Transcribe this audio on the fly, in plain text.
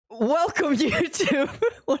Welcome YouTube.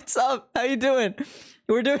 What's up? How you doing?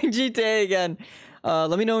 We're doing GTA again.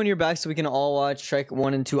 Let me know when you're back so we can all watch Trek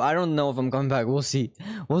 1 and 2. I don't know if I'm coming back. We'll see.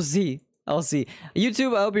 We'll see. I'll see.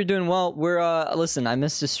 YouTube, I hope you're doing well. We're listen, I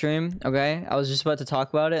missed the stream, okay? I was just about to talk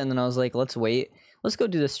about it and then I was like, let's wait. Let's go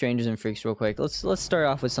do the Strangers and Freaks real quick. Let's start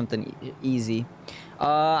off with something easy.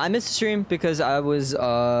 I missed the stream because I was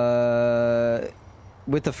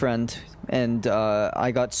with a friend and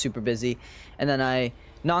I got super busy and then I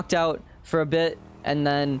knocked out for a bit and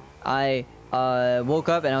then I woke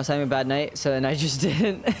up and I was having a bad night, so then I just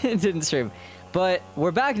didn't stream. But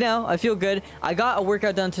we're back now. I feel good. I got a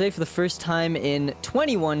workout done today for the first time in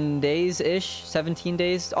 21 days ish, 17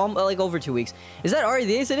 days, like over 2 weeks. Is that already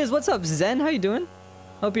the ace? It is. What's up, Zen? How you doing?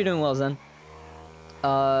 Hope you're doing well, Zen.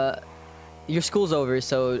 Your school's over,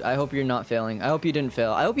 so I hope you're not failing. I hope you didn't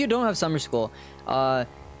fail. I hope you don't have summer school.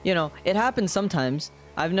 You know, it happens sometimes.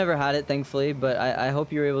 I've never had it, thankfully, but I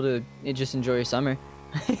hope you're able to just enjoy your summer.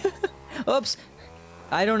 Oops.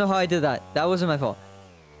 I don't know how I did that. That wasn't my fault.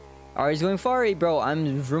 Ari's going far, bro.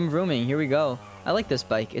 I'm vrooming. Here we go. I like this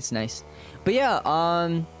bike. It's nice. But yeah,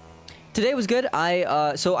 today was good.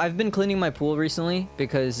 So I've been cleaning my pool recently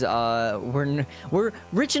because we're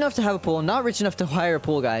rich enough to have a pool, not rich enough to hire a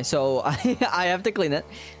pool guy. So I have to clean it.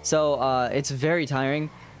 So it's very tiring.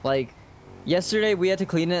 Like yesterday we had to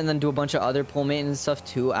clean it and then do a bunch of other pool maintenance stuff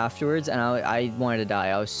too afterwards, and I wanted to die.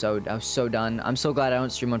 I was so done. I'm so glad I don't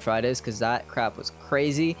stream on Fridays because that crap was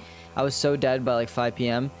crazy. I was so dead by like 5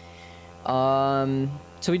 p.m.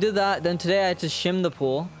 So we did that. Then today I had to shim the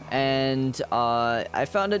pool, and I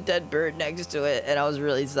found a dead bird next to it, and I was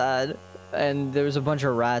really sad. And there was a bunch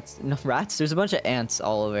of rats. No, rats? There's a bunch of ants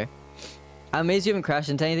all over. I'm amazed you haven't crashed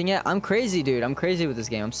into anything yet. I'm crazy, dude. I'm crazy with this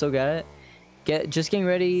game. I'm so good at it. Just getting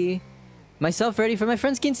ready. Myself ready for my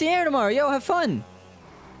friend's quinceañera tomorrow. Yo, have fun.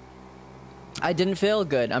 I didn't fail.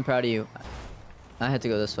 Good. I'm proud of you. I had to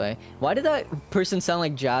go this way. Why did that person sound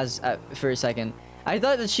like Jazz for a second? I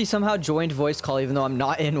thought that she somehow joined voice call even though I'm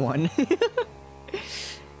not in one.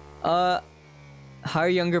 Hire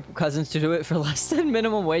younger cousins to do it for less than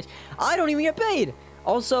minimum wage. I don't even get paid.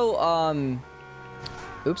 Also,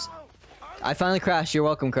 oops. I finally crashed. You're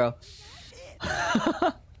welcome, Crow.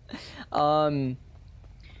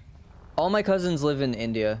 All my cousins live in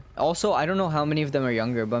India. Also, I don't know how many of them are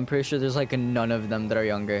younger, but I'm pretty sure there's like none of them that are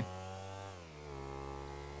younger.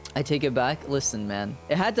 I take it back. Listen, man.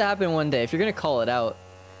 It had to happen one day. If you're gonna call it out.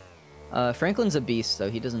 Franklin's a beast,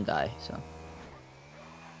 though. He doesn't die, so.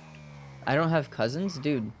 I don't have cousins?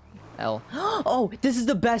 Dude. L. Oh, this is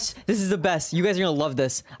the best. This is the best. You guys are gonna love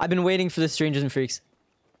this. I've been waiting for this Strangers and Freaks.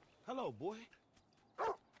 Hello, boy.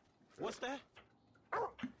 What's that?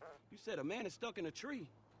 You said a man is stuck in a tree.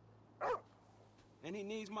 And he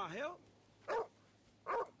needs my help?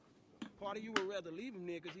 Part of you would rather leave him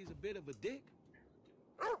there because he's a bit of a dick.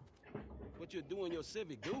 But you're doing your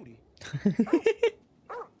civic duty.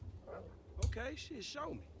 Okay, shit, show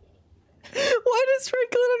me. Why does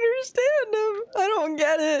Franklin understand him? I don't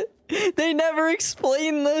get it. They never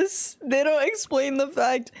explain this. They don't explain the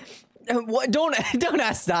fact. What? Don't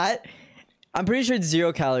ask that. I'm pretty sure it's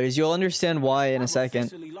 0 calories. You'll understand why in a second. I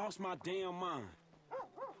officially lost my damn mind.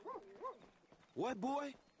 What,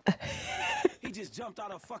 boy? He just jumped out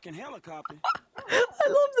of a fucking helicopter. I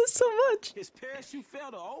love this so much. His parachute fell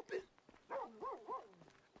to open?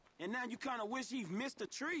 And now you kind of wish he'd missed a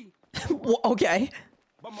tree. Well, okay.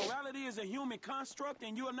 But morality is a human construct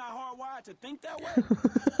and you are not hardwired to think that way?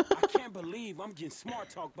 I can't believe I'm getting smart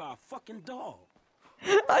talked by a fucking dog.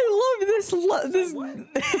 I love this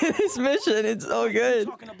this mission. It's so good.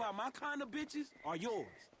 You talking about my kind of bitches or yours?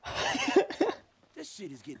 This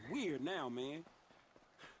shit is getting weird now, man.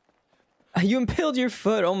 You impaled your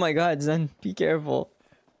foot. Oh my god, Zen. Be careful.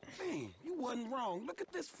 Man, you wasn't wrong. Look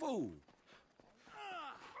at this fool.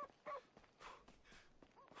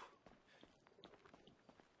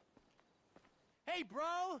 Hey,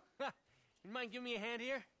 bro! You mind giving me a hand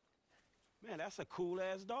here? Man, that's a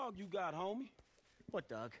cool-ass dog you got, homie. What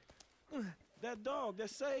dog? That dog that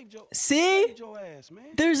saved your, See? saved your ass,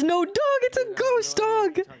 man. There's no dog. It's a ghost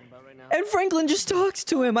dog. And Franklin just talks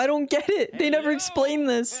to him. I don't get it. They never explain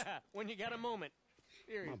this. When you got a moment.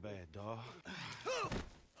 My bad, dog.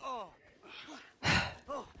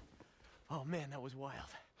 Oh, man, that was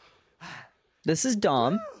wild. This is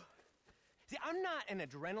Dom. See, I'm not an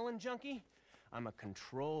adrenaline junkie. I'm a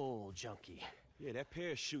control junkie. Yeah, that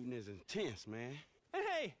parachuting is intense, man. And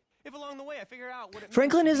hey, if along the way I figure out what it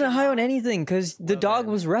Franklin means to be isn't high on alive, anything because the well, dog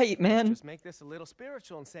then, was right, man. just make this a little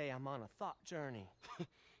spiritual and say I'm on a thought journey.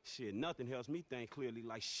 Shit, nothing helps me think clearly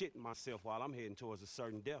like shitting myself while I'm heading towards a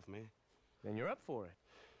certain death, man. Then you're up for it.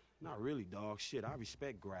 Not really, dog. Shit, I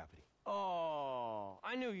respect gravity. Oh,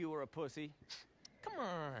 I knew you were a pussy. Come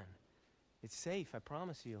on. It's safe, I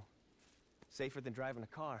promise you. Safer than driving a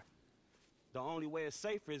car. The only way it's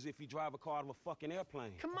safer is if you drive a car out of a fucking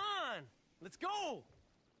airplane. Come on, let's go.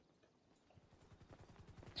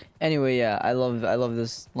 Anyway, yeah, I love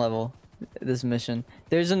this level, this mission.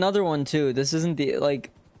 There's another one too. This isn't the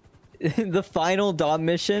like the final dog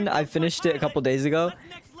mission. I finished it a couple days ago.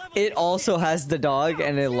 It also has the dog,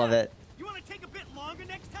 and I love it. You want to take a bit longer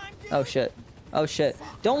next time, dude? Oh shit! Oh shit!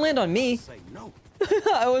 Don't land on me. Say no.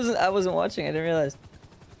 I wasn't watching. I didn't realize.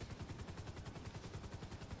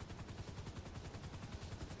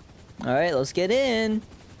 All right, let's get in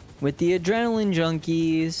with the adrenaline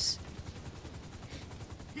junkies.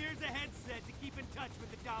 Here's a headset to keep in touch with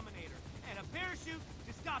the Dominator, and a parachute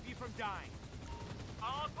to stop you from dying.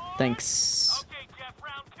 All aboard? Thanks. Okay, Jeff,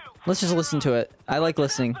 round 2. Let's just listen to it. I like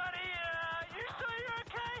listening. Buddy, you sure you're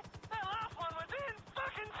okay? That last one was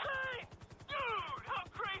insane. Dude, how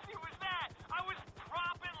crazy was that? I was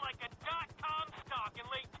dropping like a .com stock in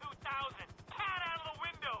late 2000. Cat out of the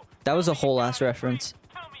window. That was a whole ass reference.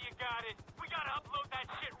 Tell me you got it. We gotta upload that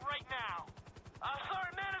shit right now.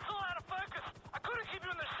 Sorry, man, it's a lot of focus. I couldn't keep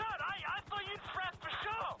you in the shot. I thought you'd press for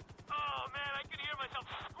show. Oh, man, I could hear myself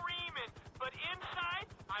screaming. But inside,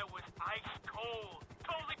 I was ice cold.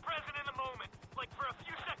 Totally present in the moment. Like for a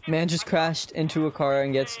few seconds. Man just crashed into a car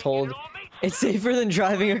and gets told it's safer than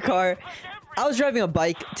driving a car. I was driving a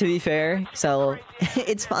bike, to be fair, so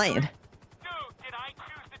it's fine. Dude, did I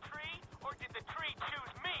choose the tree, or did the tree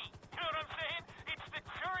choose me? You know what I'm saying? It's the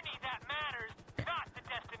journey that matters, not the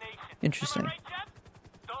destination. Interesting. Am I right, Jeff?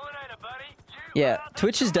 Dolinator, buddy. Yeah,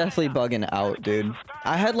 Twitch is definitely bugging out, dude.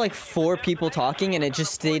 I had like 4 people talking and it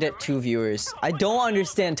just stayed at 2 viewers. I don't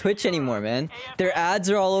understand Twitch anymore, man. Their ads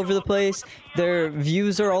are all over the place. Their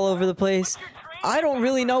views are all over the place. I don't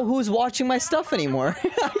really know who's watching my stuff anymore.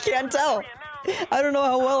 I can't tell. I don't know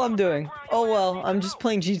how well I'm doing. Oh well, I'm just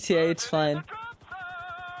playing GTA, it's fine.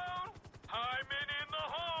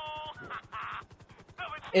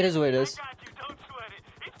 It is what it is.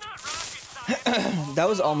 That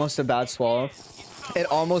was almost a bad swallow. It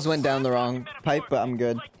almost went down the wrong pipe, but I'm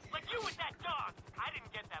good.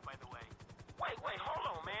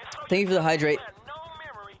 Thank you for the hydrate,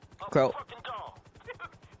 Crow.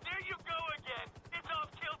 There you go again. It's off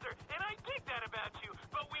kilter, and I dig that about you.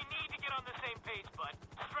 But we need to get on the same page, bud.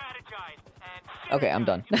 Strategize and. Okay, I'm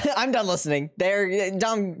done. I'm done listening. There,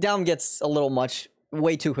 down gets a little much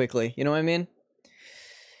way too quickly. You know what I mean?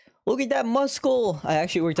 Look at that muscle. I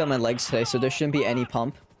actually worked on my legs today, so there shouldn't be any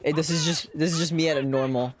pump. This is just me at a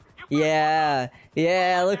normal. Yeah,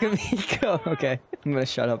 yeah. Look at me go. Okay, I'm gonna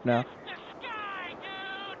shut up now.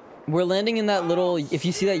 We're landing in that little. If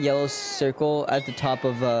you see that yellow circle at the top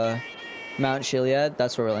of Mount Chiliad,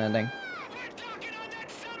 that's where we're landing.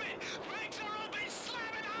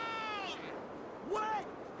 What?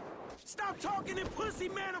 Stop talking in pussy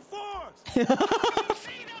metaphors.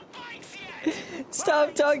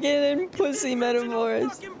 Stop talking in pussy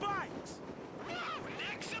metaphors.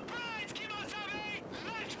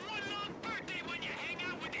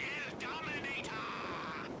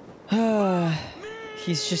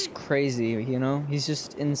 He's just crazy, you know? He's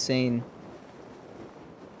just insane.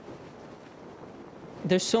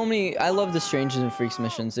 There's so many. I love the Strangers and Freaks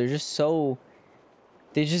missions. They're just so.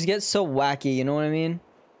 They just get so wacky, you know what I mean?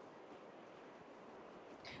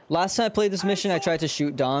 Last time I played this mission, I tried to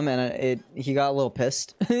shoot Dom, and he got a little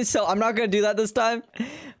pissed. So I'm not gonna do that this time.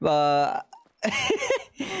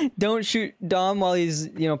 Don't shoot Dom while he's,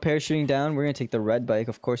 you know, parachuting down. We're gonna take the red bike,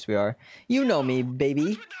 of course we are. You know me,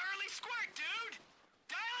 baby.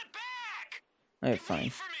 Alright,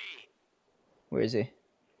 fine. Where is he?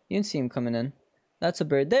 You can see him coming in. That's a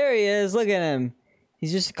bird. There he is. Look at him.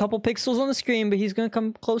 He's just a couple pixels on the screen, but he's gonna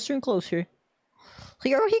come closer and closer.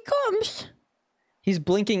 Here he comes. He's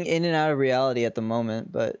blinking in and out of reality at the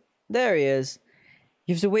moment, but there he is.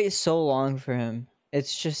 You have to wait so long for him.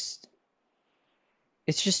 It's just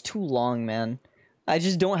too long, man. I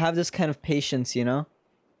just don't have this kind of patience, you know?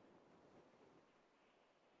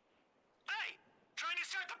 Hey, trying to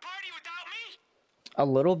start the party without me? A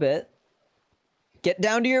little bit. Get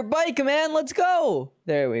down to your bike, man. Let's go.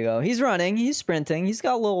 There we go. He's running. He's sprinting. He's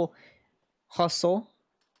got a little hustle.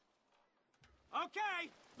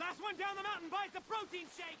 Okay, last one down the mountain buys a protein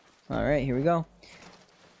shake. All right, here we go.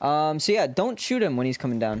 So yeah, don't shoot him when he's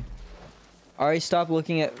coming down. Ari, stop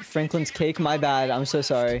looking at Franklin's cake. My bad. I'm so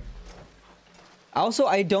sorry. Also,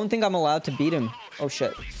 I don't think I'm allowed to beat him. Oh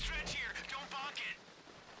shit.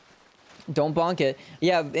 Don't bonk it.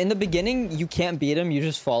 Yeah, in the beginning, you can't beat him. You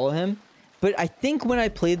just follow him. But I think when I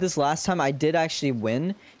played this last time, I did actually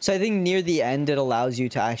win. So I think near the end, it allows you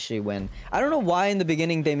to actually win. I don't know why in the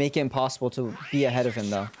beginning they make it impossible to be ahead of him,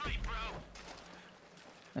 though.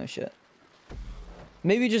 Oh, shit.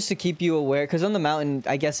 Maybe just to keep you aware. Because on the mountain,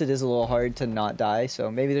 I guess it is a little hard to not die. So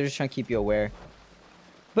maybe they're just trying to keep you aware.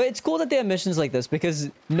 But it's cool that they have missions like this. Because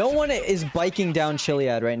no one is biking down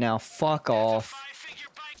Chiliad right now. Fuck off.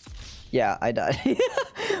 Yeah, I died.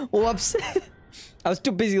 Whoops. I was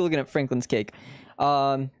too busy looking at Franklin's cake.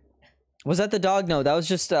 Was that the dog? No, that was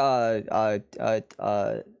just what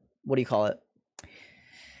do you call it?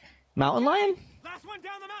 Mountain lion?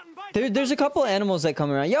 There's a couple of animals that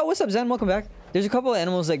come around. Yo, what's up, Zen? Welcome back. There's a couple of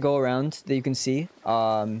animals that go around that you can see.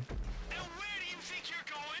 Now where do you think you're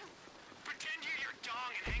going? Pretend you're your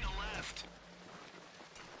dog and hang a left.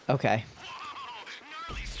 Okay. Whoa,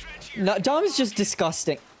 gnarly stretch here. No, Dom is just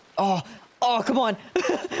disgusting. Oh, come on.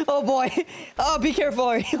 Oh boy. Oh, be careful,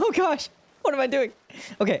 Ari. Oh gosh. What am I doing?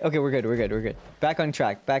 Okay, we're good. Back on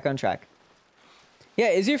track. Yeah,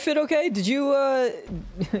 is your fit okay? Did you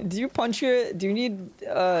did you punch your, do you need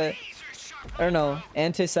I don't know,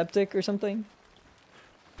 antiseptic or something?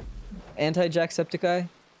 Anti-Jacksepticeye?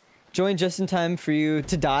 Join just in time for you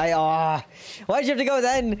to die. Ah, why'd you have to go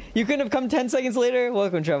then? You couldn't have come 10 seconds later?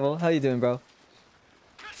 Welcome, Treble. How you doing, bro?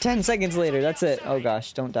 10 seconds later, that's it. Oh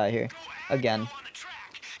gosh, don't die here. Again.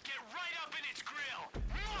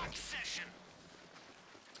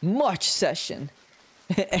 Much session.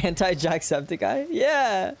 Anti-Jacksepticeye?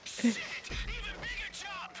 Yeah.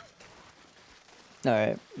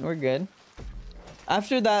 Alright, we're good.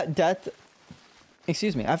 After that death...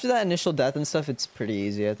 Excuse me. After that initial death and stuff, it's pretty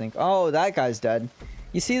easy, I think. Oh, that guy's dead.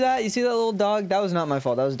 You see that? You see that little dog? That was not my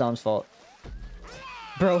fault. That was Dom's fault.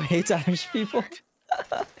 Bro hates Irish people.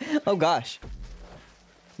 Oh gosh.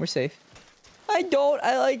 We're safe. I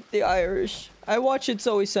like the Irish. I watch It's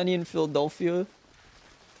Always Sunny in Philadelphia.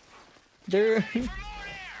 There's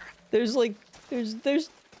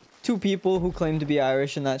two people who claim to be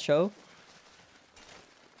Irish in that show.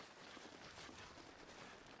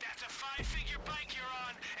 That's a 5-figure bike you're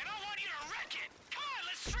on, and I want you to wreck it. Come on,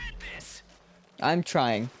 let's shred this. I'm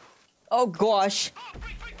trying. Oh gosh. Oh,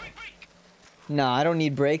 brake. Nah, I don't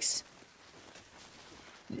need brakes.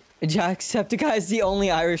 Jacksepticeye is the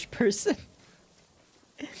only Irish person.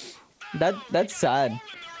 That's sad.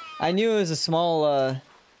 I knew it was a small,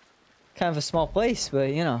 kind of a small place,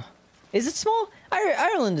 but you know. Is it small?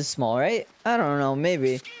 Ireland is small, right? I don't know,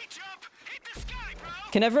 maybe.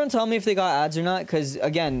 Can everyone tell me if they got ads or not? Because,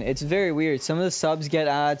 again, it's very weird. Some of the subs get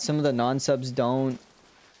ads, some of the non-subs don't.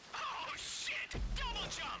 Oh, shit! Double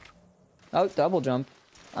jump! Oh, double jump.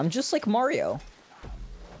 I'm just like Mario.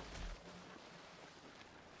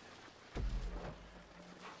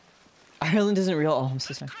 Ireland isn't real. Oh, I'm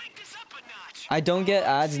so sorry. I don't get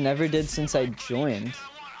ads, never did since I joined.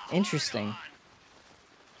 Interesting.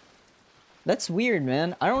 That's weird,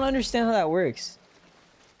 man. I don't understand how that works.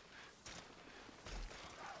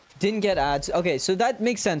 Didn't get ads. Okay, so that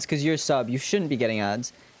makes sense because you're a sub. You shouldn't be getting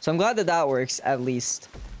ads. So I'm glad that that works, at least.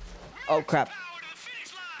 Oh, crap.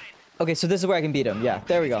 Okay, so this is where I can beat him. Yeah,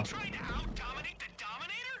 there we go.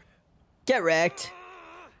 Get wrecked.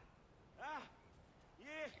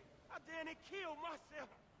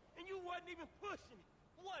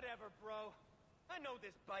 I know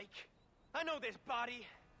this bike. I know this body.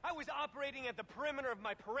 I was operating at the perimeter of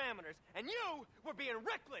my parameters, and you were being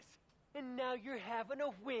reckless. And now you're having a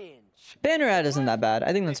whinge. Banner ad isn't that bad.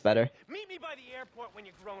 I think that's better. Meet me by the airport when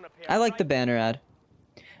you're grown up here. I like the banner ad.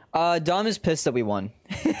 Dom is pissed that we won.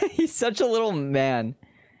 He's such a little man.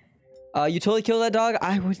 You totally killed that dog?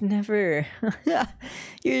 I would never.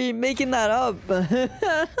 You're making that up.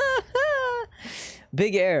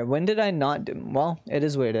 Big air. When did I not do? Well, it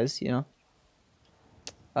is what it is, you know.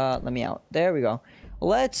 Let me out. There we go.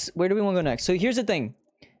 Where do we want to go next? So here's the thing.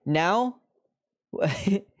 Now,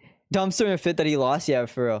 Dom's throwing a fit that he lost. Yeah,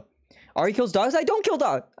 for real. Ari kills dogs. I don't kill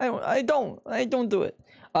dogs. I don't do it.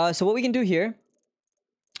 So what we can do here,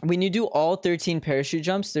 when you do all 13 parachute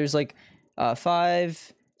jumps, there's like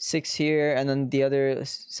 5, 6 here, and then the other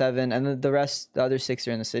 7, and then the other 6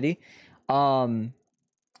 are in the city.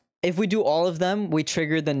 If we do all of them, we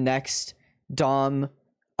trigger the next Dom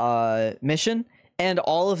mission. And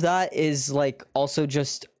all of that is like also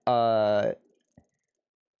just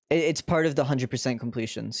it's part of the 100%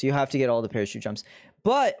 completion. So you have to get all the parachute jumps.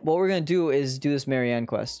 But what we're gonna do is do this Marianne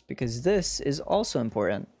quest because this is also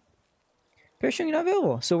important. Parachuting not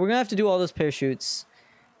available, so we're gonna have to do all those parachutes.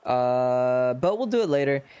 But we'll do it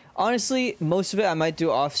later. Honestly, most of it I might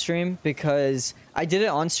do off stream because I did it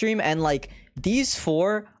on stream and like these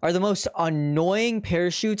 4 are the most annoying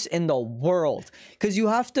parachutes in the world because you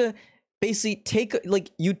have to basically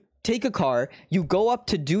you take a car, you go up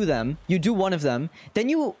to do them, you do one of them, then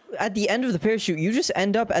you, at the end of the parachute, you just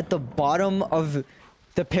end up at the bottom of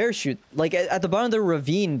the parachute, like at the bottom of the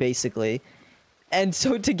ravine, basically. And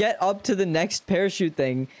so to get up to the next parachute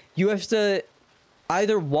thing, you have to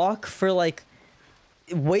either walk for like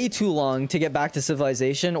way too long to get back to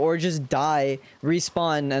civilization, or just die,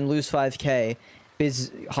 respawn, and lose 5k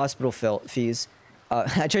is hospital fees.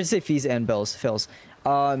 I tried to say fees and fills.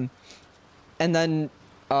 And then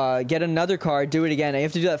get another car, do it again. I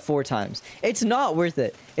have to do that 4 times. It's not worth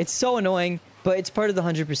it. It's so annoying, but it's part of the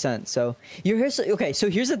 100%. So you're here. Okay, so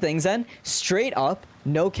here's the things then. Straight up,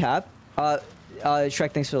 no cap.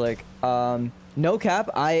 Shrek, thanks for like. No cap.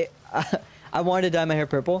 I wanted to dye my hair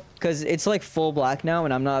purple because it's like full black now,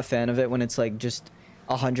 and I'm not a fan of it when it's like just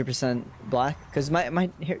 100% black. Because my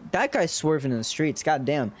hair, that guy's swerving in the streets. God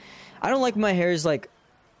damn. I don't like my hair is like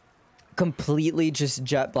completely just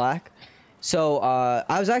jet black. So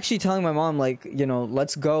I was actually telling my mom, like, you know,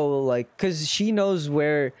 let's go, like, because she knows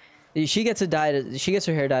where she gets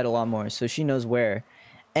her hair dyed a lot more, so she knows where.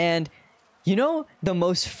 And you know the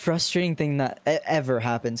most frustrating thing that ever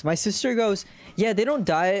happens, my sister goes, yeah, they don't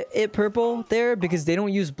dye it purple there because they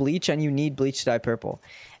don't use bleach, and you need bleach to dye purple.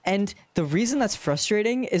 And the reason that's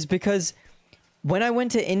frustrating is because when I went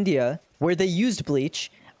to India where they used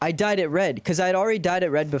bleach, I dyed it red because I had already dyed it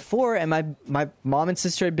red before, and my mom and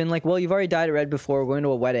sister had been like, well, you've already dyed it red before, we're going to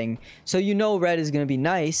a wedding, so you know red is going to be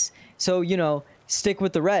nice, so, you know, stick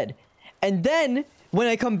with the red. And then when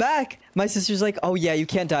I come back, my sister's like, oh yeah, you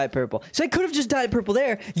can't dye it purple. So I could have just dyed it purple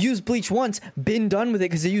there, used bleach once, been done with it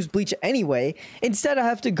because I used bleach anyway. Instead, I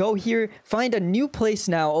have to go here, find a new place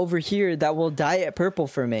now over here that will dye it purple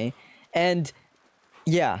for me. And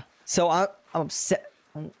yeah, so I'm upset.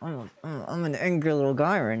 I'm an angry little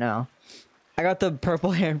guy right now. I got the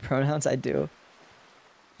purple hair and pronouns. I do.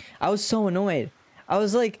 I was so annoyed. I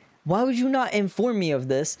was like, why would you not inform me of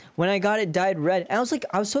this when I got it dyed red? And I was like,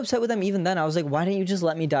 I was so upset with them even then. I was like, why didn't you just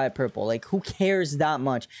let me dye it purple? Like, who cares that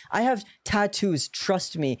much? I have tattoos.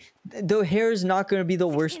 Trust me. The hair is not going to be the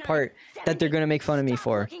worst part that they're going to make fun of me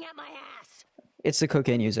for. It's the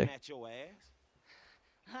cocaine user.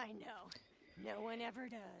 I know. No one ever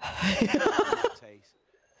does.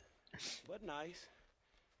 But nice.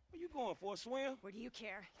 Where you going for a swim? What do you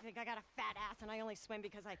care? You think I got a fat ass and I only swim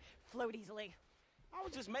because I float easily? I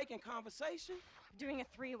was just making conversation. Doing a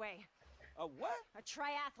 3-way. A what? A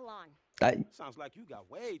triathlon. Sounds like you got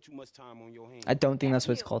way too much time on your hands. I don't think that's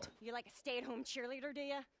what it's called. You like a stay-at-home cheerleader, do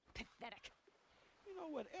you? Pathetic. You know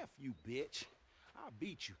what? F you, bitch. I'll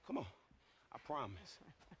beat you. Come on. I promise.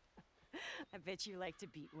 I bet you like to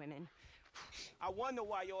beat women. I wonder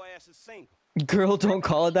why your ass is single. Girl, don't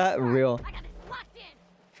call it that. Real. I got this locked in.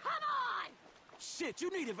 Come on! Shit, you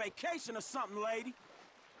need a vacation or something, lady.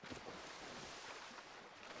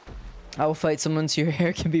 I will fight someone so your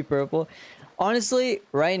hair can be purple. Honestly,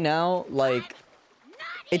 right now, like,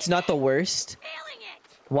 it's not the worst.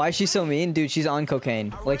 Why is she so mean? Dude, she's on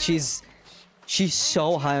cocaine. Like, she's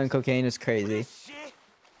so high on cocaine, it's crazy.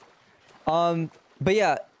 But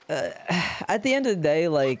yeah, at the end of the day,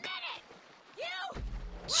 like,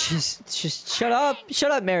 just shut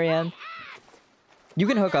up, Marianne. You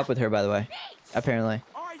can hook up with her, by the way, apparently.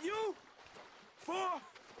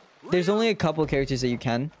 There's only a couple characters that you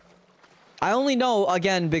can. I only know,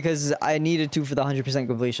 again, because I needed to for the 100%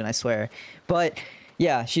 completion, I swear. But,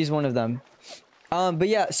 yeah, she's one of them. But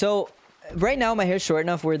yeah, so, right now my hair's short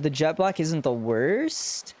enough where the jet black isn't the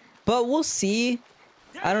worst. But we'll see.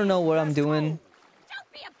 I don't know what I'm doing.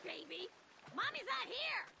 Don't be a baby. Mommy's not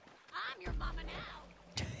here. I'm your mama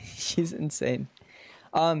now. She's insane.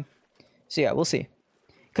 So yeah, we'll see.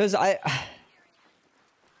 Because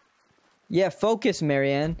yeah, focus,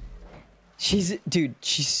 Marianne. Dude,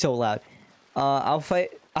 she's so loud. I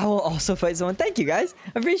will also fight someone. Thank you, guys.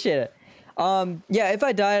 I appreciate it. Yeah, if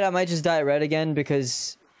I died, I might just dye it red again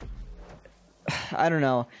because I don't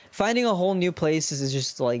know. Finding a whole new place is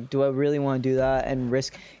just like, do I really want to do that and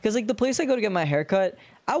risk? Because like the place I go to get my hair cut,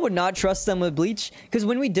 I would not trust them with bleach. Because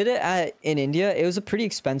when we did it in India, it was a pretty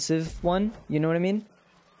expensive one. You know what I mean?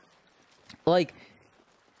 Like,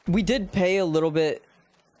 we did pay a little bit.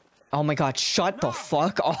 Oh my god, shut the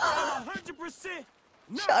fuck up. 100%.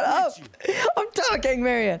 Shut up. I'm talking,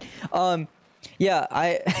 Marianne.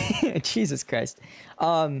 Yeah, Jesus Christ.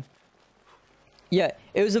 Yeah,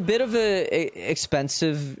 it was a bit of a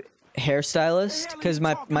expensive hairstylist because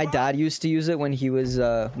my dad used to use it when he was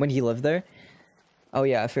when he lived there. Oh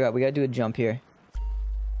yeah, I forgot. We gotta do a jump here.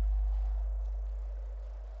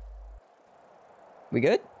 We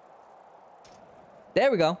good? There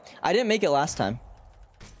we go. I didn't make it last time.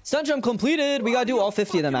 Stunt jump completed. We gotta do all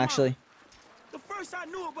 50 of them actually. first I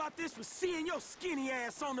knew about this was seeing your skinny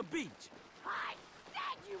ass on the beach. I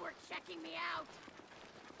said you were checking me out.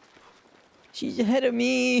 She's ahead of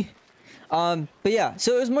me. But yeah,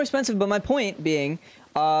 so it was more expensive, but my point being,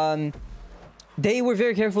 they were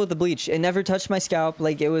very careful with the bleach. It never touched my scalp.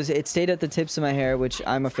 Like, it stayed at the tips of my hair, which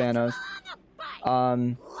I'm a fan of. Locked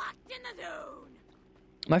in the zone.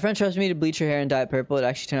 My friend trusts me to bleach her hair and dye it purple. It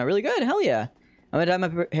actually turned out really good. Hell yeah. I'm gonna dye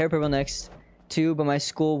my hair purple next, too, but my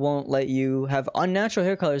school won't let you have unnatural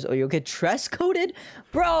hair colors or you'll get dress coded?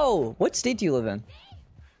 Bro, what state do you live in?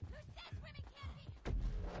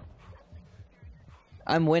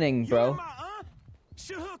 I'm winning, You and bro. my aunt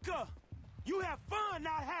should hook up. You have fun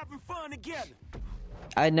not having fun together.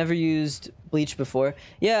 I'd never used bleach before.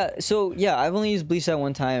 Yeah, so yeah, I've only used bleach that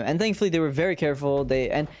one time, and thankfully they were very careful.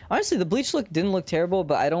 And honestly, the bleach didn't look terrible,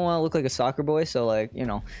 but I don't want to look like a soccer boy, so like, you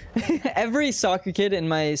know, every soccer kid in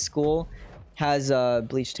my school has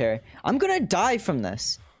bleached hair. I'm gonna die from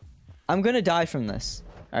this. I'm gonna die from this.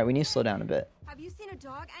 All right, we need to slow down a bit. Have you seen a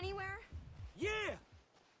dog anywhere? Yeah,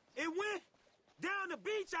 it went down the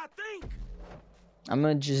beach, I think. I'm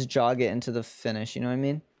gonna just jog it into the finish. You know what I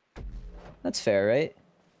mean? That's fair, right?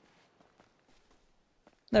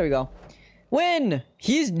 There we go. Win!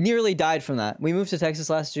 He's nearly died from that. We moved to Texas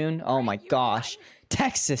last June. Oh my gosh.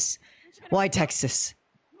 Texas. Why Texas?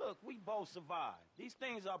 Look, we both survived. These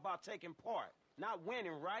things are about taking part, not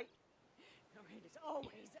winning, right? It is always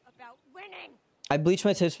about winning. I bleached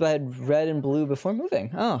my tips, but I had red and blue before moving.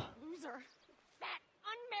 Oh. Loser. Fat,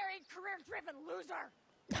 unmarried, career-driven loser.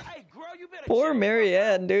 Hey, girl, you better Poor chill.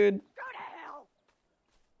 Marianne, dude.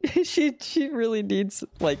 Go to hell. she really needs,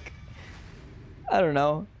 like, I don't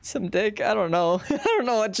know, some dick. I don't know. I don't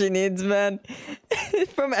know what she needs, man.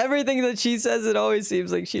 From everything that she says, it always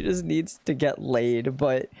seems like she just needs to get laid,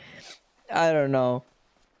 but I don't know.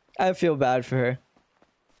 I feel bad for her.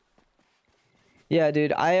 Yeah,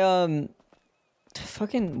 dude,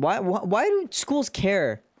 fucking, why do schools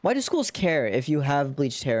care? Why do schools care if you have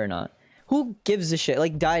bleached hair or not? Who gives a shit?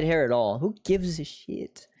 Like, dyed hair at all? Who gives a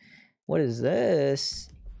shit? What is this?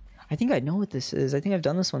 I think I know what this is. I think I've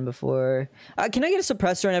done this one before. Can I get a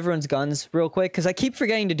suppressor on everyone's guns real quick? Because I keep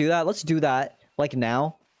forgetting to do that. Let's do that, like,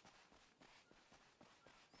 now.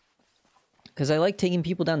 Because I like taking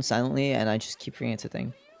people down silently, and I just keep forgetting it's a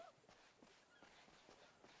thing.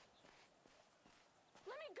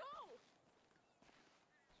 Let me go.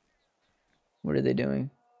 What are they doing?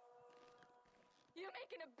 You're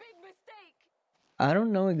making a big mistake. I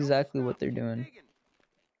don't know exactly what they're doing.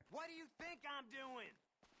 What do you think I'm doing?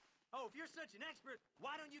 Oh, if you're such an expert,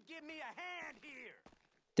 why don't you give me a hand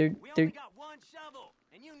here? We only got one shovel,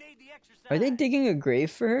 and you need the exercise. Are they digging a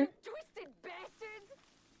grave for her? Twisted bastards.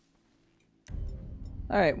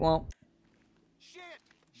 All right, well, Shit,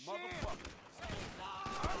 motherfucker.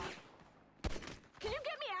 Can you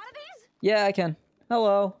get me out of these? yeah, I can.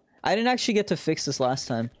 Hello. I didn't actually get to fix this last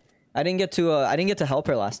time. I didn't get to help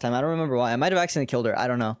her last time. I don't remember why. I might have accidentally killed her. I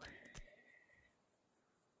don't know.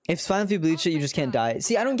 If it's fine if you bleach it, you just can't die.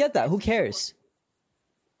 See, I don't get that. Who cares?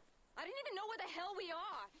 I didn't even know where the hell we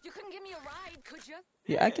are. You couldn't give me a ride, could you?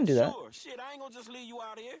 Yeah, I can do that. Sure. Shit, I ain't gonna just leave you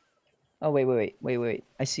out here. Oh, wait.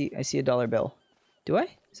 I see a dollar bill. Do I?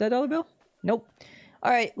 Is that a dollar bill? Nope.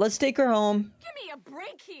 All right, let's take her home. Give me a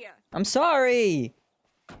break here. I'm sorry.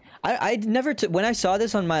 I never when I saw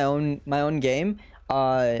this on my own game,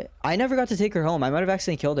 I never got to take her home. I might have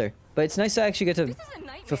accidentally killed her. But it's nice to actually get to This is a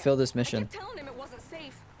nightmare. fulfill this I mission. kept telling him it wasn't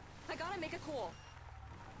safe. I gotta make a call.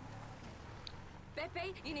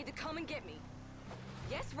 Pepe, you need to come and get me.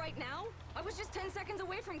 Yes, right now? I was just 10 seconds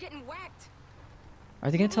away from getting whacked.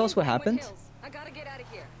 Are they gonna tell us what Vinewood happened? Hills. I gotta get out of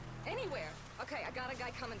here. Anywhere. Okay, I got a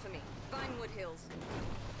guy coming for me. Vinewood Hills.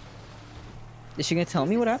 Is she gonna tell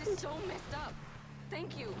me what This happened? is so messed up.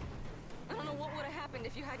 Thank you. I don't know what would have happened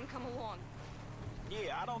if you hadn't come along.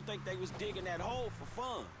 Yeah, I don't think they was digging that hole for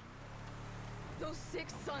fun. Those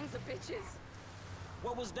 6 sons of bitches.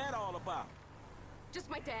 What was that all about? Just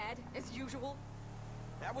my dad, as usual.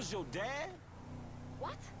 That was your dad?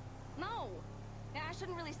 What? No. Yeah, I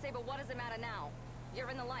shouldn't really say, but what does it matter now? You're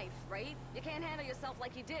in the life, right? You can't handle yourself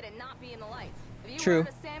like you did and not be in the life. Have you True. heard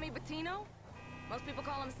of Sammy Bettino? Most people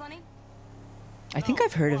call him Sonny. I think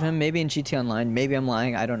I've heard of him. Maybe in GT Online. Maybe I'm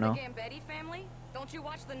lying. I don't know. The Gambetti family? Don't you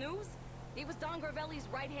watch the news? He was Don Gravelli's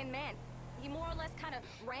right-hand man. He more or less kind of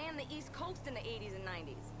ran the East Coast in the 80s and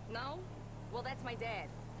 90s. No? Well, that's my dad.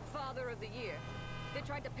 Father of the year. They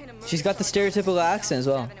tried to pin a murder She's got the charge on him stereotypical in accent as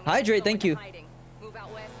well. 2007 and we Hydrate, had to thank go you. into hiding. Move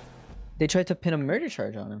out west. They tried to pin a murder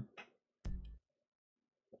charge on him.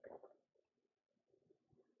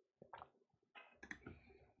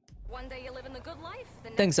 One day you're living the good life, the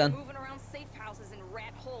next Thanks, son. you're moving around safe houses in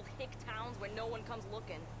rat hole hick towns where no one comes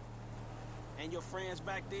looking. And your friends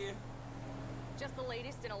back there? Just the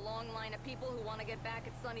latest in a long line of people who want to get back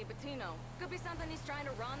at Sonny Bettino. Could be something he's trying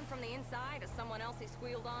to run from the inside, or someone else he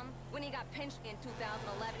squealed on. When he got pinched in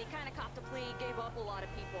 2011, he kind of copped a plea, gave up a lot of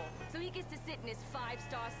people. So he gets to sit in his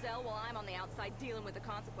 5-star cell while I'm on the outside dealing with the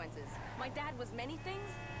consequences. My dad was many things,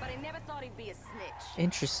 but I never thought he'd be a snitch.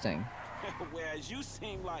 Interesting. Whereas you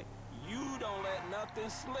seem like you don't let nothing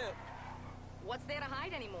slip. What's there to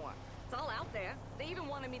hide anymore? It's all out there. They even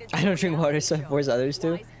wanted me to I don't drink water, so I force others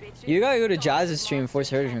to. You gotta go to Jazz's stream and force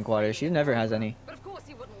her to drink water. She never has any. But of course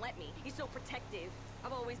he wouldn't let me. He's so protective.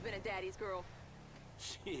 I've always been a daddy's girl.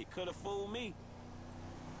 Shit, could have fooled me.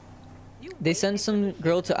 They sent some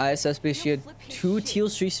girl to ISS because she had 2 teal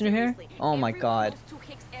streaks in her hair? Oh my god.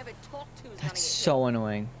 That's so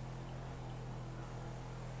annoying.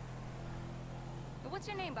 What's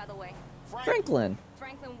your name, by the way? Franklin.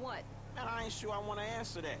 Franklin what? Man, I ain't sure I want to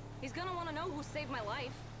answer that. He's gonna want to know who saved my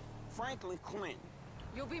life. Franklin Clinton.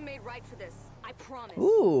 You'll be made right for this. I promise.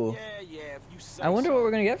 Ooh. Yeah, if you say I wonder so. what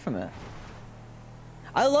we're gonna get from it.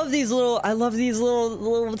 I love these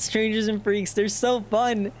little strangers and freaks. They're so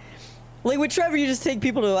fun. Like with Trevor, you just take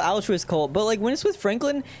people to an altruist cult, but like when it's with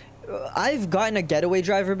Franklin, I've gotten a getaway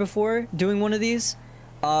driver before doing one of these.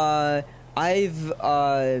 I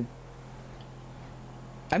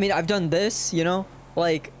mean, I've done this, you know,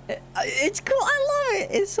 like it's cool. I love it.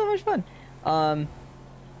 It's so much fun. I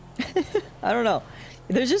don't know.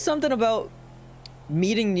 There's just something about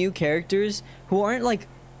meeting new characters who aren't like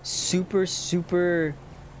super,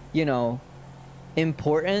 you know,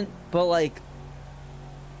 important, but like,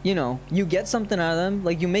 you know, you get something out of them.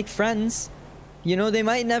 Like you make friends. You know, they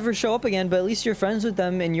might never show up again, but at least you're friends with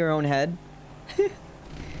them in your own head.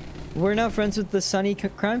 We're now friends with the Sunny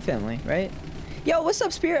crime family, right? Yo, what's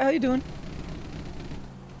up, Spirit? How you doing?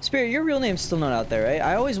 Spirit, your real name's still not out there, right?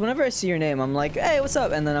 I always, whenever I see your name, I'm like, hey, what's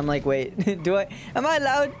up? And then I'm like, wait, am I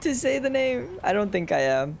allowed to say the name? I don't think I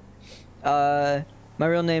am. My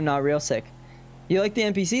real name, not real sick. You like the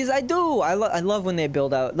NPCs? I do! I love when they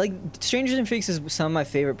build out. Like, Strangers and Freaks is some of my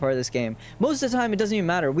favorite part of this game. Most of the time, it doesn't even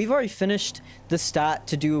matter. We've already finished the stat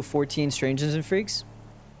to do 14 Strangers and Freaks.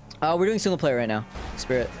 We're doing single player right now,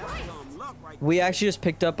 Spirit. We actually just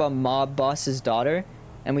picked up a mob boss's daughter,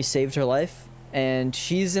 and we saved her life. And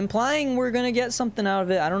she's implying we're gonna get something out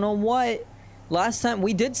of it. I don't know what. Last time,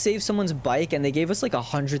 we did save someone's bike, and they gave us like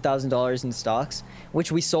 $100,000 in stocks,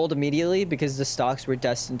 which we sold immediately because the stocks were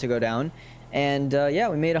destined to go down. And yeah,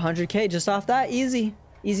 we made 100K just off that. Easy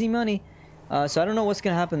money. So I don't know what's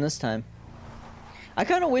gonna happen this time. I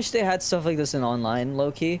kind of wish they had stuff like this in online,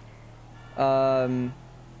 low-key. I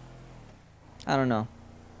don't know.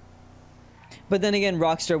 But then again,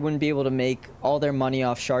 Rockstar wouldn't be able to make all their money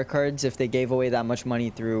off shark cards if they gave away that much money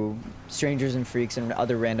through Strangers and Freaks and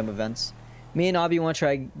other random events. Me and Abby want to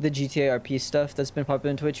try the GTA RP stuff that's been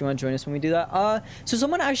popular on Twitch. You want to join us when we do that? So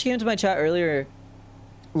someone actually came to my chat earlier,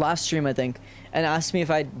 last stream I think, and asked me if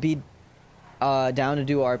I'd be down to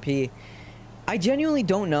do RP. I genuinely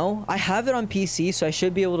don't know. I have it on PC, so I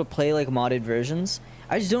should be able to play like modded versions.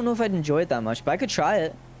 I just don't know if I'd enjoy it that much, but I could try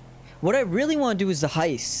it. What I really want to do is the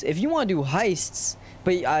heists. If you want to do heists,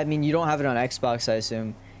 but I mean, you don't have it on Xbox, I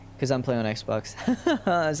assume, because I'm playing on Xbox.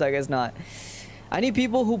 So I guess not. I need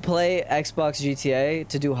people who play Xbox GTA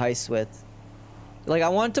to do heists with. Like, I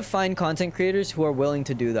want to find content creators who are willing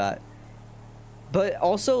to do that. But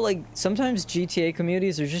also, like, sometimes GTA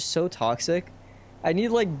communities are just so toxic. I need,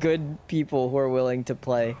 like, good people who are willing to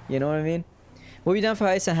play. You know what I mean? We'll be down for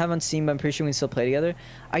heists. I have on Steam, but I'm pretty sure we can still play together.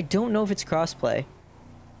 I don't know if it's crossplay.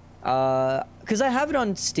 Because I have it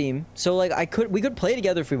on Steam, so like we could play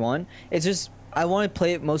together if we want. It's just I want to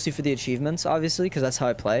play it mostly for the achievements, obviously, because that's how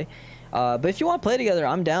I play. But if you want to play together,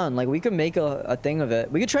 I'm down. Like we could make a thing of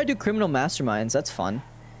it. We could try to do criminal masterminds. That's fun.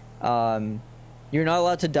 You're not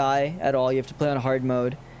allowed to die at all. You have to play on hard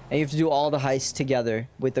mode, and you have to do all the heists together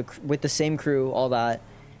with the same crew, all that.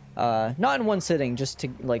 Not in one sitting, just to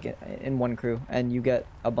like in one crew, and you get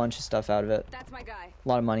a bunch of stuff out of it. That's my guy. A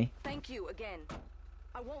lot of money. Thank you again.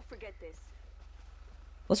 I won't forget this.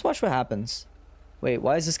 Let's watch what happens. Wait,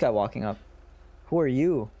 why is this guy walking up? Who are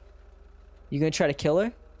you? You gonna try to kill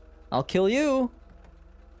her? I'll kill you.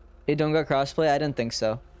 It don't got crossplay? I didn't think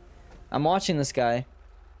so. I'm watching this guy.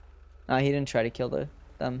 He didn't try to kill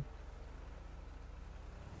them.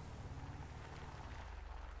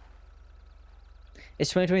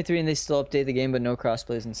 It's 2023 and they still update the game, but no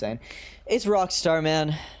crossplay is insane. It's Rockstar,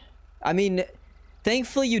 man. I mean,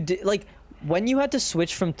 thankfully you did, like, when you had to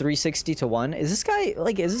switch from 360 to 1, is this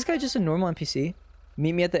guy just a normal NPC?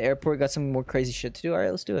 Meet me at the airport, got some more crazy shit to do. Alright,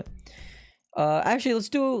 let's do it. Actually, let's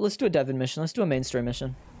do a Devon mission. Let's do a main story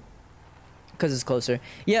mission. Because it's closer.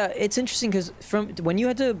 Yeah, it's interesting because from when you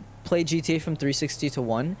had to play GTA from 360 to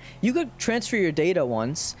 1, you could transfer your data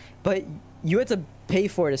once, but you had to pay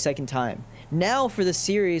for it a second time. Now for the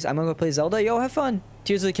series, I'm gonna go play Zelda. Yo, have fun.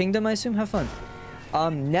 Tears of the Kingdom, I assume. Have fun.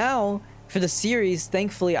 Now for the series,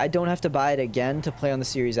 thankfully, I don't have to buy it again to play on the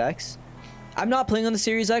Series X. I'm not playing on the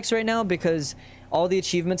Series X right now because all the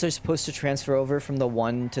achievements are supposed to transfer over from the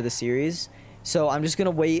 1 to the series. So I'm just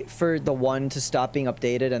gonna wait for the 1 to stop being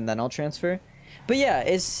updated and then I'll transfer. But yeah,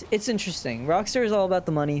 it's interesting. Rockstar is all about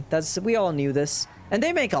the money. We all knew this, and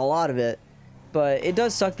they make a lot of it. But it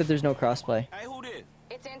does suck that there's no crossplay. Hey, who this?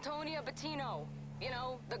 It's Antonia Bettino. You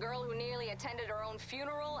know, the girl who nearly attended her own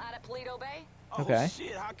funeral out at Paleto Bay? Oh, Okay.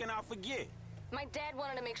 shit, how can I forget? My dad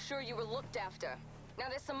wanted to make sure you were looked after. Now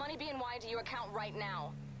there's some money being wired to your account right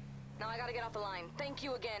now. Now I gotta get off the line. Thank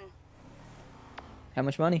you again. How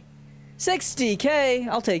much money? 60K.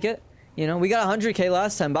 I'll take it. You know, we got 100K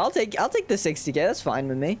last time, but I'll take the 60K. That's fine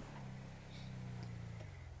with me.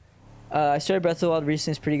 I started Breath of the Wild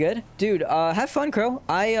recently. It's pretty good, dude. Have fun, Crow.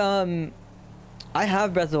 I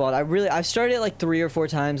have Breath of the Wild. I've started it like 3 or 4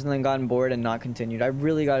 times and then gotten bored and not continued. I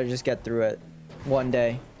really gotta just get through it one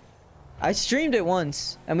day. I streamed it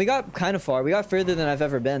once and we got kind of far. We got further than I've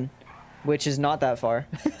ever been, which is not that far,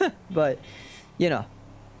 but you know,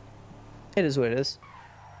 it is what it is.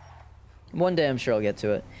 One day I'm sure I'll get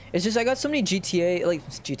to it. It's just I got so many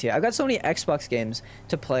I got so many Xbox games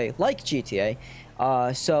to play, like GTA.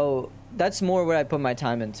 So that's more what I put my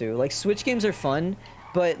time into. Like Switch games are fun,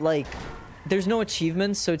 but like there's no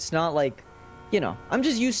achievements, so it's not like, you know, I'm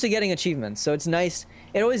just used to getting achievements, so it's nice.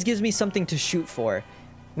 It always gives me something to shoot for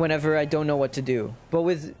whenever I don't know what to do. But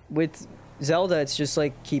with Zelda, it's just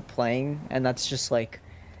like keep playing, and that's just like,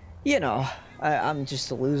 you know, I'm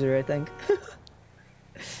just a loser, I think.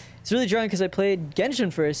 It's really drawing because I played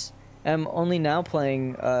Genshin first. I'm only now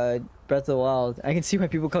playing Breath of the Wild. I can see why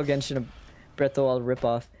people call Genshin a Breath of the Wild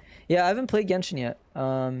ripoff. Yeah, I haven't played Genshin yet.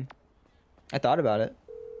 I thought about it.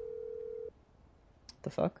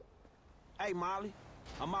 The fuck? Hey, Molly.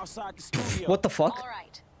 I'm outside the studio. What the fuck? All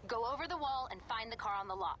right. Go over the wall and find the car on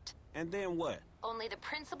the lot. And then what? Only the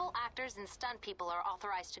principal actors and stunt people are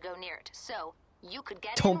authorized to go near it. So, you could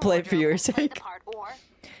get Don't play it for your sake.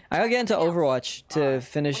 I gotta get into Overwatch to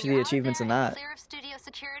finish the achievements in that. Clear of studio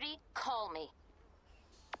security, call me.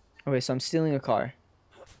 Okay, so I'm stealing a car.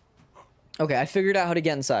 Okay, I figured out how to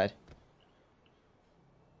get inside.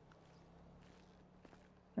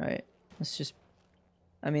 Alright, let's just...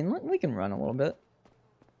 I mean, we can run a little bit.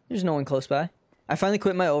 There's no one close by. I finally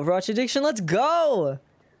quit my Overwatch addiction. Let's go!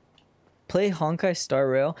 Play Honkai Star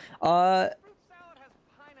Rail. Yeah,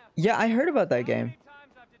 I heard about that game.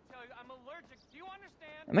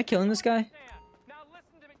 Am I killing this guy? Now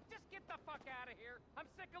listen to me. Just get the fuck out of here. I'm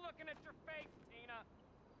sick of looking at your face, Tina.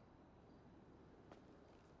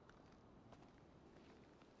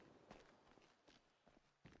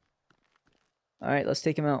 Alright, let's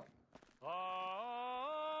take him out.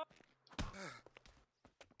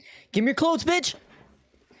 Give me your clothes, bitch!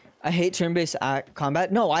 I hate turn-based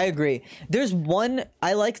combat. No, I agree. There's one...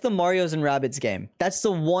 I like the Marios and Rabbids game. That's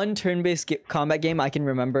the one turn-based combat game I can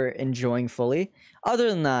remember enjoying fully. Other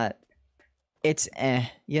than that, it's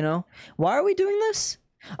you know? Why are we doing this?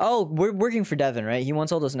 Oh, we're working for Devin, right? He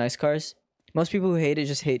wants all those nice cars. Most people who hate it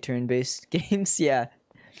just hate turn-based games. Yeah.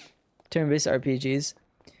 Turn-based RPGs.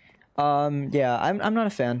 Yeah, I'm not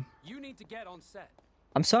a fan. You need to get on set.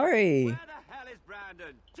 I'm sorry. Where the hell is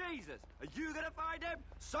Brandon? Jesus, are you gonna find him?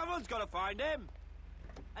 Someone's gotta find him.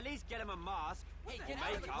 At least get him a mask, makeup,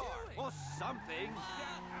 or something.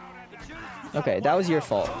 Okay, that was your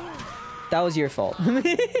fault. That was your fault.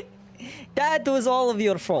 That was all of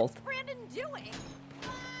your fault. What's Brandon doing?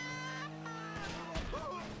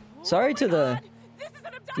 Sorry to the... This is an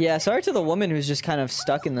abduction. Yeah, sorry to the woman who's just kind of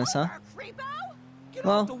stuck in this, huh? Get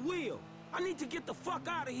Well- off the wheel. I need to get the fuck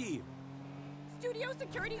out of here. Studio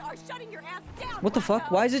security are shutting your ass down. What the fuck?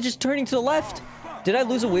 Why is it just turning to the left? Did I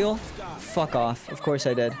lose a wheel? Fuck off. Of course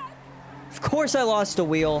I did. Of course I lost a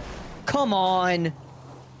wheel. Come on. Is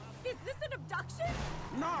this an abduction?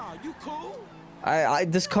 Nah, you cool?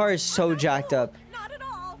 This car is so jacked up. Not at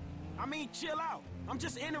all. I mean, chill out. I'm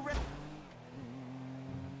just interested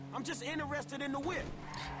in the whip.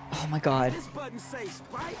 Oh my god. This button says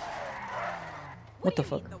Spike. What the do you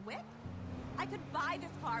fuck? mean, the whip? I could buy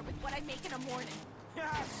this car with what I make in a morning.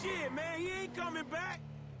 Ah, shit, man, he ain't coming back.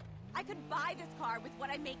 I could buy this car with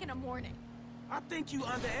what I make in a morning. I think you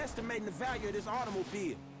underestimating the value of this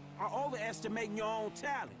automobile, or overestimating your own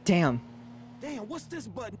talent. Damn. Damn, what's this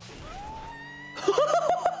button?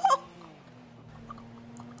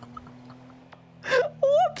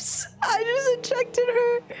 Oops! I just ejected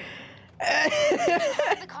her.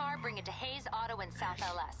 Have the car, bring it to Hayes Auto in South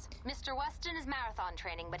LS. Mr. Weston is marathon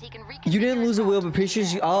training, but he can reconfigure You didn't lose his a wheel, car but to pretty sure meet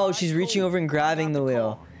she, that. oh, she's reaching over and grabbing the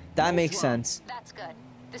wheel. That makes sense. That's good.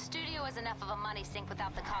 The studio is enough of a money sink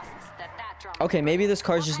without the costs that drama. Okay, maybe this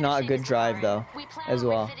car's just not a good drive though, We plan as on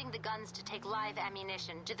well. refitting the guns to take live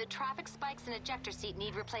ammunition. Do the traffic spikes and ejector seat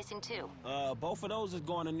need replacing too? Both of those is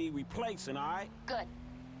going to need replacing, all right? Good.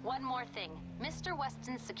 One more thing. Mr.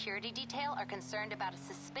 Weston's security detail are concerned about a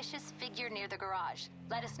suspicious figure near the garage.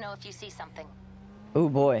 Let us know if you see something. Oh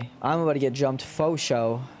boy, I'm about to get jumped faux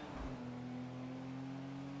show.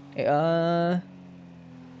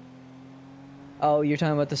 Oh, you're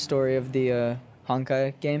talking about the story of the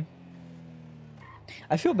Honkai game?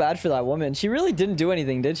 I feel bad for that woman. She really didn't do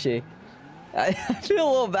anything, did she? I feel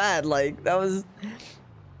a little bad, like, that was...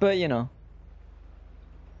 But, you know.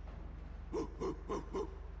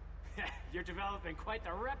 You're developing quite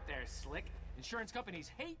the rep there, Slick. Insurance companies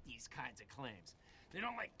hate these kinds of claims. They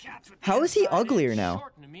don't like cats with... How is he inside uglier edge now?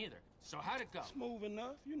 shorten them either. So how'd it go? Smooth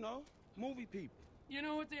enough, you know. Movie people. You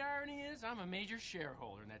know what the irony is? I'm a major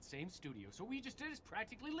shareholder in that same studio, so what we just did is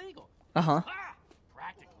practically legal. Uh-huh. Ah!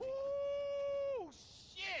 Practically. Ooh,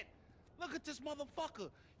 shit! Look at this motherfucker.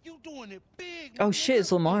 You doing it big. Oh my shit, nigga.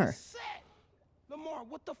 it's Lamar. It's set. Lamar,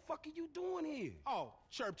 what the fuck are you doing here? Oh,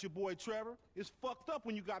 chirped your boy Trevor. It's fucked up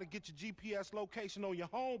when you gotta get your GPS location on your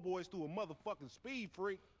homeboys through a motherfucking speed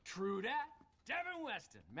freak. True that. Devin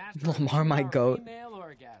Weston, master of Lamar, my pure goat. female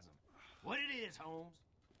orgasm. What it is, Holmes?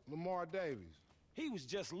 Lamar Davies. He was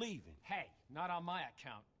just leaving. Hey, not on my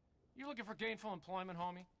account. You looking for gainful employment,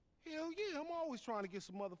 homie? Hell yeah, I'm always trying to get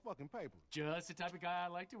some motherfucking paper. Just the type of guy I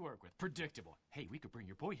like to work with. Predictable. Hey, we could bring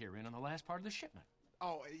your boy here in on the last part of the shipment.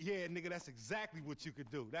 Oh, yeah, nigga, that's exactly what you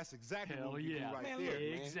could do. That's exactly Hell what you yeah. do right Man, there. look,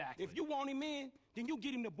 man. Exactly. If you want him in, then you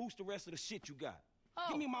get him to boost the rest of the shit you got.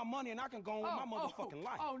 Give me my money and I can go on with my motherfucking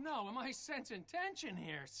life. Oh, no, am I sensing tension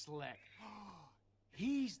here, Slick?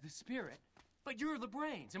 He's the spirit, but you're the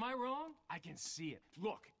brains. Am I wrong? I can see it.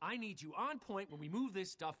 Look, I need you on point when we move this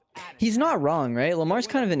stuff out of He's town. not wrong, right? Lamar's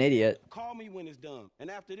kind of an idiot. Call me when it's done. And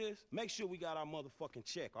after this, make sure we got our motherfucking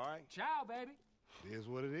check, all right? Ciao, baby. It is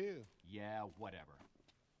what it is. Yeah, whatever.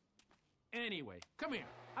 Anyway, come here.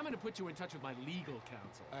 I'm gonna put you in touch with my legal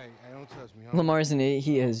counsel. Hey, don't touch me, huh? Lamar's an idiot.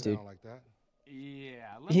 He is, Don't dude. like that. Yeah,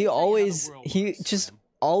 let me He tell you how the always, world he works, just Slim.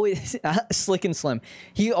 always, Slick and Slim.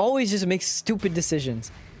 He always just makes stupid decisions.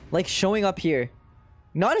 Like showing up here.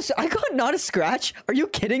 I got not a scratch? Are you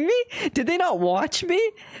kidding me? Did they not watch me?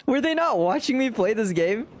 Were they not watching me play this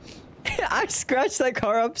game? I scratched that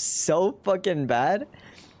car up so fucking bad.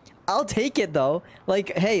 I'll take it though.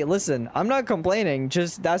 Like, hey, listen, I'm not complaining.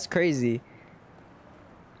 Just, that's crazy.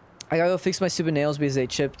 I gotta go fix my stupid nails because they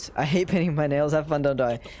chipped. I hate painting my nails. Have fun, don't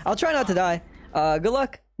die. I'll try not to die. Good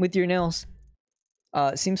luck with your nails.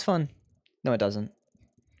 Seems fun. No, it doesn't.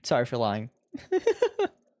 Sorry for lying.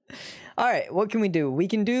 Alright, what can we do? We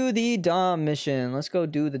can do the Dom mission. Let's go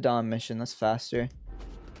do the Dom mission. That's faster.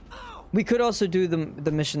 We could also do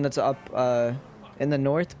the mission that's up in the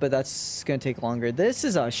north, but that's gonna take longer. This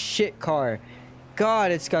is a shit car.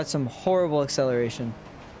 God, it's got some horrible acceleration.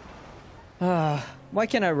 Why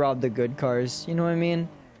can't I rob the good cars? You know what I mean?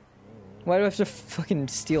 Why do I have to fucking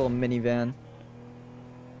steal a minivan?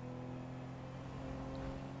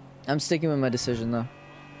 I'm sticking with my decision though.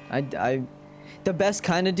 The best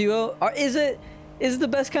kind of duo, or is it the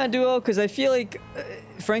best kind of duo? Because I feel like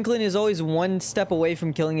Franklin is always one step away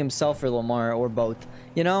from killing himself or Lamar, or both.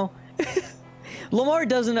 You know? Lamar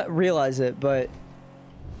doesn't realize it, but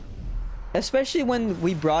especially when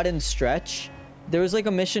we brought in Stretch, there was like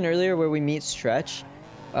a mission earlier where we meet Stretch.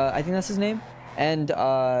 I think that's his name. And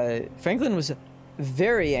Franklin was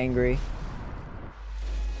very angry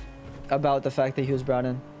about the fact that he was brought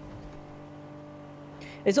in.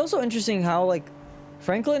 It's also interesting how, like,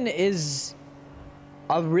 Franklin is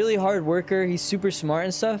a really hard worker. He's super smart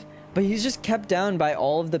and stuff, but he's just kept down by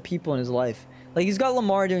all of the people in his life. Like, he's got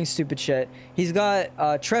Lamar doing stupid shit. He's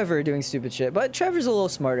got Trevor doing stupid shit, but Trevor's a little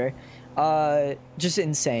smarter. Just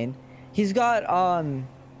insane. He's got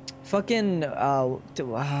fucking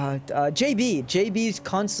JB. JB's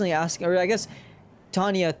constantly asking, or I guess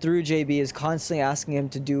Tanya through JB is constantly asking him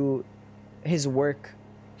to do his work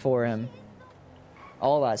for him.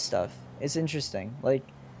 All that stuff. It's interesting. Like,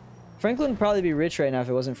 Franklin would probably be rich right now if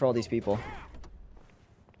it wasn't for all these people.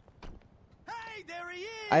 Hey, there he is!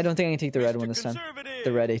 I don't think I can take the red one this time.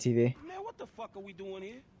 The red ATV. Man, what the fuck are we doing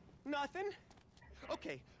here? Nothing.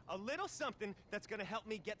 Okay, a little something that's gonna help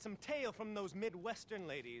me get some tail from those Midwestern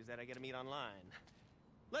ladies that I get to meet online.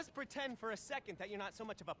 Let's pretend for a second that you're not so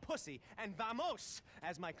much of a pussy, and vamos,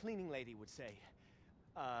 as my cleaning lady would say.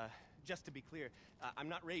 Just to be clear, I'm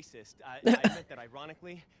not racist. I meant that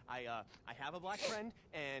ironically, I have a black friend,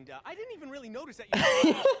 and I didn't even really notice that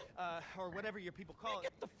you or whatever your people call it.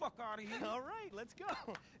 Get the fuck out of here. All right, let's go.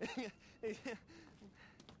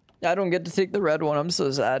 I don't get to take the red one. I'm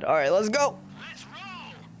so sad. All right, let's go. Let's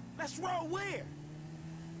roll! Let's roll where?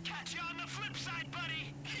 Catch you on the flip side,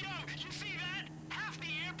 buddy! Yo, you see that? Half the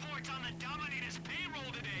airport's on the Dominators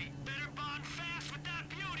payroll today. Better bond fast with that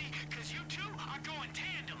beauty, cause you two are going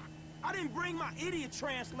tandem. I didn't bring my idiot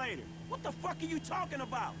translator. What the fuck are you talking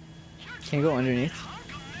about? Can you go underneath?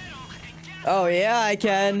 Oh yeah, I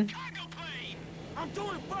can. I'm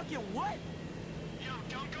doing fucking what?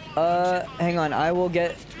 Hang on. I will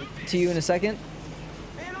get to you in a second.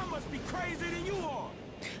 Man, I must be crazier than you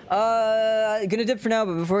are. Gonna dip for now,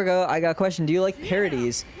 but before I go, I got a question. Do you like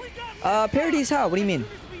parodies? Parodies how? What do you mean?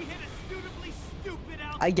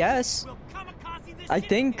 I guess. I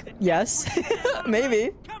think yes.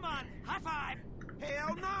 Maybe. Come on, high five.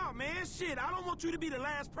 Hell no, man. Shit, I don't want you to be the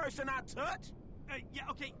last person I touch. Yeah,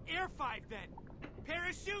 okay, air 5 then.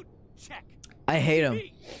 Parachute, check. I hate him.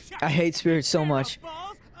 I hate Spirit so much.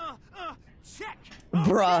 Balls, check.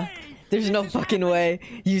 Bruh, there's no fucking way.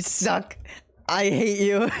 You suck. I hate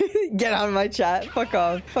you. Get out of my chat. Fuck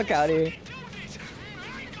off. Fuck out of here.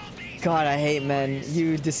 God, I hate men.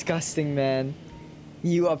 You disgusting man.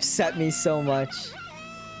 You upset me so much.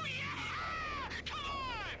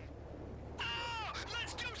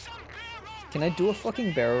 Can I do a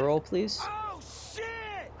fucking barrel roll, please? Oh,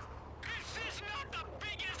 shit! This is not the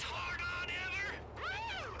biggest hard-on ever.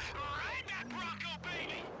 Woo! Ride that Bronco,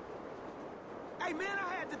 baby! Hey, man,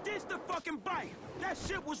 I had to ditch the fucking bike. That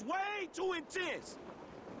shit was way too intense.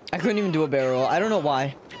 I couldn't even do a barrel roll. I don't know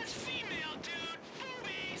why. That's female,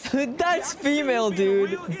 dude. Boobies! That's female, dude.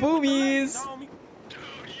 Boobies. Dude,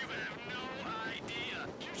 you have no idea.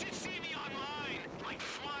 You should see me online. Like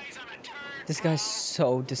flies on a turd. This guy's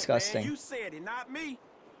so Man, disgusting. you said it, not me.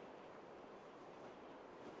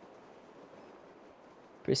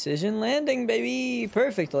 Precision landing, baby.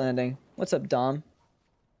 Perfect landing. What's up, Dom?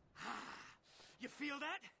 You feel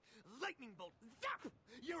that? Lightning bolt, zap!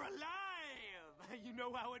 You're alive! You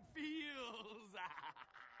know how it feels.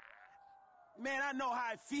 Man, I know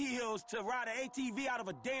how it feels to ride an ATV out of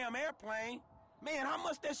a damn airplane. Man, how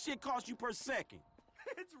much that shit cost you per second?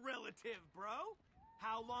 It's relative, bro.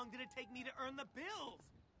 How long did it take me to earn the bills?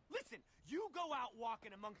 Listen, you go out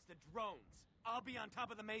walking amongst the drones. I'll be on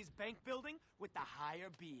top of the Maze Bank building with the higher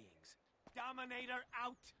beings. Dominator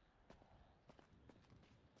out.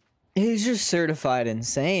 He's just certified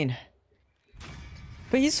insane.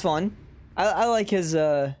 But he's fun. I like his,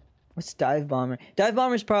 what's Dive Bomber? Dive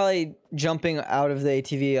Bomber's probably jumping out of the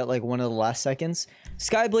ATV at like one of the last seconds.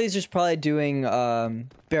 Sky Blazer's probably doing,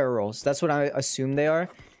 barrel rolls. That's what I assume they are.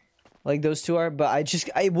 Like those two are, but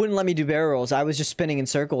I wouldn't let me do barrel rolls. I was just spinning in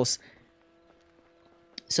circles.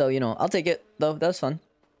 So, you know, I'll take it, though. That was fun.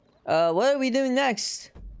 What are we doing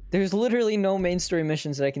next? There's literally no main story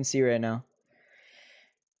missions that I can see right now.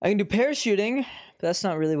 I can do parachuting, but that's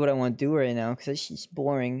not really what I want to do right now, because that's just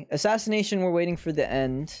boring. Assassination, we're waiting for the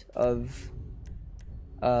end of...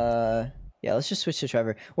 yeah, let's just switch to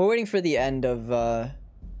Trevor. We're waiting for the end of,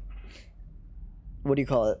 what do you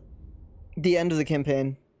call it? The end of the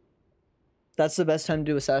campaign. That's the best time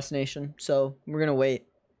to do assassination, so we're gonna wait.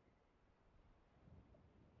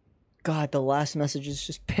 God, the last message is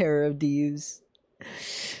just parodies.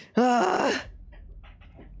 Ah!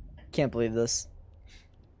 Can't believe this.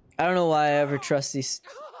 I don't know why I ever trust these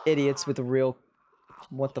idiots with real...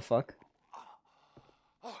 What the fuck?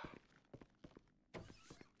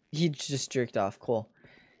 He just jerked off. Cool.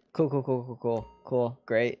 Cool.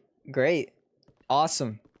 Great.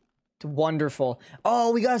 Awesome. Wonderful.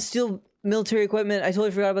 Oh, we got steal military equipment. I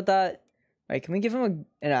totally forgot about that. Alright, can we give him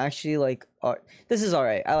an actually, like... this is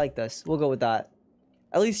alright. I like this. We'll go with that.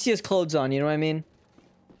 At least he has clothes on, you know what I mean?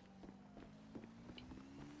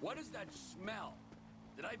 What is that smell?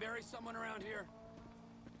 Did I bury someone around here?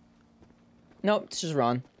 Nope, it's just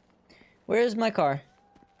Ron. Where is my car?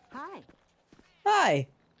 Hi.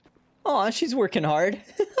 Oh, she's working hard.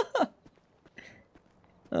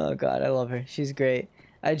 Oh god, I love her. She's great.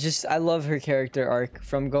 I love her character arc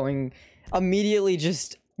from immediately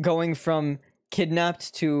going from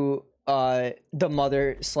kidnapped to the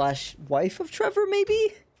mother slash wife of Trevor,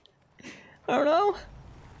 maybe? I don't know.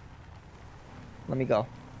 Let me go.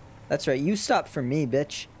 That's right, you stopped for me,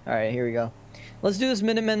 bitch. Alright, here we go. Let's do this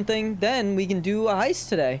Minutemen thing, then we can do a heist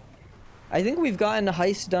today. I think we've gotten a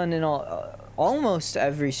heist done in almost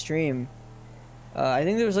every stream. I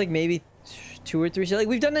think there was like maybe 2 or 3, like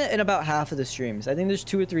we've done it in about half of the streams. I think there's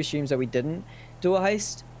 2 or 3 streams that we didn't do a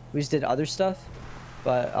heist. We just did other stuff.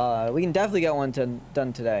 But we can definitely get one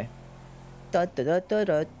done today. Da, da, da, da,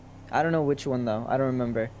 da. I don't know which one though. I don't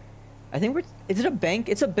remember. I think we're... Is it a bank?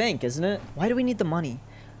 It's a bank, isn't it? Why do we need the money?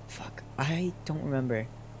 Fuck. I don't remember.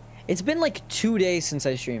 It's been like 2 days since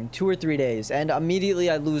I streamed. 2 or 3 days. And immediately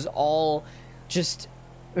I lose all... I just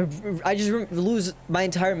lose my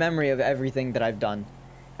entire memory of everything that I've done.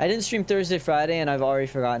 I didn't stream Thursday, Friday, and I've already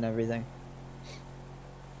forgotten everything.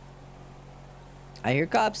 I hear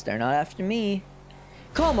cops. They're not after me.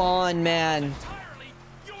 Come on, man.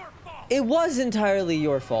 It was entirely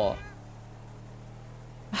your fault.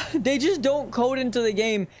 They just don't code into the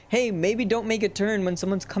game, hey, maybe don't make a turn when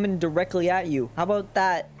someone's coming directly at you. How about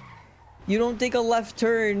that? You don't take a left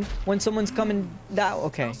turn when someone's coming that...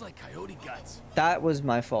 Okay. Smells like coyote guts. That was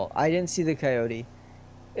my fault. I didn't see the coyote.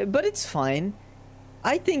 But it's fine.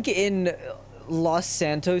 I think in Los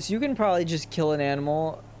Santos, you can probably just kill an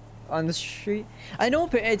animal on the street. I know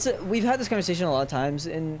we've had this conversation a lot of times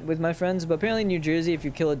with my friends, but apparently in New Jersey, if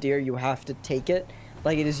you kill a deer, you have to take it.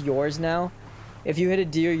 Like, it is yours now. If you hit a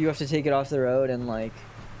deer, you have to take it off the road and, like,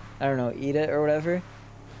 I don't know, eat it or whatever.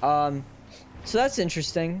 So that's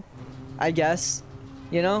interesting, I guess.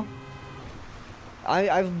 You know?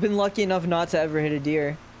 I've been lucky enough not to ever hit a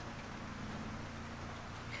deer.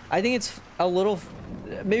 I think it's a little,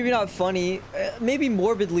 maybe not funny, maybe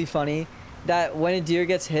morbidly funny, that when a deer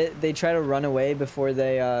gets hit, they try to run away before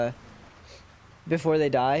they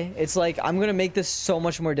die. It's like, I'm gonna make this so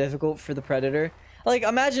much more difficult for the predator. Like,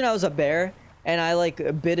 imagine I was a bear and I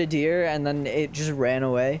like bit a deer and then it just ran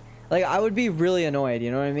away. Like, I would be really annoyed,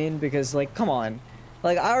 you know what I mean? Because, like, come on.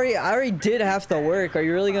 Like, I already did half the work. Are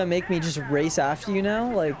you really gonna make me just race after you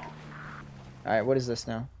now? Like, alright, what is this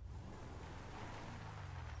now?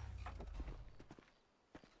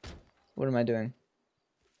 What am I doing?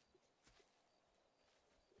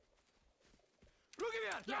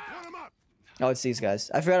 Oh, it's these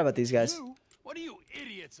guys. I forgot about these guys. What are you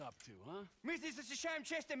idiots up to, huh? Мы здесь защищаем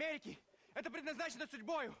честь Америки. Это предназначено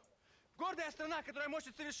судьбою. Гордая страна, которая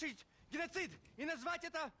может совершить геноцид и назвать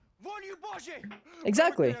это волею Божьей.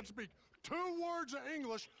 Exactly. Can't speak 2 words of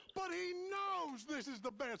English, but he knows this is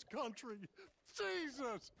the best country.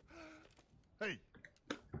 Jesus. Hey,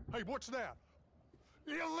 what's that?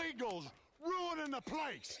 Illegals ruining the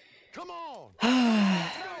place. Come on.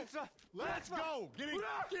 Let's go. Get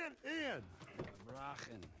in.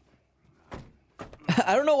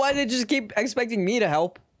 I don't know why they just keep expecting me to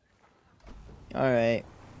help. Alright.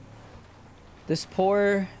 This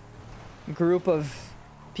poor group of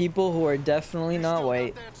people who are definitely not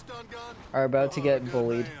white are about to get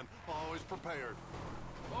bullied. Always prepared.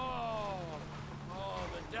 Oh,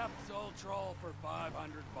 the depths old troll for $500.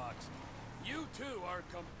 You two are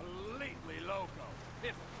completely loco.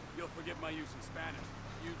 If you'll forgive my use of Spanish,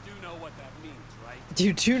 you do know what that means, right?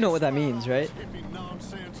 You do know what that means, right? Hippie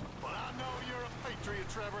nonsense, but I know you're a patriot,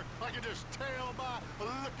 Trevor. I can just tell by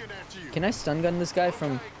looking at you. Can I stun gun this guy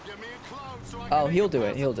from... Oh, he'll do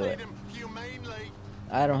it. He'll do it.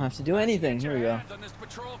 I don't have to do anything. Here we go.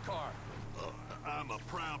 I'm a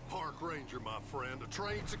proud park ranger, my friend. A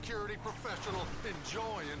trained security professional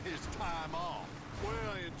enjoying his time off.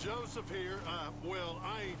 Well, and Joseph here, well,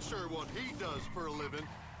 I ain't sure what he does for a living.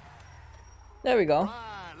 There we go.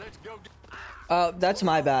 Right, let's go. That's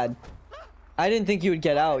my bad. I didn't think you would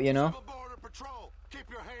get out, you know? Border Patrol.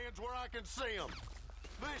 Keep your hands where I can see them.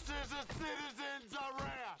 This is a citizen's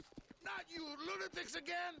arrest. Not you lunatics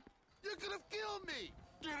again. You could have killed me.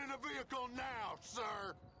 Get in the vehicle now,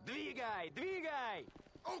 sir. Двигай.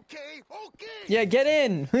 Okay. Yeah, get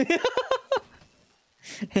in.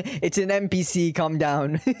 It's an NPC. Calm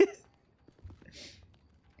down.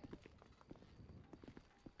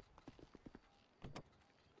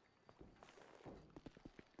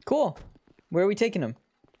 Cool. Where are we taking him?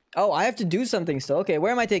 Oh, I have to do something still. Okay,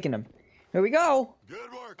 where am I taking him? Here we go.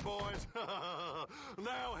 Good work, boys.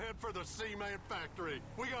 Now head for the cement factory.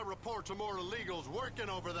 We got reports of more illegals working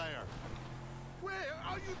over there. Where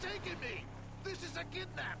are you taking me? This is a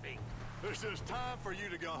kidnapping. This is time for you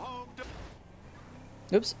to go home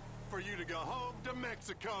to... Oops. For you to go home to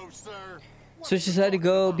Mexico, sir. Switch decided to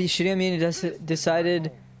go be shitty on me and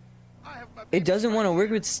decided it doesn't want to work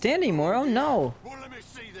with Stan anymore. Oh no. Well, let me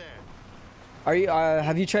see that. Are you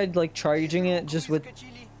have you tried like charging it just with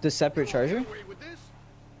the separate charger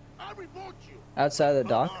outside of the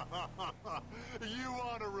dock? You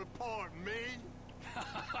want to report me?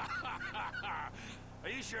 Are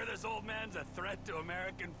you sure this old man's a threat to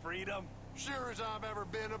American freedom? Sure as I've ever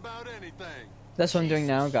been about anything. That's what I'm doing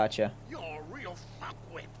now. Gotcha. You're a real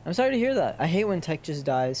fuckwit. I'm sorry to hear that. I hate when tech just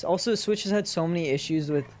dies. Also, Switch has had so many issues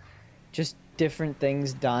with just different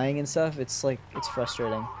things dying and stuff. It's like, it's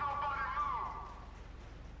frustrating.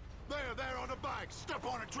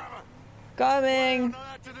 Coming.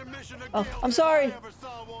 Oh, I'm sorry.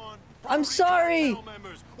 I'm sorry.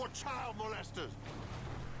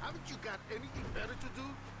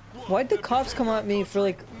 Why'd the cops come at me for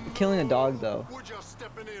like killing a dog though? We're just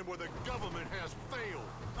stepping in where the government has failed.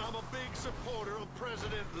 I'm a big supporter of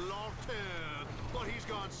President Lawton, but he's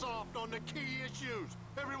gone soft on the key issues.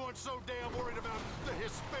 Everyone's so damn worried about the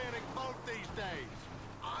Hispanic vote these days.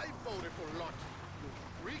 I voted for Lawton, you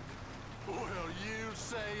freak. Well, you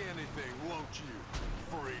say anything, won't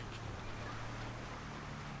you, freak?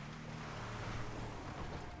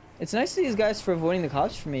 It's nice to these guys for avoiding the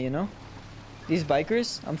cops for me, you know? These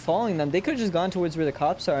bikers, I'm following them. They could have just gone towards where the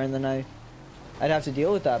cops are and then I'd have to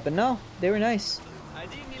deal with that. But no, they were nice.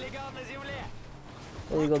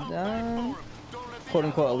 Illegal down. Quote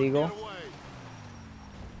unquote illegal.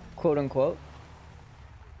 Quote unquote.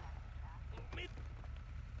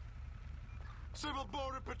 Civil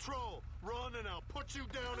Border Patrol, run and I'll put you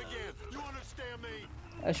down again. You understand me?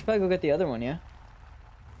 I should probably go get the other one, yeah?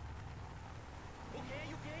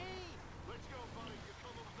 Let's go, buddy. You're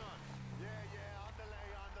almost done. Yeah, on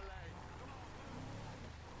delay.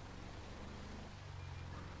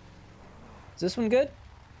 Is this one good?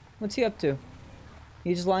 What's he up to?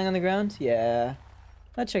 He just lying on the ground? Yeah.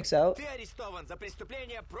 That checks out.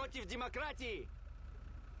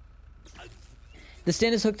 The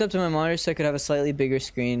stand is hooked up to my monitor so I could have a slightly bigger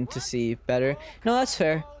screen to see better. No, that's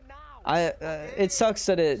fair. It sucks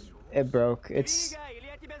that it broke. It's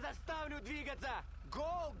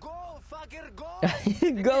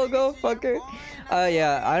go fucker.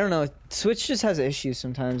 Yeah, I don't know. Switch just has issues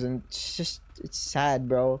sometimes and it's sad,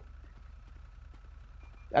 bro.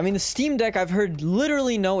 I mean, the Steam Deck, I've heard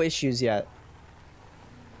literally no issues yet.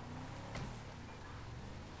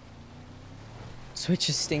 Switch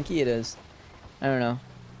is stinky, it is. I don't know.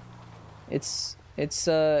 It's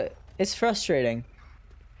frustrating.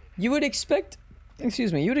 You would expect,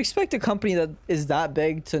 excuse me, you would expect a company that is that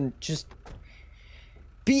big to just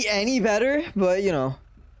be any better, but you know.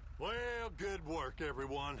 Well, good work,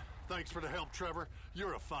 everyone. Thanks for the help, Trevor.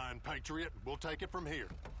 You're a fine patriot. We'll take it from here.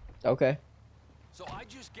 Okay. So I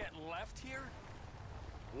just get left here?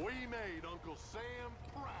 We made Uncle Sam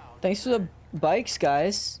proud. Thanks for the bikes,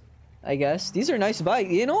 guys. I guess. These are nice bikes.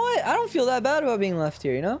 You know what? I don't feel that bad about being left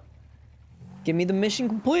here, you know? Give me the mission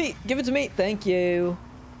complete. Give it to me. Thank you.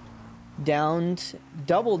 Downed.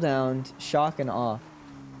 Double downed. Shock and awe.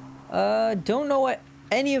 Don't know what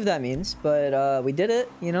any of that means, but we did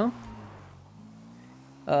it, you know?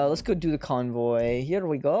 Let's go do the convoy. Here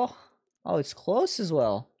we go. Oh, it's close as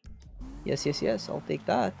well. Yes, I'll take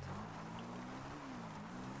that.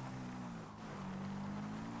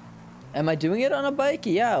 Am I doing it on a bike?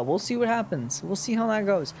 Yeah, we'll see what happens. We'll see how that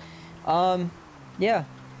goes. Yeah.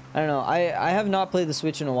 I don't know. I have not played the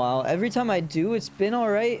Switch in a while. Every time I do, it's been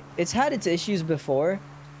alright. It's had its issues before.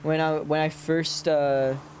 When I first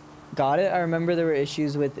got it, I remember there were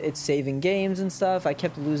issues with it saving games and stuff. I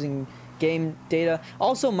kept losing game data.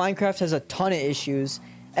 Also, Minecraft has a ton of issues.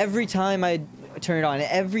 Every time I turn it on,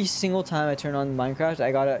 every single time I turn on Minecraft,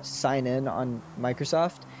 I gotta sign in on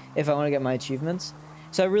Microsoft if I want to get my achievements.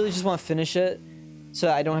 So I really just want to finish it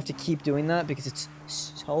so I don't have to keep doing that because it's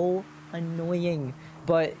so annoying.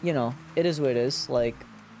 But, you know, it is what it is. Like,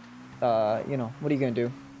 you know, what are you gonna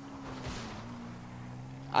do?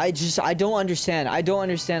 I don't understand. I don't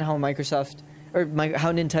understand how Microsoft or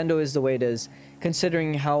how Nintendo is the way it is,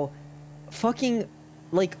 considering how fucking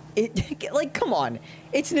like come on,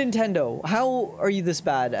 it's Nintendo. How are you this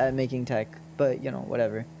bad at making tech? But you know,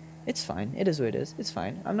 whatever. It's fine. It is what it is. It's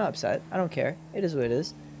fine. I'm not upset. I don't care. It is what it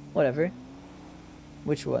is. Whatever.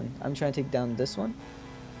 Which one? I'm trying to take down this one.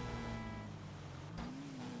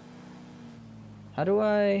 How do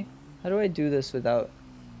I do this without?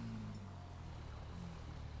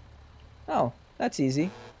 Oh, that's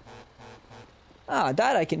easy. Ah,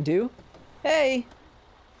 that I can do. Hey,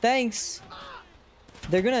 thanks.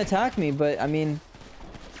 They're gonna attack me, but I mean...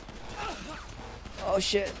 Oh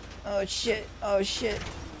shit, oh shit, oh shit.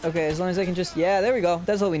 Okay, as long as I can just... Yeah, there we go.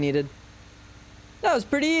 That's all we needed. That was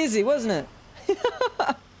pretty easy, wasn't it?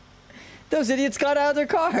 Those idiots got out of their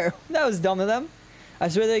car. That was dumb of them. I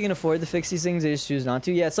swear they can afford to fix these things, they just choose not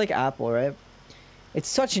to. Yeah, it's like Apple, right? It's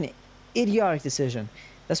such an idiotic decision.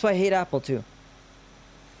 That's why I hate Apple too.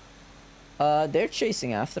 They're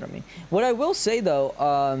chasing after me. What I will say though,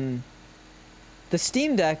 the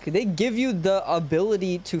Steam Deck, they give you the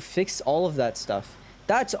ability to fix all of that stuff.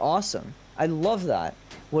 That's awesome. I love that.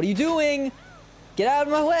 What are you doing? Get out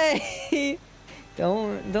of my way!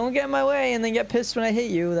 Don't get in my way and then get pissed when I hit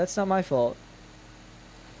you. That's not my fault.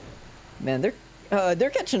 Man, they're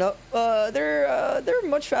catching up. They're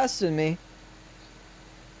much faster than me.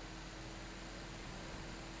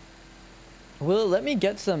 Will it let me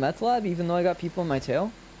get to the meth lab even though I got people in my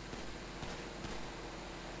tail?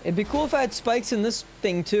 It'd be cool if I had spikes in this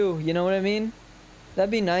thing too, you know what I mean?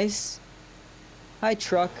 That'd be nice. Hi,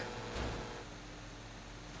 truck.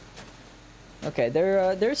 Okay,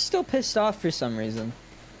 they're still pissed off for some reason.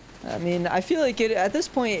 I mean, I feel like at this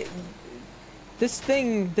point,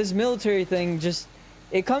 this military thing just,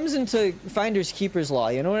 it comes into finders keepers law,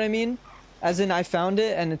 you know what I mean? As in, I found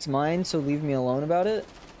it and it's mine, so leave me alone about it.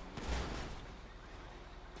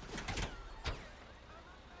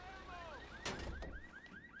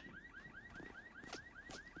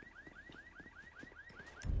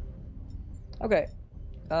 Okay.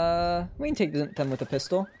 We can take them with a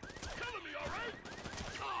pistol.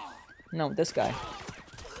 No, this guy.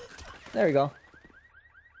 There we go.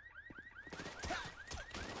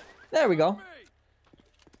 There we go.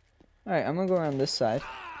 Alright, I'm gonna go around this side.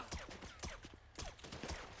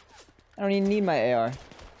 I don't even need my AR.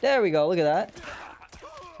 There we go, look at that.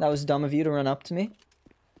 That was dumb of you to run up to me.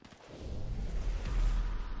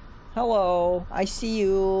 Hello, I see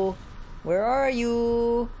you. Where are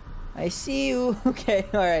you? I see you. Okay,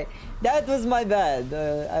 alright. That was my bad.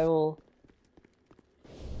 I will...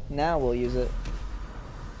 Now we'll use it.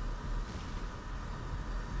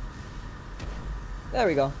 There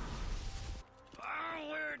we go.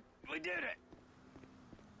 Oh, we did it.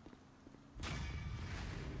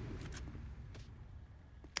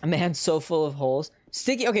 Man, so full of holes.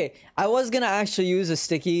 Sticky. Okay, I was gonna actually use a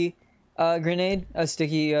sticky grenade, a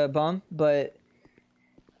sticky bomb, but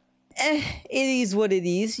it is what it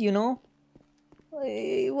is, you know.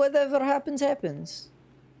 Whatever happens, happens.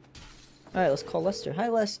 All right, let's call Lester. Hi,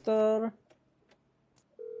 Lester.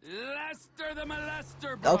 Lester the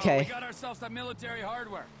molester, bro. Okay. We got ourselves some military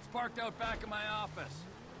hardware. It's parked out back in my office.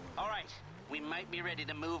 All right, we might be ready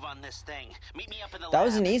to move on this thing. Meet me up in the lab. That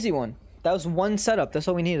was an easy one. That was one setup. That's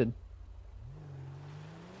all we needed.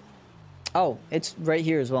 Oh, it's right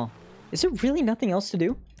here as well. Is there really nothing else to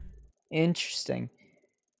do? Interesting.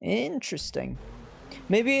 Interesting.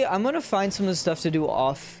 Maybe I'm gonna find some of the stuff to do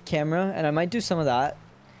off camera, and I might do some of that.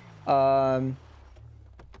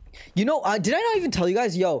 You know, did I not even tell you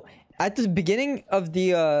guys? Yo, at the beginning of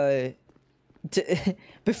the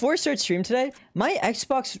before I started stream today, my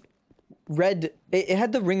Xbox red, it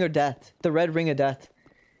had the ring of death, the red ring of death,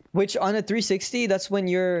 which on a 360, that's when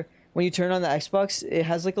you turn on the Xbox, it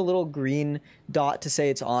has like a little green dot to say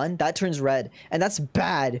it's on. That turns red, and that's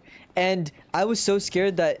bad. And I was so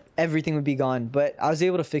scared that everything would be gone, but I was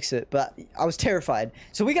able to fix it, but I was terrified.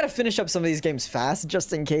 So we gotta finish up some of these games fast,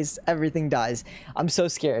 just in case everything dies. I'm so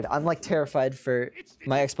scared. I'm like terrified for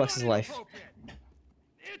my Xbox's life.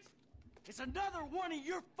 It's another one of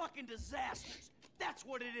your fucking disasters. That's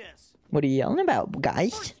what it is. What are you yelling about,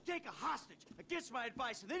 guys? First you take a hostage against my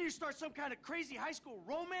advice, and then you start some kind of crazy high school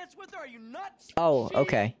romance with her. Are you nuts? Oh,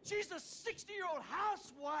 okay. She's a 60-year-old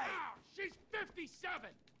housewife. Wow, she's 57.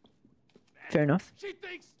 Fair enough. She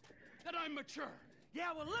thinks that I'm mature.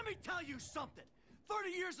 Yeah, well, let me tell you something. 30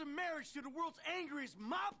 years of marriage to the world's angriest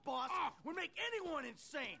mob boss would make anyone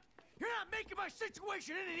insane. You're not making my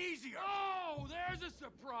situation any easier. Oh, there's a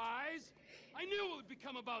surprise. I knew it would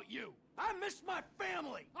become about you. I miss my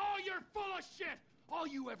family. Oh, you're full of shit. All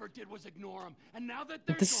you ever did was ignore them, and now that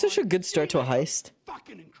they're This is such a good start to a heist.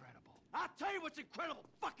 Fucking incredible. I'll tell you what's incredible.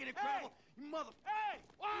 Fucking incredible. Hey. You mother... Hey!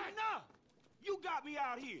 Why not? You got me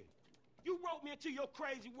out here. You wrote me into your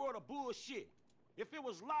crazy world of bullshit. If it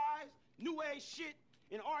was lies, new age shit,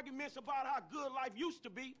 and arguments about how good life used to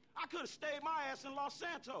be, I could have stayed my ass in Los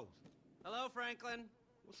Santos. Hello, Franklin.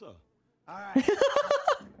 What's up? All right.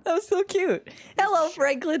 That was so cute. Hello,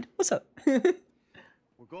 Franklin. What's up?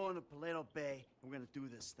 We're going to Paleto Bay, and we're going to do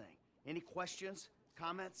this thing. Any questions?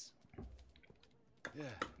 Comments? Yeah.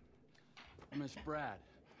 I miss Brad.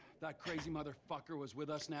 That crazy motherfucker was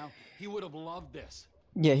with us now. He would have loved this.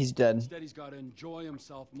 Yeah, he's dead. Instead, he's got to enjoy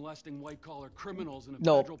himself molesting white-collar criminals in a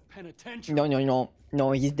No. federal penitentiary.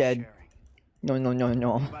 No, he's dead. No.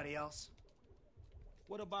 Anybody else?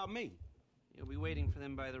 What about me? You'll be waiting for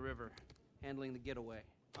them by the river, handling the getaway.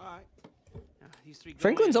 All right. These three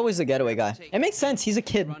Franklin's always the getaway guy. It makes sense. He's a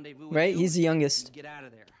kid, right? He's the youngest. Get out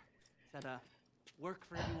of there. Is that work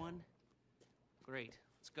for everyone? Great.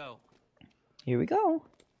 Let's go. Here we go.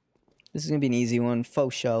 This is gonna be an easy one.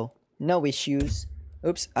 Faux show. No issues.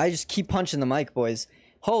 Oops. I just keep punching the mic, boys.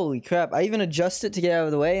 Holy crap. I even adjust it to get out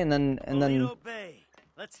of the way, and then Bay.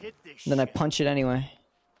 Let's hit this I punch it anyway.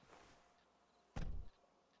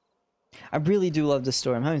 I really do love this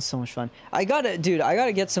story. I'm having so much fun. I gotta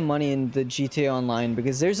get some money in the GTA Online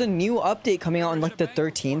because there's a new update coming out on like the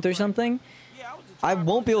 13th or something. I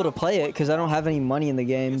won't be able to play it because I don't have any money in the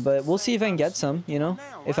game, but we'll see if I can get some, you know,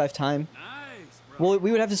 if I have time. Well,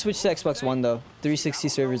 we would have to switch to Xbox One though. 360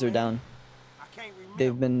 servers are down. I can't remember.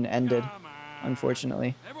 They've been ended, Come on.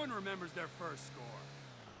 unfortunately. Everyone remembers their first score.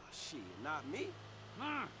 Shit, not me.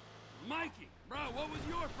 Huh? Mikey, bro, what was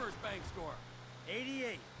your first bank score?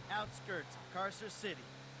 88, outskirts of Carcer City.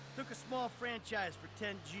 Took a small franchise for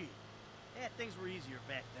 10G. Yeah, things were easier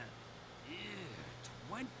back then. Yeah,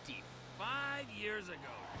 25 years ago.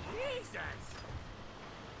 Jesus!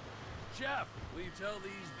 Chef, will you tell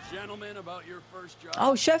these gentlemen about your first job?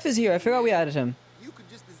 Oh, Chef is here. I forgot we added him. You could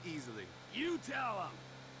just as easily. You tell them.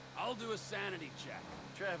 I'll do a sanity check.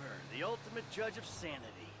 Trevor, the ultimate judge of sanity.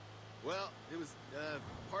 Well, it was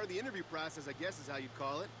part of the interview process, I guess is how you'd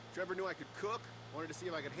call it. Trevor knew I could cook, wanted to see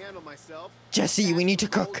if I could handle myself. Jesse, we need to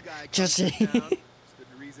cook. Jesse. Stood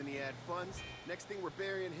to reason he had funds. Next thing, we're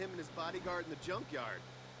burying him and his bodyguard in the junkyard.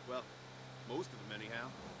 Well, most of them anyhow.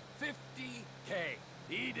 50K.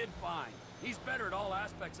 He did fine. He's better at all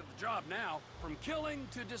aspects of the job now, from killing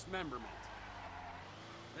to dismemberment.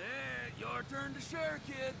 Your turn to share,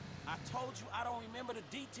 kid. I told you I don't remember the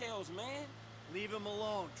details, man. Leave him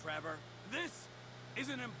alone, Trevor. This is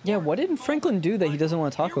an important Yeah, what did Franklin do that he doesn't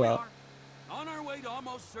want to talk Here we about? are, on our way to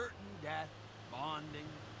almost certain death, bonding,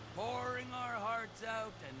 pouring our hearts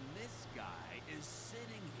out, and this guy is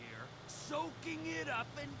sitting here, soaking it up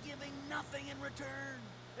and giving nothing in return.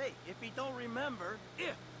 Hey, if he don't remember...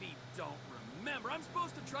 If he don't remember, I'm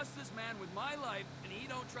supposed to trust this man with my life, and he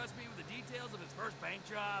don't trust me with the details of his first bank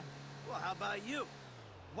job? Well, how about you?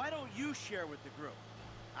 Why don't you share with the group?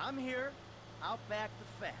 I'm here. I'll back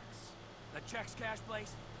the facts. The checks cash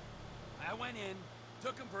place? I went in,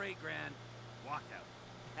 took him for $8 grand, walked out.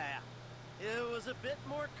 Yeah. It was a bit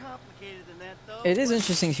more complicated than that, though. It is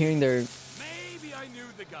interesting hearing their... Maybe I knew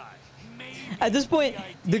the guy. Maybe At this point,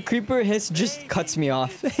 the creeper hiss just cuts me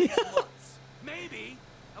off. Maybe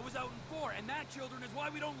I was out in 4, and that, children, is why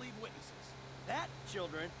we don't leave witnesses. That,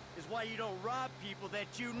 children, is why you don't rob people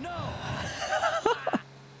that you know.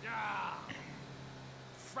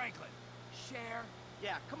 Franklin, share.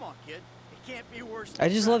 Yeah, come on, kid. It can't be worse. I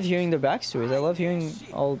just love hearing their backstories. I love hearing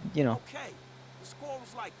all, you know. Okay, the score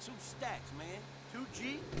was like 2 stacks, man.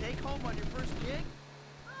 2G? Take home on your first gig?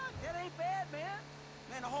 That ain't bad, man.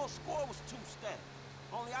 Man, the whole score was 2 stacks.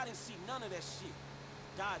 Only I didn't see none of that shit.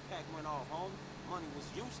 Dye pack went off, homie. Money was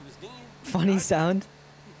useless then. Funny sound.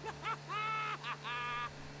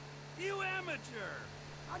 You amateur.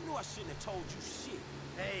 I knew I shouldn't have told you shit.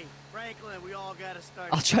 Hey, Franklin, we all gotta start.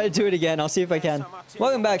 I'll try to do it again. I'll see if I can.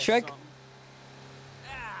 Welcome back, Shrek. Ow,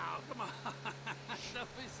 come on.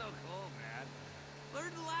 Don't be so cool, man.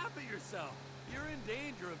 Learn to laugh at yourself. You're in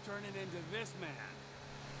danger of turning into this man.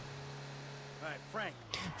 All right, Frank.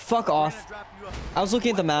 Fuck off. I was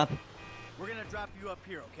looking at the map. We're gonna drop you up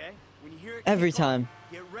here, okay? When you hear it Every kick off, time.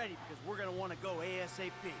 get ready because we're gonna want to go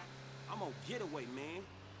ASAP. I'm gonna get away, man.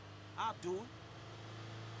 I'll do it.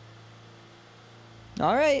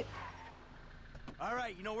 All right. All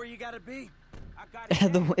right, you know where you gotta be? I got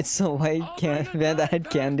it. It's the white man that had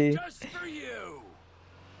candy. Just for you.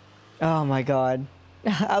 Oh my god.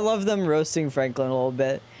 I love them roasting Franklin a little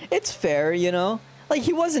bit. It's fair, you know? Like,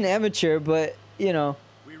 he was an amateur, but, you know,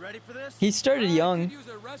 We ready for this? he started I young. could use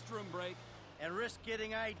a restroom break. And risk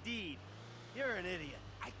getting ID'd. You're an idiot.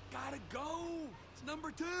 I gotta go. It's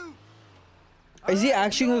number 2. Is he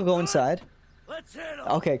actually gonna go inside? Let's hit him.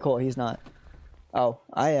 Okay, cool. He's not. Oh,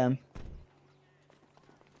 I am.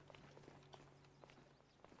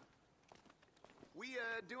 We,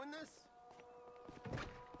 doing this?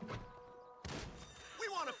 We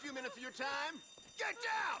want a few minutes of your time. Get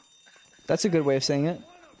down! That's a good way of saying it. One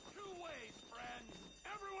of 2 ways, friends.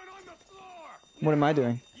 Everyone on the floor. What am I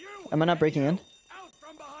doing? You Am I not breaking in? out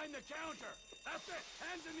from behind the counter. That's it.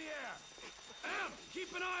 Hands in the air. Em,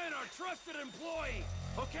 keep an eye on our trusted employee.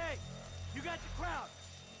 Okay, you got the crowd.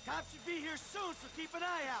 Cops should be here soon, so keep an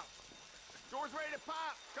eye out. Door's ready to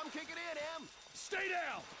pop. Come kick it in, Em. Stay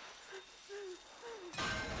down.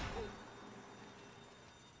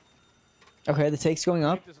 Okay, the take's going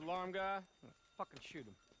up. This alarm guy, fucking shoot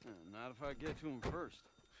him. Not if I get to him first.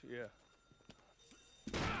 Yeah.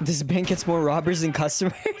 This bank gets more robbers than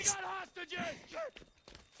customers.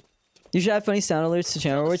 You should have funny sound alerts to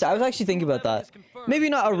channel words. I was actually thinking about that. Maybe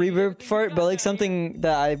not a reverb fart, but like something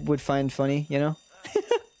that I would find funny, you know?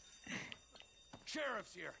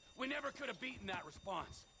 Sheriff's here. We never could have beaten that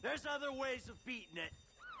response. There's other ways of beating it.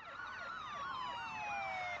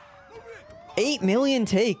 8 million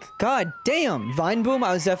take. God damn. Vine Boom,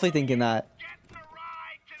 I was definitely thinking that.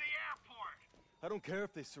 I don't care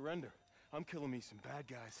if they surrender. I'm killing me some bad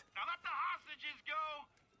guys. Now let the hostages go,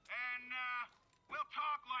 and we'll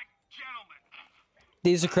talk like gentlemen.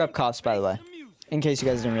 These are corrupt cops, by the way. In case you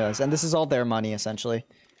guys didn't realize. And this is all their money, essentially.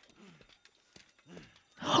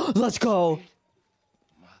 Let's go!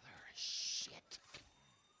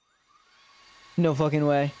 No fucking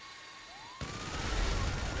way.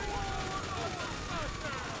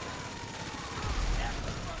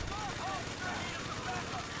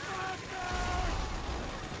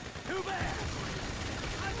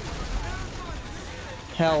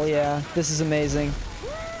 Hell yeah, this is amazing.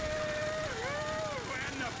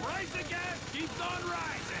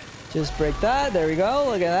 Just break that, there we go,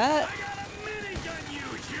 look at that.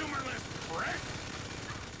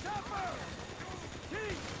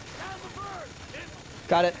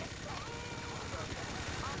 Got it.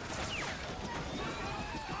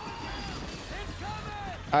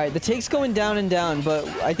 Alright, the take's going down and down, but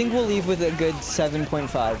I think we'll leave with a good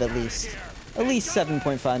 7.5 at least. At least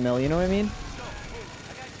 7.5 mil, you know what I mean?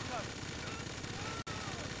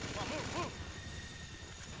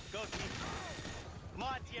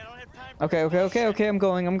 Okay, I'm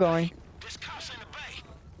going.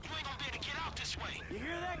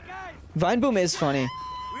 Vine Boom is funny.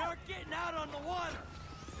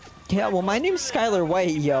 Yeah, well, my name's Skylar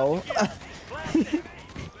White, yo.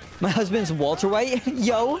 My husband's Walter White,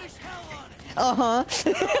 yo. Uh-huh.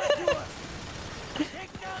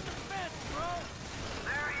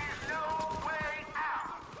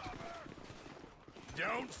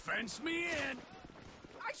 Don't fence me in.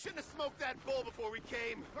 I shouldn't have smoked that bowl before we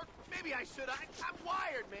came. Or maybe I should. I'm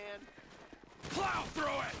wired, man. Plow through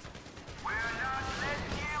it. We're not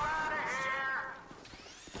letting you out of here.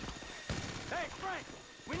 Hey, Frank,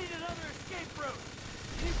 we need another escape route.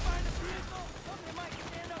 Can you find a vehicle? Something might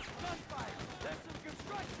stand up to gunfire. There's some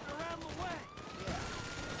construction around the way. Yeah,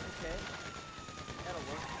 okay. That'll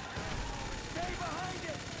work. Stay behind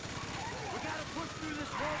it. We gotta push through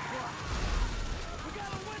this roadblock. We got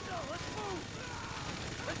a window. Let's move.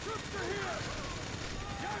 The troops are here.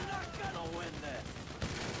 You're not gonna win this.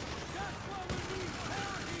 That's what we need.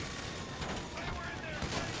 Parity.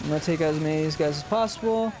 I'm gonna take as many of these guys as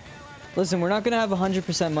possible. Listen, we're not gonna have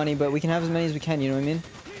 100% money, but we can have as many as we can, you know what I mean?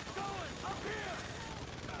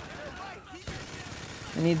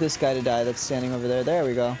 I need this guy to die that's standing over there. There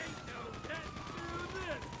we go.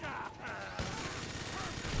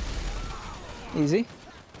 Easy.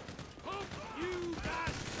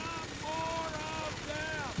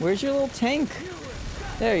 Where's your little tank?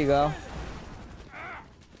 There you go.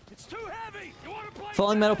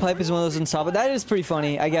 Falling metal pipe is one of those on top, but that is pretty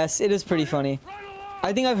funny, I guess. It is pretty funny.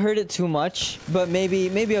 I think I've heard it too much, but maybe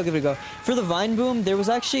I'll give it a go. For the Vine Boom, there was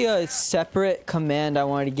actually a separate command I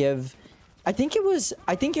wanted to give. I think it was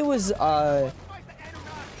oh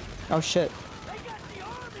shit.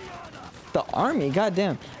 The army,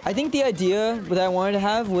 goddamn. I think the idea that I wanted to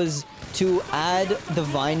have was to add the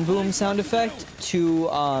Vine Boom sound effect to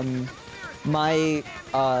my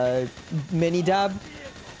mini dab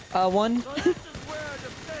one.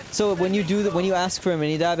 So when you ask for a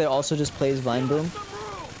mini dab, it also just plays Vine Boom.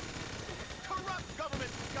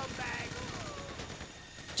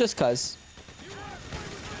 Just cuz.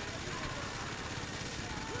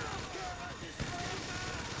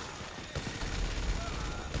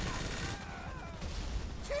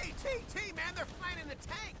 Man, they're flying in the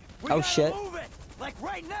tank. Oh shit. Like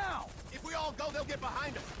right now. If we all go, they'll get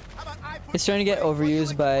behind us. How about I put It's starting to get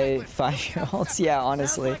overused by 5-year-olds. Yeah,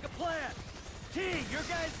 honestly. Sounds like a plan. T, your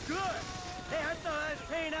guy's good. Hey, I thought I was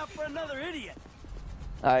paying out for another idiot.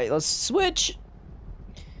 Alright, let's switch.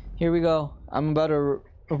 Here we go. I'm about to...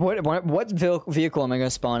 What vehicle am I gonna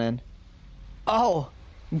spawn in? Oh,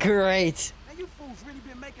 great. Now you fools really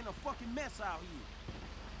been making a fucking mess out here.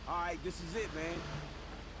 Alright, this is it, man.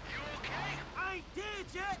 You okay? I ain't dead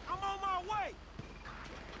yet. I'm on my way.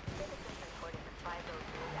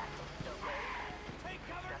 Take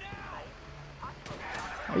cover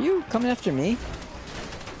now. Are you coming after me?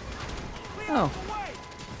 Oh.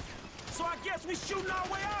 So I guess we shooting our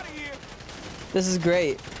way out of here. This is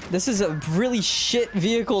great. This is a really shit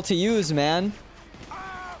vehicle to use, man.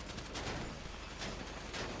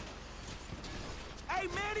 Hey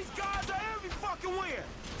man, these guys are every fucking where.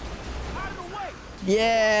 Out of the way.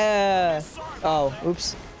 Yeah. Oh,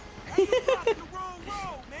 oops.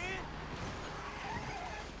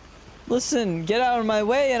 Listen, get out of my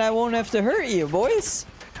way and I won't have to hurt you, boys.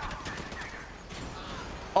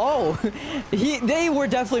 Oh, they were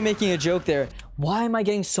definitely making a joke there. Why am I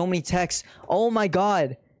getting so many texts? Oh my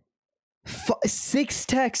god. 6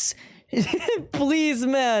 texts. Please,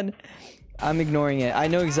 man. I'm ignoring it. I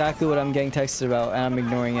know exactly what I'm getting texted about and I'm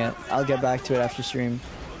ignoring it. I'll get back to it after stream.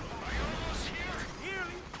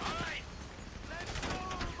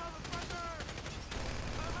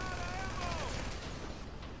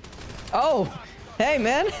 Oh, Hey,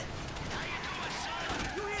 man. You hear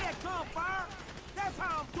that gunfire? That's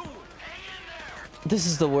how I'm doing. This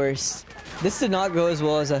is the worst. This did not go as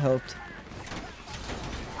well as I hoped.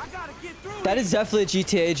 I gotta get through. That is definitely a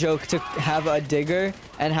GTA joke to have a digger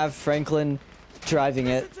and have Franklin driving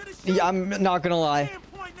it. Yeah, I'm not gonna lie.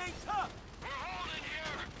 Point ain't tough. We're holding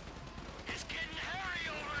here. It's getting hairy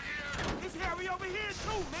over here. It's hairy over here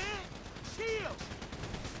too, man. Chill.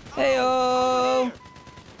 Heyo.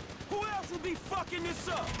 Who else will be fucking this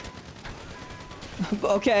up?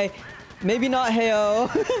 Okay, maybe not heyo.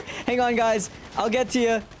 Hang on, guys. I'll get to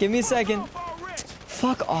you. Give me a second.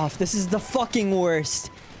 Fuck off. This is the fucking worst.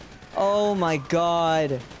 Oh my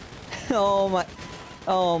god. Oh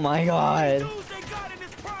my god.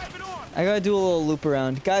 I gotta do a little loop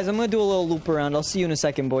around. Guys, I'm gonna do a little loop around. I'll see you in a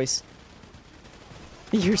second, boys.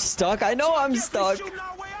 You're stuck? I know I'm stuck.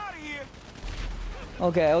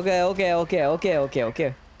 Okay.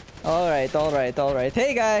 Alright.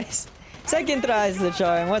 Hey, guys. Second tries the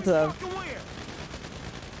charm. What's up?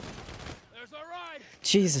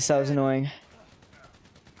 Jesus, that was annoying.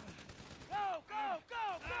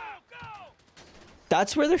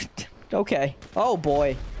 That's where they're... Okay. Oh,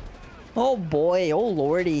 boy. Oh, boy. Oh,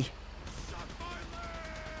 lordy.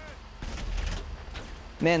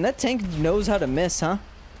 Man, that tank knows how to miss, huh?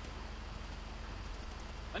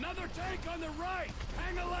 Another tank on the right.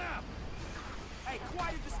 Hang a left. Hey,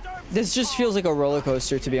 quiet disturbance. This just feels like a roller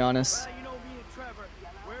coaster, to be honest. You know me and Trevor.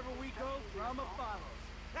 Wherever we go, drama follows.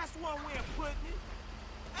 That's one way of putting it.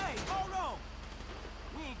 Hey, hold on.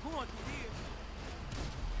 We ain't going through here.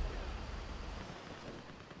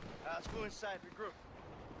 Let's go inside the group.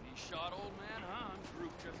 He shot old man, huh? I'm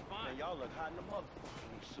grouped just fine. Y'all look hot in the mother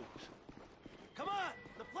in these suits. Come on,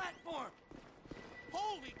 the platform.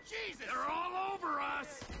 Holy Jesus! They're all over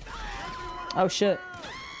us. Oh, shit.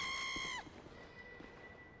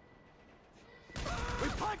 We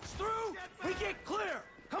punch through. We get clear.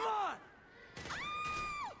 Come on.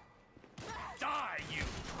 Die, you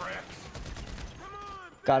pricks.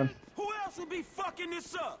 Got him. Who else will be fucking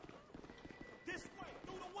this up? This way,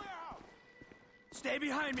 through the warehouse. Stay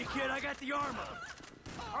behind me, kid. I got the armor.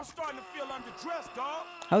 I'm starting to feel underdressed, dog.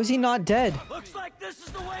 How is he not dead? Looks like this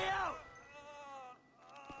is the way out.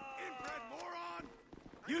 Inbred moron.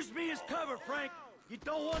 Use me as cover, Frank. You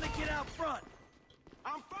don't want to get out front.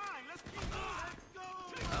 I'm fine. Let's keep moving. Let's go.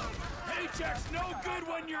 Paycheck's no good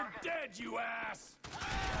when you're dead, you ass.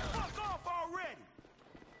 Fuck off already.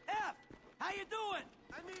 F, how you doing?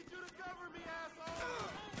 I need you to cover me, asshole.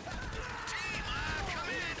 Team, come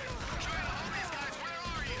in. Trying to hold these guys. Where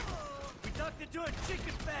are you? We ducked into a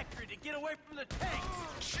chicken factory to get away from the tanks.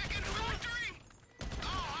 Chicken factory?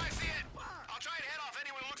 Oh, I see it. I'll try and head off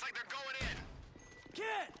anyone who looks like they're going in.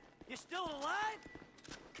 Kid, you still alive?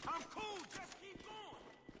 I'm cool. Just keep going.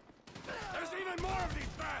 There's even more of these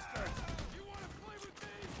bastards. You want to play with me?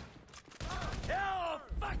 Hell,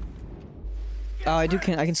 fuck. Oh, I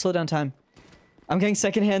can slow down time. I'm getting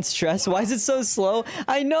secondhand stress. Why is it so slow?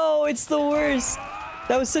 I know, it's the worst.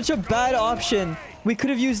 That was such a bad option. We could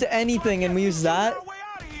have used anything and we used that.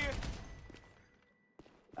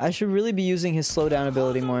 I should really be using his slowdown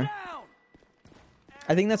ability more.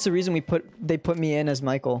 I think that's the reason they put me in as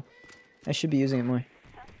Michael. I should be using it more.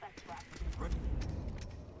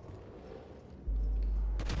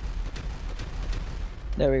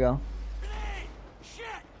 There we go.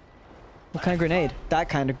 What kind of grenade? That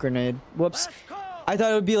kind of grenade. Whoops. I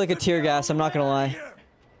thought it would be like a tear gas, I'm not gonna lie.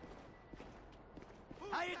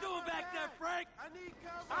 How you doing back there, Frank? I need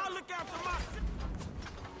cover. I'll look after my...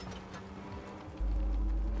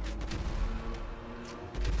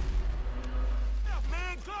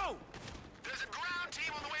 Man, go! There's a ground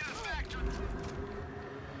team on the way to the factory.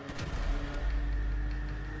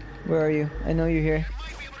 Where are you? I know you're here.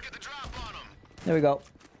 Might be able to get the drop on them. There we go.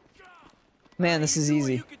 Man, this is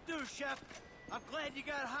easy. You could do, Chef. I'm glad you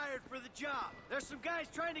got hired for the job. There's some guys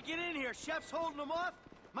trying to get in here. Chef's holding them off.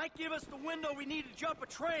 Might give us the window we need to jump a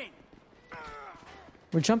train.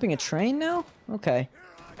 We're jumping a train now? Okay.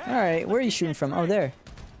 Alright, where are you shooting from? Oh, there.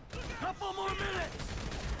 Couple more minutes.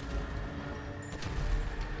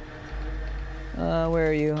 Where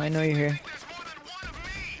are you? I know you're here.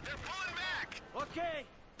 Okay.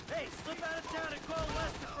 Hey, slip out of town and call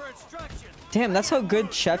Lester for instructions. Damn, that's how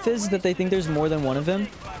good Chef is that they think there's more than one of him.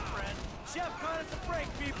 Chef caught us a break,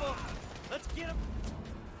 people. Let's get him.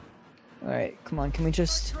 Alright, come on, can we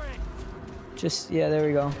just... yeah, there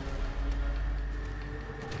we go.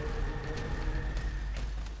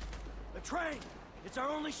 The train. It's our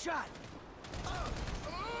only shot.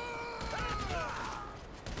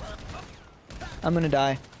 I'm gonna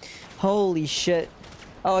die. Holy shit.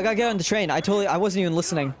 Oh, I gotta get on the train. I wasn't even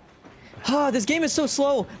listening. Ah, this game is so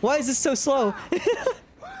slow. Why is this so slow?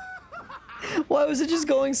 Why was it just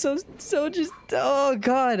going so just... Oh,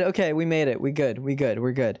 God. Okay, we made it. We good. We good.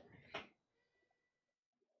 We're good.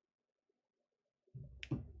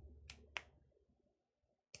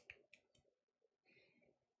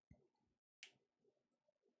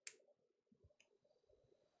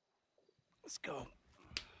 Let's go.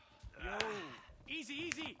 Yo, easy,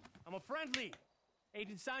 easy. I'm a friendly.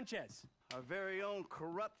 Agent Sanchez. Our very own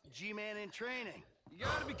corrupt G-man in training. You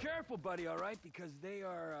gotta be careful, buddy, all right? Because they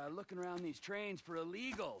are looking around these trains for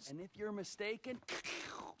illegals. And if you're mistaken,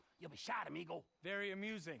 you'll be shot, amigo. Very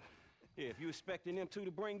amusing. Yeah, if you expecting them two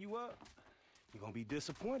to bring you up, you're gonna be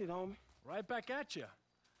disappointed, homie. Right back at you.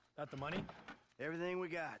 That the money? Everything we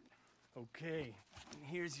got. Okay, and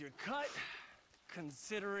here's your cut.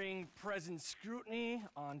 Considering present scrutiny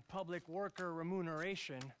on public worker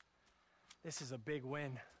remuneration, this is a big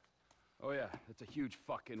win. Oh yeah, that's a huge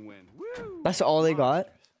fucking win. Woo! That's all they got?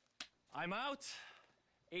 I'm out.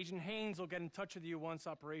 Agent Haynes will get in touch with you once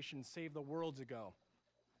Operation Save the World's ago.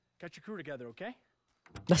 Get your crew together, okay?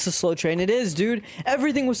 That's a slow train. It is, dude.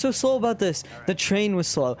 Everything was so slow about this. Right. The train was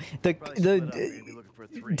slow. The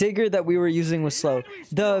digger that we were using was slow.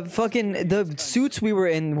 The suits we were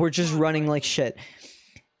in were just running like shit.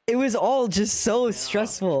 It was all just so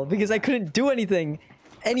stressful because I couldn't do anything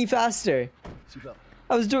any faster.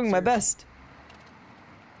 I was doing my best.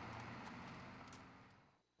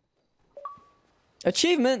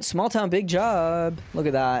 Achievement, small town, big job. Look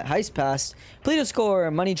at that. Heist passed. Polito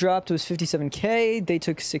score, money dropped was 57K. They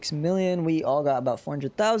took 6 million. We all got about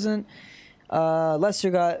 400,000.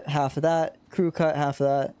 Lester got half of that. Crew cut half of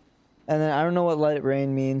that. And then I don't know what let it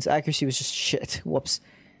rain means. Accuracy was just shit. Whoops.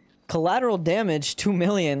 Collateral damage, 2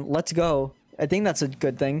 million. Let's go. I think that's a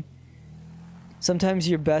good thing. Sometimes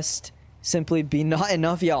your best simply be not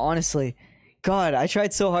enough. Yeah, honestly. God, I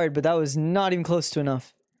tried so hard, but that was not even close to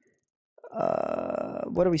enough.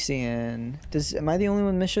 What are we seeing? Am I the only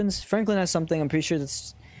one with missions? Franklin has something. I'm pretty sure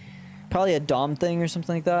that's probably a Dom thing or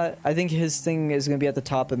something like that. I think his thing is going to be at the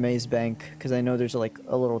top of Maze Bank because I know there's like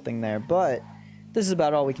a little thing there. But this is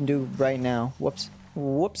about all we can do right now. Whoops.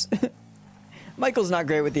 Whoops. Michael's not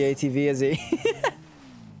great with the ATV, is he?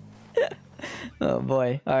 Oh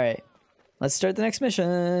boy. All right. Let's start the next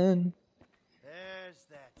mission. There's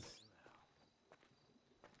that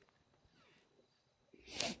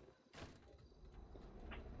smell.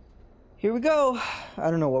 Here we go. I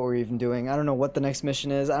don't know what we're even doing. I don't know what the next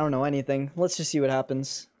mission is. I don't know anything. Let's just see what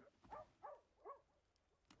happens.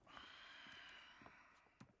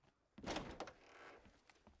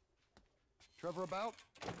 Trevor about?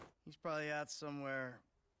 He's probably out somewhere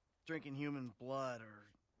drinking human blood or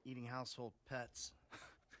eating household pets.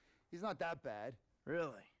 He's not that bad.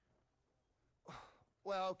 Really?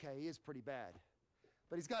 Well, okay, he is pretty bad.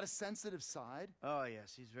 But he's got a sensitive side. Oh,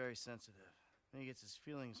 yes, he's very sensitive. When he gets his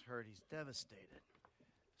feelings hurt, he's devastated.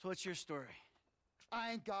 So what's your story?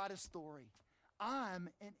 I ain't got a story. I'm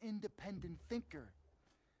an independent thinker.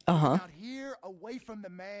 Uh-huh. Out here, away from the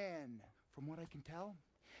man. From what I can tell,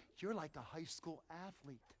 you're like a high school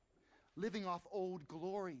athlete, living off old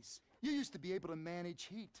glories. You used to be able to manage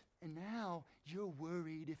heat, and now you're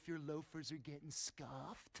worried if your loafers are getting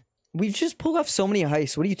scuffed. We've just pulled off so many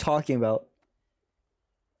heists. What are you talking about?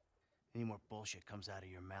 Any more bullshit comes out of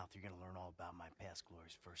your mouth, you're gonna learn all about my past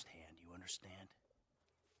glories firsthand. You understand?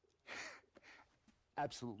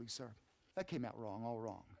 Absolutely, sir. That came out wrong, all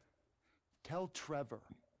wrong. Tell Trevor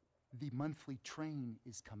the monthly train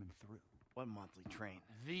is coming through. What monthly train?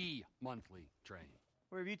 The monthly train.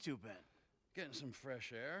 Where have you two been? Getting some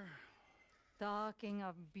fresh air. Talking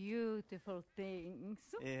of beautiful things.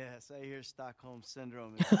 Yes, I hear Stockholm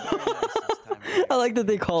Syndrome is very nice this time of year. I like that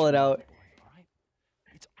they call it out.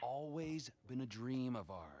 It's always been a dream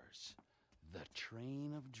of ours. The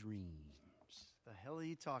train of dreams. The hell are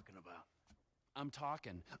you talking about? I'm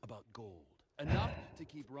talking about gold. Enough to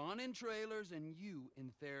keep Ron in trailers and you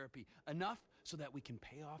in therapy. Enough so that we can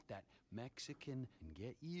pay off that Mexican and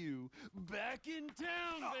get you back in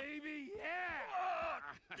town, baby.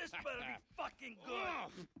 Yeah! This better be fucking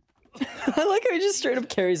good. I like how he just straight up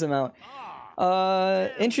carries him out.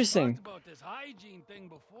 Interesting.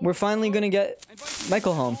 We're finally gonna get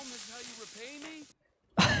Michael home.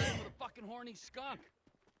 Fucking horny skunk.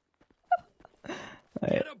 Right.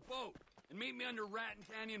 Get a boat and meet me under Raton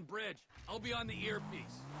Canyon Bridge. I'll be on the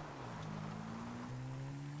earpiece.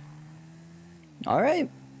 All right.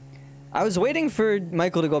 I was waiting for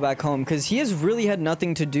Michael to go back home because he has really had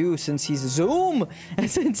nothing to do since he's Zoom and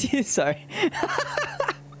since he's sorry.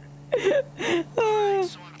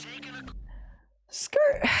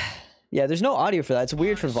 Skirt. Yeah, there's no audio for that. It's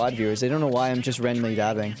weird for VOD viewers. They don't know why I'm just randomly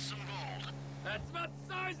dabbing.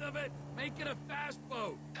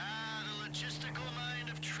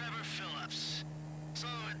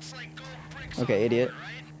 Okay, idiot.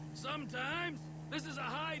 Sometimes. This is a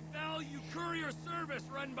high-value courier service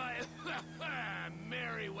run by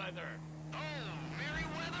Merryweather. Oh,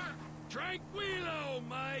 Merryweather? Tranquilo,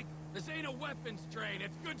 Mike. This ain't a weapons train.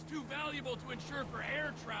 It's goods too valuable to insure for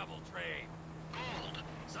air travel trade. Gold.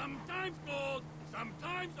 Sometimes gold,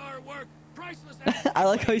 sometimes artwork, priceless. I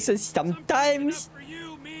like how he says sometimes. For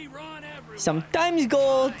you, me, Ron, everyone. Sometimes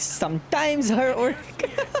gold, sometimes artwork.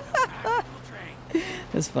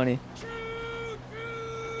 That's funny.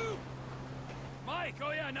 Mike,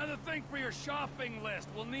 oh yeah, another thing for your shopping list.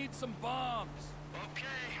 We'll need some bombs. Okay,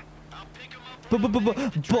 I'll pick them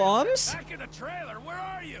up. Bombs? Back in the trailer. Where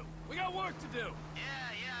are you? We got work to do. Yeah,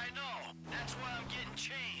 I know. That's why I'm getting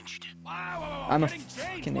changed. Wow, I'm a getting changed?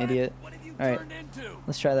 fucking idiot. What have you All right, turned into?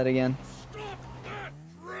 let's try that again.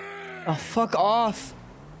 Oh, fuck off.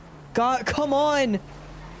 God, come on.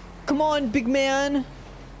 Come on, big man.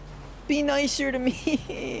 Be nicer to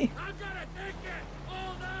me.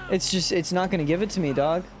 It's just, it's not gonna give it to me,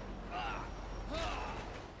 dog.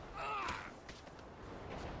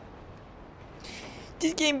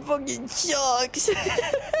 This game fucking sucks.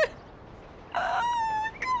 Oh,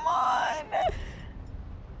 come on.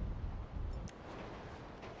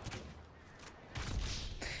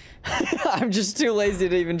 I'm just too lazy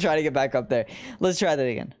to even try to get back up there. Let's try that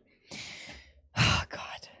again. Oh,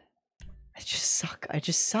 God. I just suck. I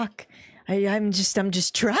just suck. I'm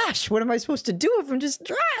just trash. What am I supposed to do if I'm just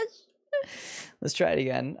trash? Let's try it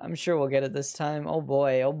again. I'm sure we'll get it this time. Oh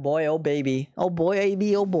boy, oh boy, oh baby. Oh boy,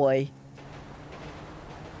 baby, oh boy.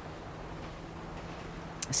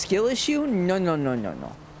 Skill issue? No. No.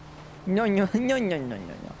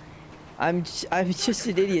 I'm just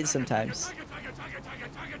an idiot sometimes.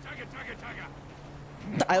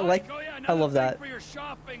 I love that. For your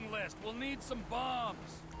shopping list, we'll need some bombs.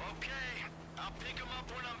 Okay, I'll pick them up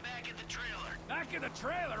when I'm back at the trailer. Back in the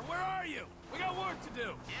trailer? Where are you? We got work to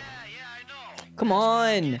do. Yeah, I know. Come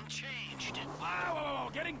on. Changed. Wow,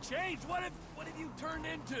 getting changed? What have you turned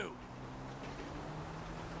into?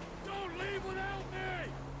 Don't leave without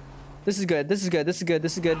me. This is good. This is good. This is good.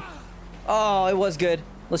 This is good. Oh, it was good.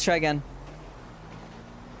 Let's try again.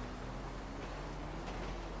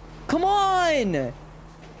 Come on.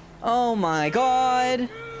 Oh my God.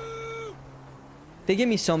 They give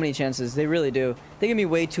me so many chances. They really do. They give me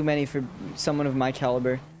way too many for someone of my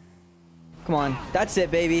caliber. Come on. That's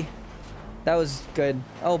it, baby. That was good.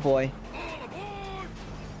 Oh boy.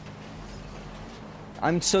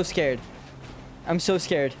 I'm so scared. I'm so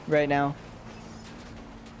scared right now.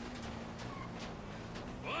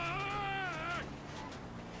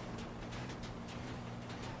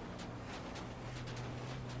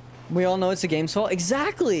 We all know it's the game's fault.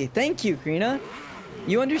 Exactly. Thank you, Karina.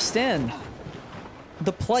 You understand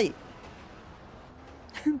the plight.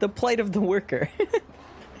 The plight of the worker.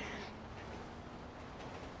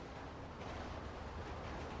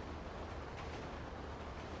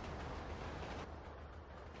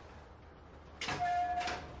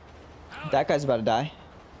 That guy's about to die.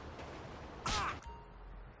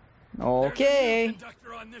 Okay.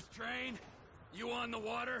 Conductor on this train? You on the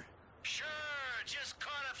water? Sure, just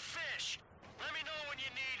caught a fish. Let me know when you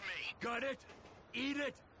need me. Got it? Eat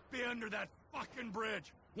it? Be under that fucking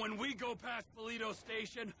bridge. When we go past Polito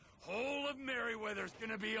Station, whole of Merryweather's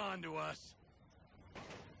gonna be onto us.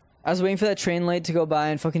 I was waiting for that train light to go by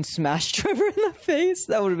and fucking smash Trevor in the face.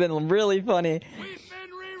 That would have been really funny. We've been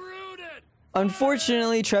rerouted.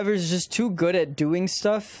 Unfortunately, Trevor's just too good at doing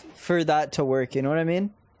stuff for that to work. You know what I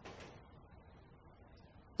mean?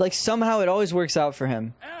 Like, somehow it always works out for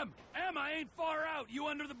him. Em, I ain't far out. You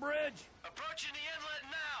under the bridge? Approaching the inlet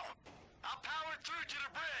now. I'll power through to the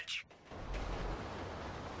bridge.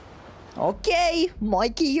 Okay,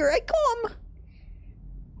 Mikey, here I come.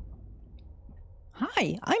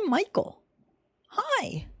 Hi, I'm Michael.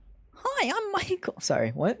 Hi, I'm Michael. Sorry,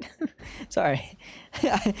 what? Sorry.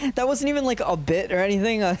 That wasn't even like a bit or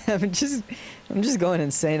anything. I'm just going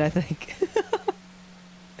insane, I think.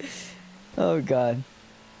 Oh, God.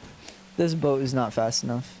 This boat is not fast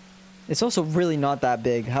enough. It's also really not that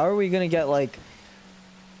big. How are we gonna get, like,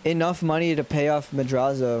 enough money to pay off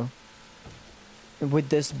Madrazo with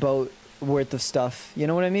this boat worth of stuff? You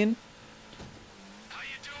know what I mean? How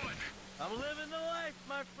you doing? I'm living the life,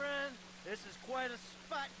 my friend. This is quite a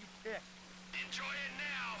spot you picked. Enjoy it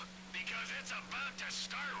now, because it's about to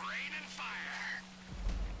start raining fire.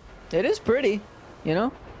 It is pretty, you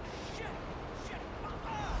know?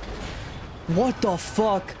 What the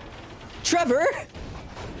fuck? Trevor?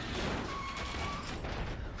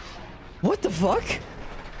 What the fuck?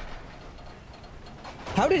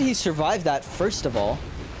 How did he survive that, first of all?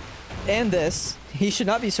 And this. He should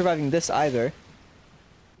not be surviving this either.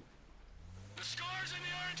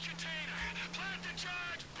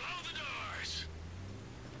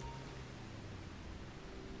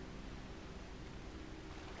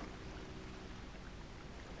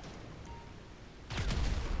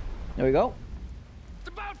 There we go. It's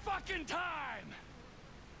about fucking time!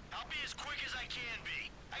 I'll be as quick as I can be.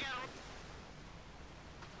 I gotta...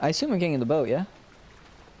 I assume we're getting in the boat, yeah?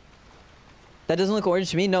 That doesn't look orange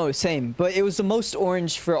to me? No, same. But it was the most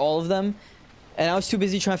orange for all of them. And I was too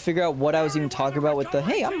busy trying to figure out what I was even talking about with the,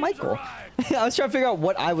 hey, I'm Michael. I was trying to figure out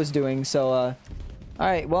what I was doing, so,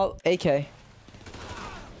 alright, well, AK.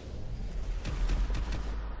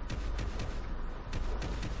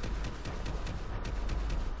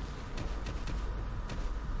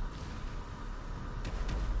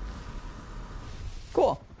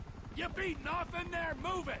 Cool. You beating off in there?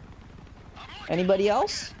 Move it! Anybody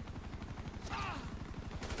else?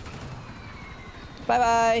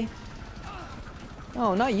 Bye-bye.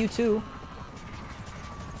 Oh, not you too.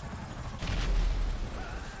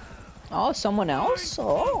 Oh, someone else?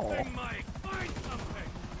 Oh.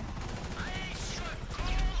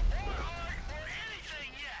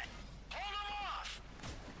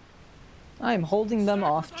 I'm holding them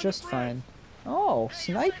off just fine. Oh,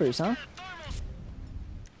 snipers, huh?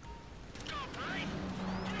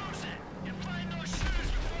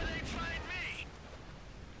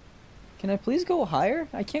 Can I please go higher?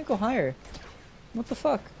 I can't go higher. What the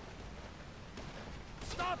fuck?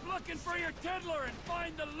 Stop looking for your tiddler and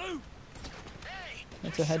find the loot.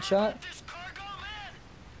 That's a headshot.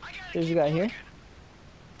 There's a guy here.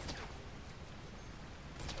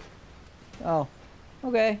 Oh.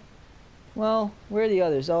 Okay. Well, where are the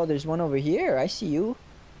others? Oh, there's one over here. I see you.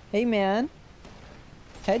 Hey, man.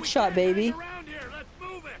 Headshot, baby.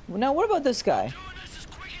 Well, now, what about this guy?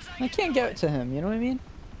 I can't get to him, you know what I mean?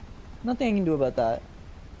 Nothing I can do about that.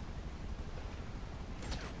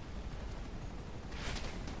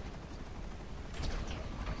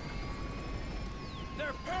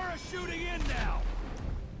 They're parachuting in now.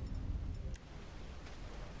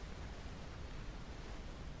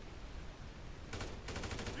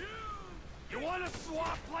 You want to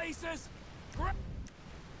swap places? Grab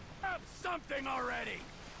something already.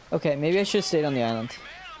 Okay, maybe I should have stayed on the island.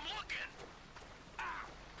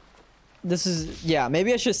 This is, yeah,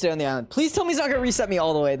 maybe I should stay on the island. Please tell me it's not gonna reset me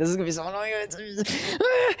all the way. This is gonna be so annoying.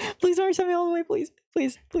 Please don't reset me all the way, please.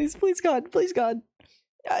 Please, please, please, God. Please, God.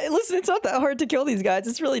 Listen, it's not that hard to kill these guys.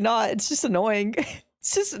 It's really not. It's just annoying.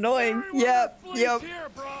 It's just annoying. Yep, yep.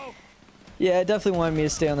 Yeah, it definitely wanted me to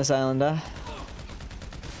stay on this island,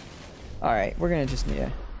 Alright, we're gonna just need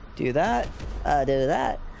to do that. Do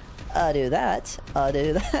that. Do that.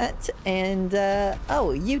 Do that. And,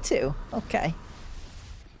 oh, you too. Okay.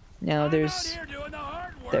 Now there's...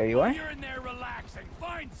 There you are. You're in there relaxing.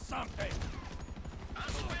 Find something. I'm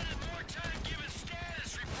spending more time giving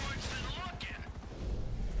status reports than looking.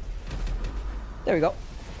 There we go.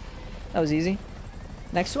 That was easy.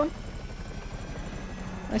 Next one.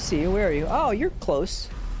 I see you. Where are you? Oh, you're close.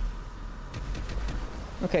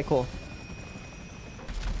 Okay, cool.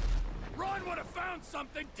 Ron would have found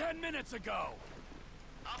something 10 minutes ago.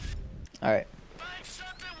 Alright. Find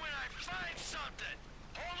something when I find something.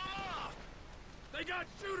 They got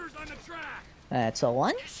shooters on the track. That's a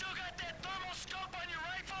one. You still got that thermal scope on your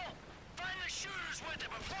rifle? Find the shooters with it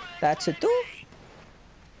before they That's a two.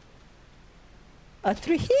 A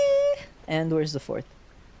three. And where's the fourth?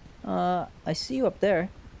 I see you up there.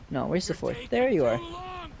 No, where's the fourth? There you are.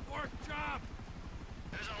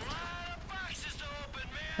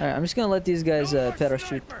 Alright, I'm just gonna let these guys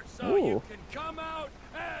parachute. Ooh.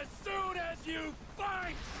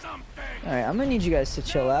 Alright, I'm gonna need you guys to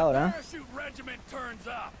chill out, huh?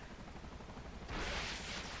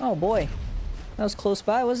 Oh boy. That was close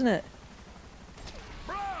by, wasn't it?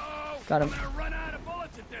 Got him. I'm gonna run out of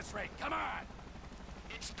bullets at this rate. Come on.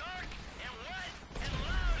 It's dark and wet and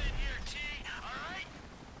loud in here, T. All right?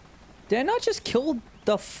 Did I not just kill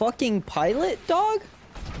the fucking pilot, dog?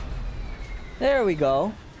 There we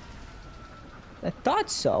go. I thought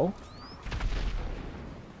so.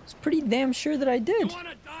 It's pretty damn sure that I did. You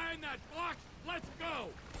wanna die in that box? Let's go.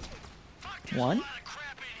 Fuck, One. a lot of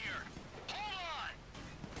crap in here. Hold on.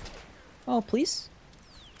 Oh, please.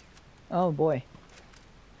 Oh boy.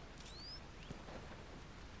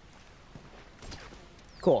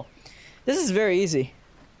 Cool. This is very easy.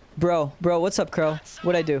 Bro, what's up, Crow?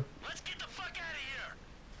 What'd I do? Let's get the fuck out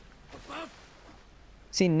of here.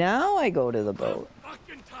 See, now I go to the boat.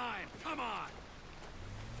 Fucking time. Come on.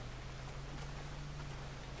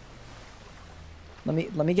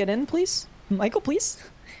 Let me get in, please. Michael, please.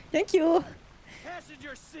 Thank you.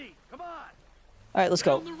 Passenger seat. Come on. All right, let's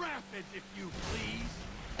go. Down the rapids, if you please.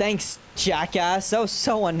 Thanks, jackass. That was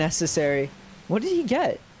so unnecessary. What did he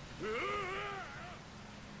get?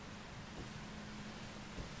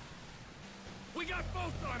 We got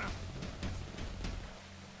both on him.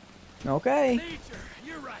 Okay. Nature,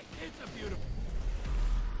 you're right. It's a beautiful.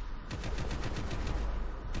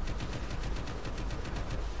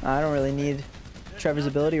 I don't really need Trevor's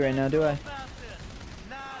ability right now, do I?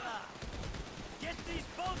 Get these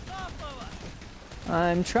boats off of us.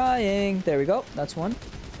 I'm trying. There we go. That's one.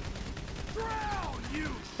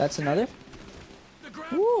 That's another.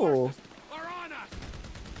 Ooh.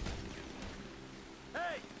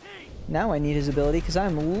 Now I need his ability because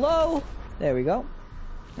I'm low. There we go.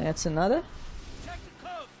 That's another. Check the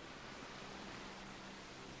coast.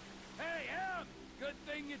 Hey, Em! Good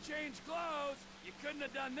thing you changed clothes. You couldn't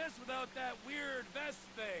have done this without that weird vest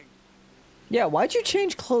thing. Yeah, why'd you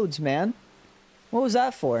change clothes, man? What was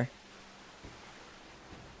that for?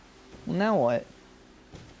 Well, now what?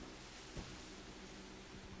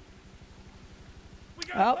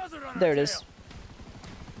 Oh, there it is.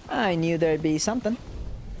 I knew there'd be something.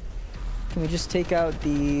 Can we just take out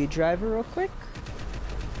the driver real quick?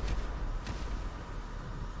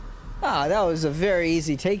 Ah, that was a very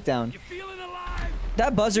easy takedown.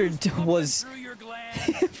 That buzzard was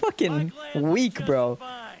fucking weak, bro.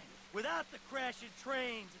 Without the crashing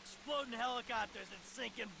trains, exploding helicopters, and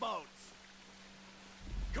sinking boats.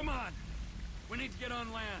 Come on. We need to get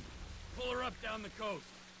on land. Pull her up down the coast.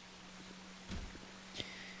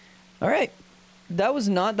 Alright. That was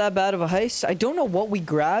not that bad of a heist. I don't know what we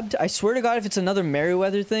grabbed. I swear to God, if it's another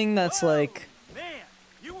Merryweather thing, that's like...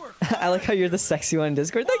 I like how you're the sexy one in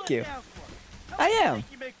Discord. Thank you. I am.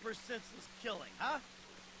 You make for senseless killing, huh?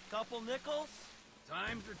 Couple nickels?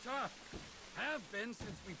 Times are tough. Have been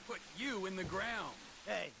since we put you in the ground.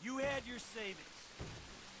 Hey, you had your savings.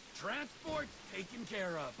 Transport's taken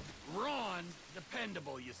care of. Ron's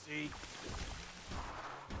dependable, you see.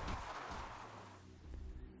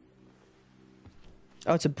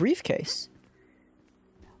 Oh, it's a briefcase.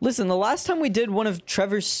 Listen, the last time we did one of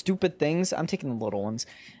Trevor's stupid things... I'm taking the little ones.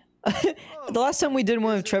 The last time we did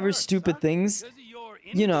one of Trevor's stupid things,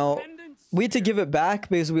 you know, we had to give it back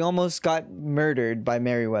because we almost got murdered by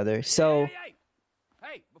Merryweather, so...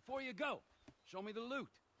 Hey, before you go, show me the loot.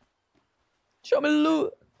 Show me the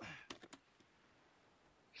loot!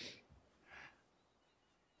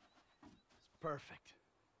 It's perfect.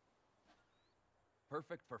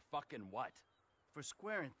 Perfect for fucking what? For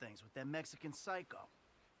squaring things with that Mexican psycho.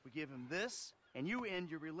 We give him this, and you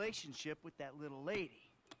end your relationship with that little lady.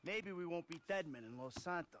 Maybe we won't be deadmen in Los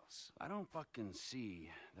Santos. I don't fucking see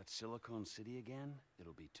that Silicon City again.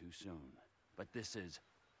 It'll be too soon. But this is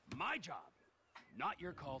my job, not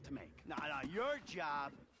your call to make. Nah, your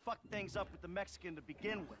job. Fuck things up with the Mexican to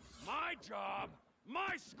begin with. My job,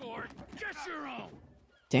 my score, get your own.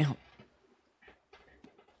 Damn.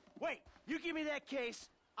 Wait, you give me that case,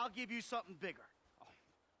 I'll give you something bigger.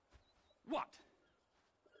 What?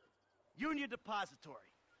 Union Depository.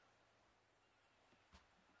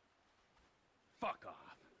 Fuck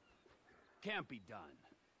off. Can't be done.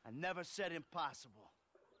 I never said impossible.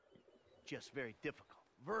 Just very difficult.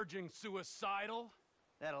 Verging suicidal?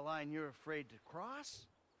 That a line you're afraid to cross?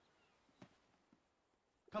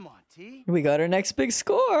 Come on, T. We got our next big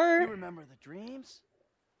score. You remember the dreams?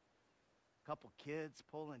 Couple kids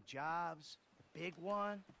pulling jobs. The big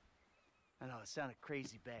one. I know it sounded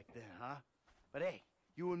crazy back then, huh? But hey,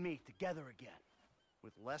 you and me together again.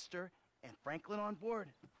 With Lester and Franklin on board.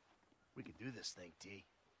 We can do this thing, T.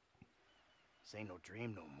 This ain't no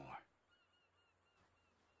dream no more.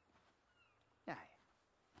 Yeah.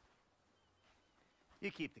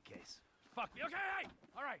 You keep the case. Fuck me. Okay, hey!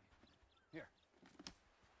 All right. Here.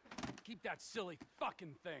 Keep that silly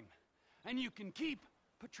fucking thing. And you can keep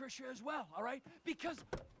Patricia as well, all right? Because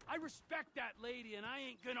I respect that lady and I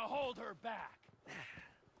ain't gonna hold her back.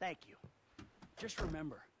 Thank you. Just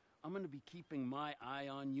remember, I'm gonna be keeping my eye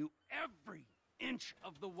on you every inch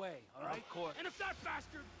of the way, all right? Of course. And if that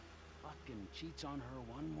bastard fucking cheats on her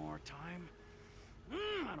one more time,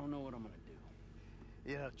 I don't know what I'm gonna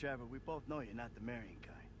do. You know, Trevor, we both know you're not the marrying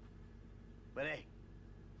kind. But hey,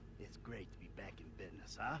 it's great to be back in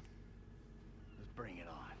business, huh? Let's bring it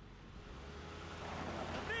on.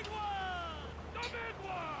 The big one! The big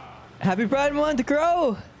one! Happy Pride Month,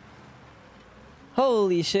 Crow!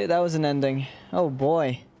 Holy shit, that was an ending. Oh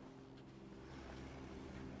boy.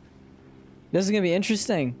 This is gonna be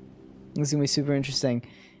interesting. This is gonna be super interesting.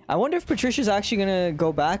 I wonder if Patricia's actually gonna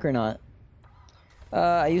go back or not.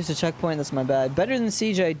 I used a checkpoint, that's my bad. Better than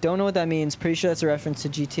CJ, don't know what that means. Pretty sure that's a reference to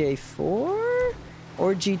GTA 4?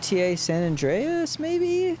 Or GTA San Andreas,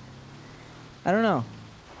 maybe? I don't know.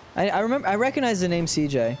 I recognize the name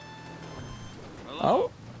CJ. Hello?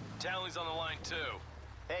 Oh? Townley's on the line too.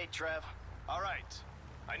 Hey, Trev. All right.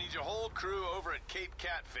 I need your whole crew over at Cape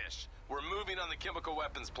Catfish. We're moving on the chemical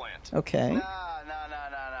weapons plant. Okay. Nah.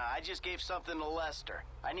 I just gave something to Lester.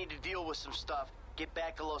 I need to deal with some stuff. Get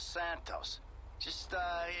back to Los Santos. Just,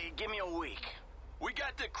 give me a week. We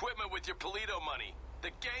got the equipment with your Polito money. The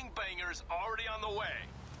gangbanger's already on the way.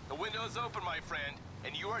 The window's open, my friend,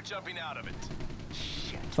 and you are jumping out of it.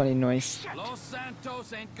 Funny noise. Los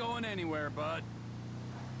Santos ain't going anywhere, bud.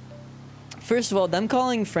 First of all, them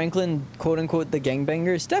calling Franklin quote-unquote the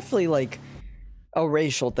gangbanger is definitely like a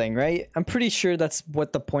racial thing, right? I'm pretty sure that's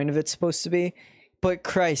what the point of it's supposed to be. But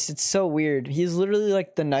Christ, it's so weird. He's literally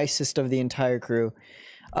like the nicest of the entire crew.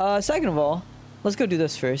 Second of all, let's go do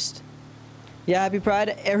this first. Yeah, happy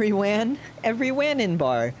Pride, everyone in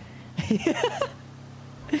bar.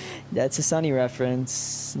 That's a Sunny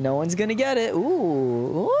reference. No one's gonna get it.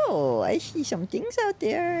 Ooh, I see some things out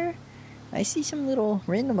there. I see some little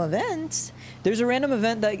random events. There's a random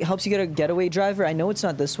event that helps you get a getaway driver. I know it's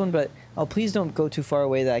not this one, but oh, please don't go too far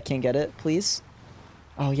away that I can't get it, please.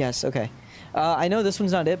 Oh, yes, okay. I know this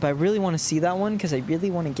one's not it, but I really want to see that one because I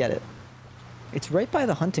really want to get it. It's right by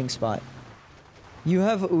the hunting spot. You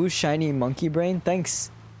have ooh shiny monkey brain?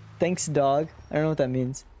 Thanks. Thanks, dog. I don't know what that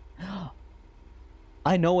means.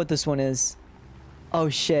 I know what this one is. Oh,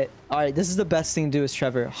 shit. Alright, this is the best thing to do as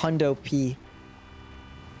Trevor. Hundo P.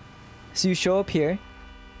 So you show up here,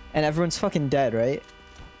 and everyone's fucking dead, right?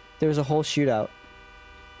 There was a whole shootout.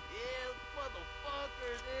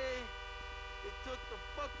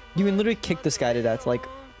 You can literally kick this guy to death, like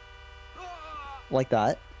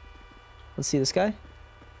that. Let's see this guy.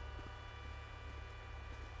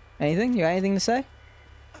 Anything? You got anything to say?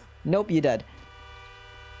 Nope, you dead.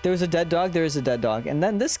 There was a dead dog, there is a dead dog. And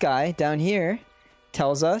then this guy down here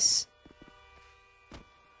tells us...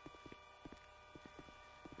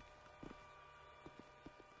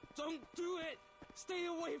 Don't do it! Stay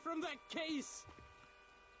away from that case!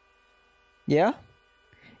 Yeah?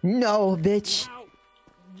 No, bitch.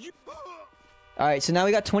 Alright, so now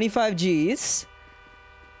we got 25 G's.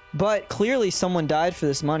 But clearly someone died for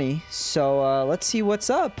this money. So let's see what's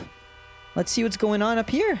up. Let's see what's going on up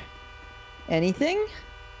here. Anything?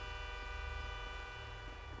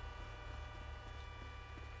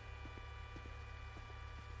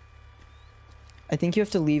 I think you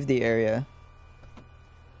have to leave the area.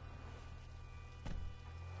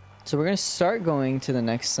 So we're gonna start going to the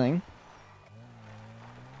next thing.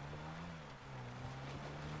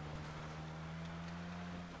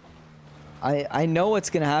 I know what's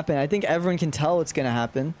gonna happen. I think everyone can tell what's gonna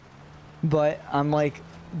happen. But I'm like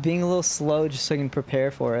being a little slow just so I can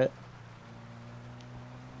prepare for it.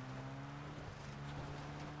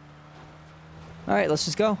 Alright, let's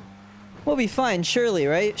just go. We'll be fine, surely,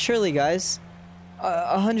 right? Surely, guys.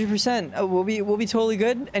 100%. We'll be totally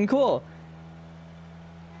good and cool.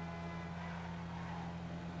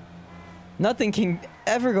 Nothing can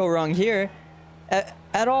ever go wrong here.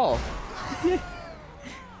 At all.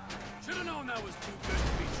 Should've known that was too good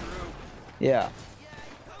to be true. Yeah.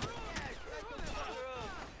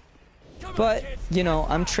 But, you know,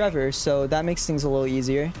 I'm Trevor, so that makes things a little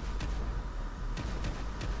easier.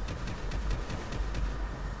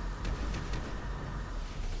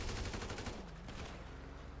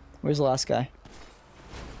 Where's the last guy?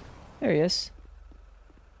 There he is.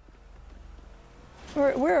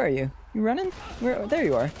 Where are you? You running? There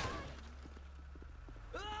you are.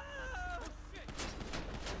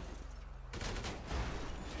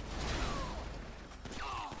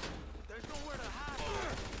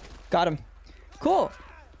 Got him. Cool.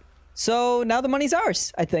 So now the money's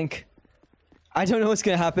ours, I think. I don't know what's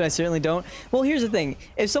gonna happen. I certainly don't. Well, here's the thing.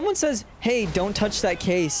 If someone says, hey, don't touch that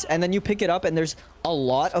case, and then you pick it up and there's a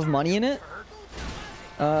lot of money in it,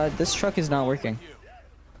 this truck is not working.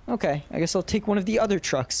 Okay, I guess I'll take one of the other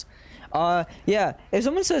trucks. Yeah, if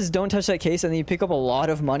someone says don't touch that case and then you pick up a lot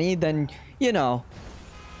of money, then, you know,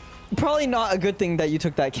 probably not a good thing that you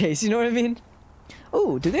took that case, you know what I mean?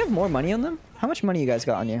 Oh, do they have more money on them? How much money you guys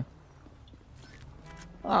got on you?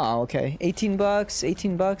 Oh, okay. 18 bucks,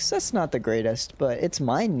 18 bucks. That's not the greatest, but it's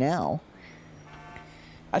mine now.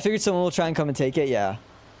 I figured someone will try and come and take it, yeah.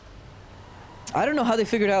 I don't know how they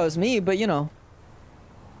figured out it was me, but you know,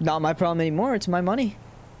 not my problem anymore. It's my money.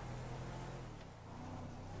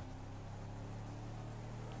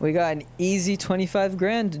 We got an easy 25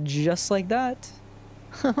 grand just like that.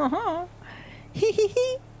 Oh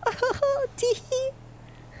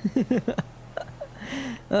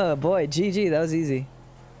boy, GG, that was easy.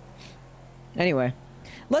 Anyway,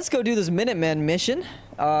 let's go do this Minuteman mission.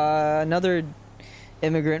 Another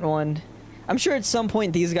immigrant one. I'm sure at some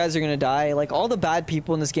point these guys are gonna die. Like, all the bad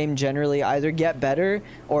people in this game generally either get better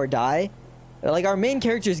or die. Like, our main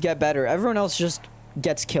characters get better. Everyone else just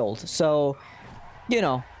gets killed. So, you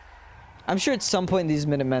know, I'm sure at some point these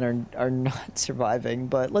Minutemen are not surviving,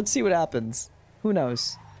 but let's see what happens. Who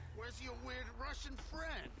knows? Where's your weird Russian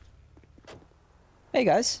friend? Hey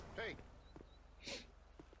guys. Hey,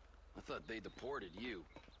 I thought they deported you.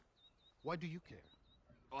 why do you care?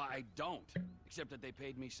 Well, I don't, except that they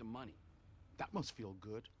paid me some money. That must feel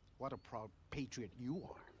good. What a proud patriot you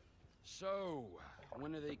are. So,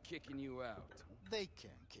 when are they kicking you out? They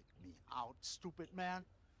can't kick me out, stupid man.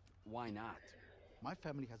 Why not? My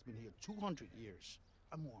family has been here 200 years.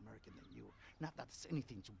 I'm more American than you. Not that it's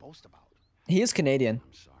anything to boast about. He is Canadian.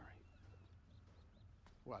 I'm sorry.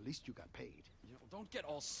 Well, at least you got paid. You know, don't get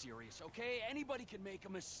all serious, okay? Anybody can make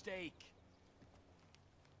a mistake.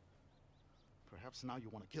 Perhaps now you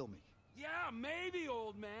want to kill me. Yeah, maybe,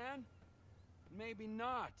 old man. Maybe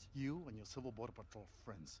not. You and your Civil Border Patrol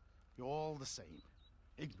friends, you're all the same.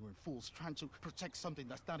 Ignorant fools trying to protect something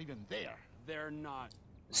that's not even there. They're not.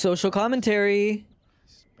 Social commentary.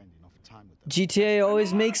 Spend enough time with them. GTA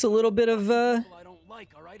always makes a little bit of I don't like,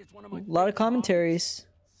 all right? It's one of my a lot of commentaries.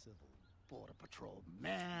 Civil Border Patrol,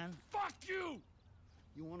 man. Fuck you!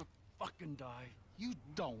 You wanna fucking die? You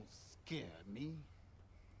don't scare me.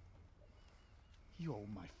 You owe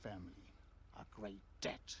my family a great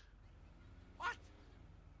debt. What?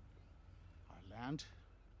 Our land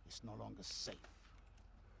is no longer safe.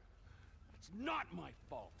 It's not my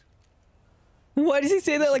fault. Why does he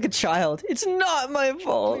say that like a child? It's not my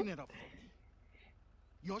fault. Clean it up for me.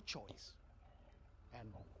 Your choice. And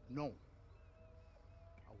no,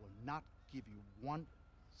 I will not give you 1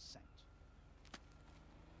 cent.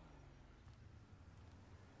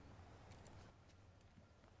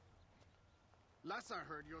 Last I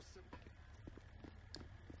heard, your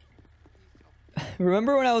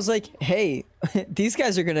Remember when I was like, hey, these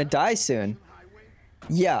guys are gonna die soon?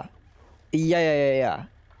 Yeah. Yeah.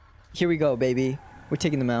 Here we go, baby. We're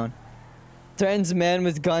taking them out. Threatens man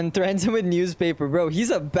with gun, threatens him with newspaper. Bro, he's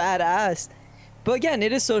a badass. But again,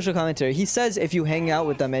 it is social commentary. He says if you hang out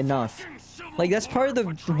with them enough. Like, that's part of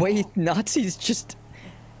the way Nazis just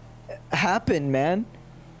happen, man.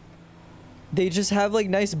 They just have, like,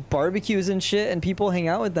 nice barbecues and shit, and people hang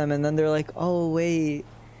out with them, and then they're like, oh, wait.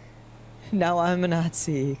 Now I'm a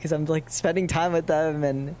Nazi, because I'm, like, spending time with them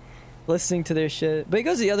and listening to their shit. But it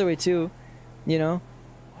goes the other way, too. You know?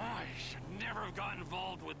 I should never have got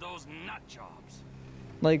involved with those nut jobs.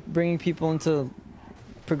 Like, bringing people into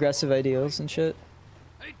progressive ideals and shit.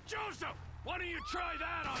 Hey, Joseph! Why don't you try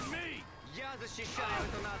that on me?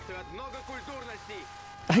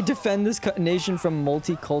 I defend this nation from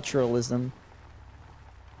multiculturalism.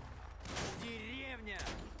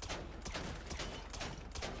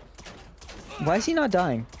 Why is he not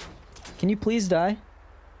dying? Can you please die?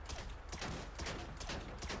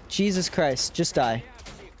 Jesus Christ, just die.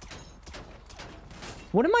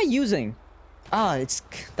 What am I using? Ah,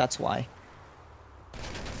 that's why.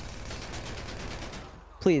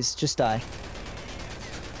 Please, just die.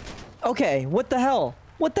 Okay, what the hell?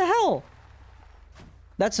 What the hell?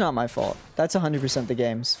 That's not my fault. That's 100% the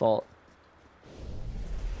game's fault.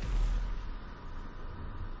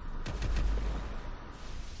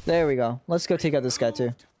 There we go. Let's go take out this guy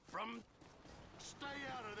too.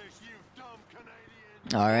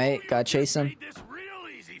 Alright, gotta chase him.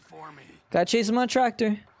 Gotta chase him on a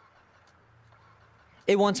tractor.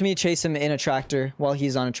 It wants me to chase him in a tractor while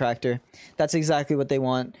he's on a tractor. That's exactly what they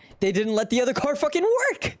want. They didn't let the other car fucking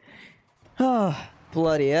work! Oh,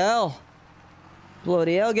 bloody hell.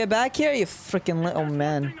 Bloody hell, get back here, you freaking little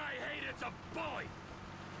man.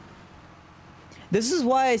 This is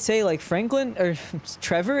why I say, like, Franklin, or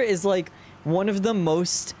Trevor is, like, one of the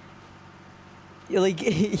most, like,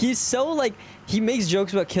 he's so, like, he makes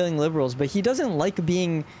jokes about killing liberals, but he doesn't like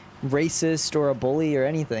being racist or a bully or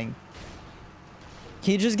anything.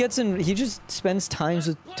 He just gets in, he just spends time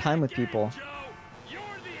with people.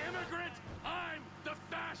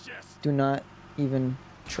 Do not even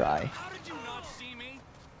try.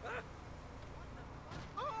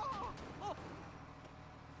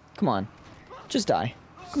 Come on. Just die.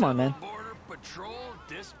 Come on, man.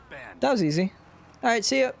 That was easy. Alright,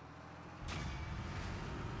 see ya.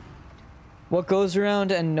 What goes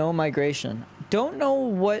around and no migration. Don't know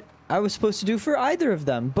what I was supposed to do for either of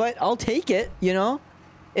them, but I'll take it, you know?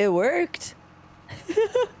 It worked.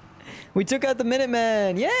 We took out the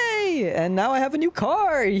Minutemen. Yay! And now I have a new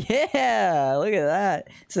car. Yeah! Look at that.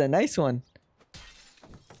 It's a nice one.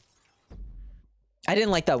 I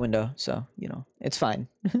didn't like that window, so, you know, it's fine.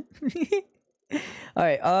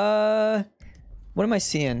 Alright, what am I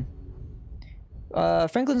seeing?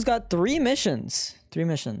 Franklin's got 3 missions. 3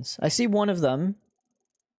 missions. I see one of them.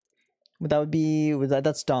 That would be,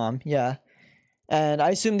 that's Dom, yeah. And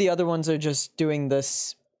I assume the other ones are just doing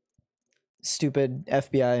this stupid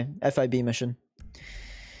FBI FIB mission.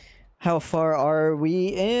 How far are we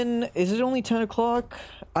in? Is it only 10 o'clock?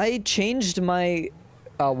 I changed my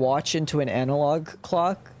watch into an analog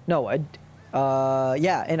clock. No,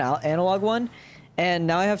 yeah, an analog one. And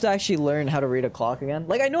now I have to actually learn how to read a clock again.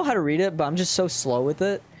 Like, I know how to read it, but I'm just so slow with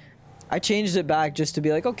it. I changed it back just to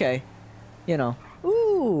be like, okay, you know.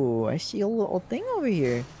 Ooh, I see a little thing over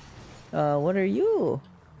here. What are you?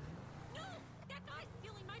 No, that guy's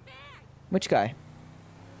stealing my bag. Which guy?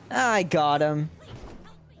 I got him.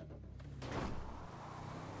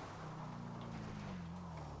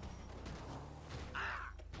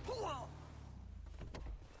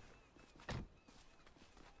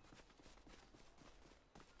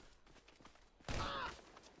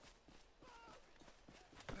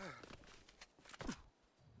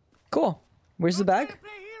 Cool. Where's the bag?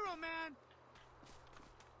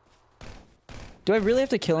 Do I really have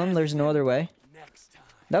to kill him? There's no other way.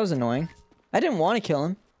 That was annoying. I didn't want to kill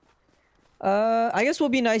him. I guess we'll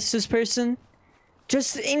be nice to this person.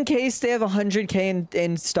 Just in case they have 100k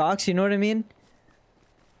in stocks, you know what I mean?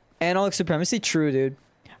 Analog supremacy? True, dude.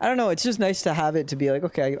 I don't know, it's just nice to have it to be like,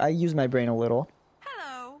 okay, I use my brain a little.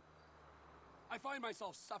 Hello. I find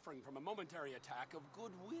myself suffering from a momentary attack of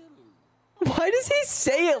goodwill. Why does he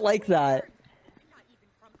say it like that?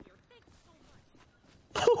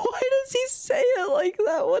 Why does he say it like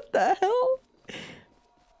that? What the hell?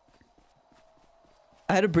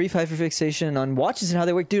 I had a brief hyperfixation on watches and how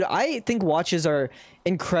they work. Dude, I think watches are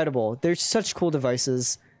incredible. They're such cool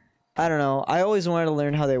devices. I don't know. I always wanted to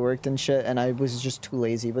learn how they worked and shit, and I was just too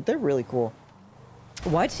lazy, but they're really cool.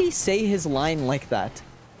 Why did he say his line like that?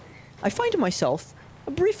 I find myself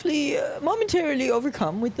briefly, momentarily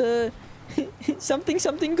overcome with the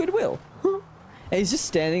something goodwill. And he's just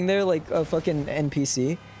standing there like a fucking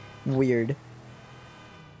NPC. Weird.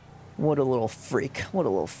 What a little freak. What a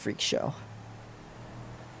little freak show.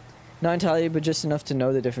 Not entirely, but just enough to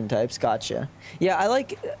know the different types. Gotcha. Yeah, I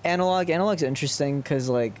like analog. Analog's interesting because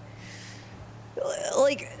like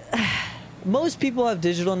most people have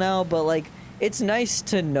digital now, but like it's nice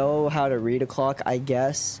to know how to read a clock, I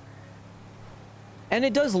guess. And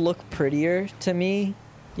it does look prettier to me,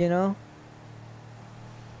 you know?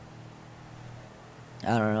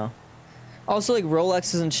 I don't know. Also, like,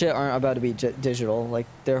 Rolexes and shit aren't about to be digital. Like,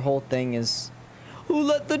 their whole thing is... Who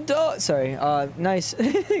let the dog... Sorry, nice.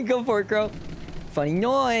 Go for it, Crow. Funny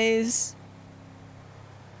noise.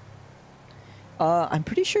 I'm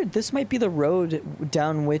pretty sure this might be the road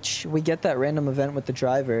down which we get that random event with the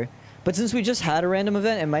driver. But since we just had a random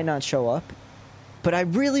event, it might not show up. But I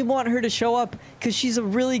really want her to show up, because she's a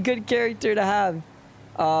really good character to have.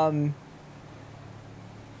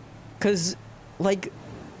 Because... like,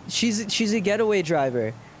 she's a getaway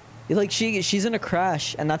driver. Like, she's in a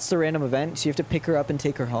crash, and that's the random event, so you have to pick her up and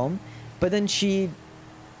take her home. But then she,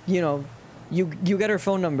 you know, you get her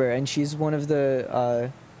phone number, and she's one of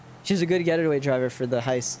the, she's a good getaway driver for the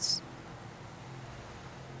heists.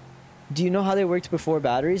 Do you know how they worked before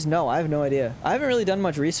batteries? No, I have no idea. I haven't really done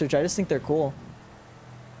much research. I just think they're cool.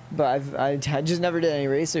 But I just never did any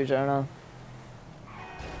research. I don't know.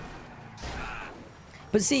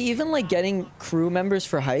 But see, even like getting crew members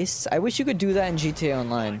for heists, I wish you could do that in GTA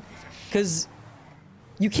Online. Because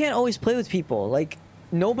you can't always play with people. Like,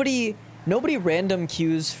 nobody random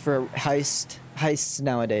queues for heists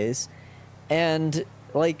nowadays. And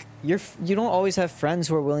like, you don't always have friends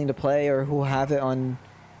who are willing to play or who have it on,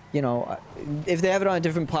 you know, if they have it on a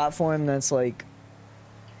different platform, that's like,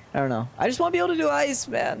 I don't know. I just want to be able to do heists,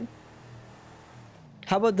 man.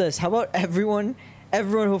 How about this? How about everyone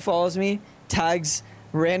who follows me tags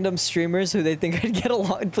random streamers who they think I'd get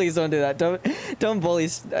along. Please don't do that. Don't bully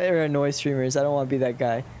or annoy streamers. I don't want to be that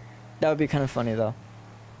guy. That would be kind of funny though.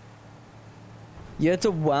 You had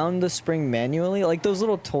to wound the spring manually, like those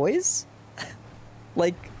little toys,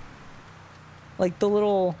 like the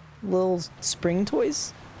little spring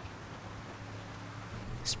toys.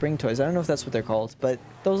 Spring toys. I don't know if that's what they're called, but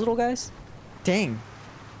those little guys. Dang,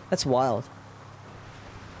 that's wild.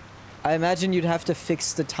 I imagine you'd have to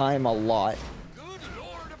fix the time a lot.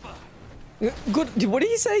 Good. What did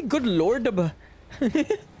he say? Good lord.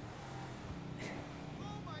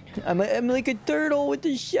 I'm like a turtle with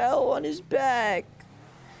a shell on his back.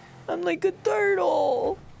 I'm like a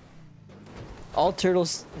turtle. All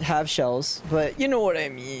turtles have shells, but you know what I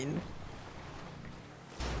mean.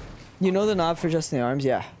 You know the knob for adjusting the arms?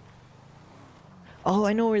 Yeah. Oh,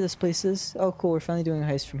 I know where this place is. Oh, cool. We're finally doing a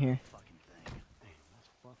heist from here.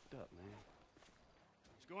 What's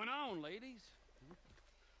going on, ladies?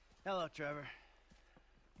 Hello, Trevor.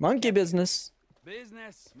 Monkey business.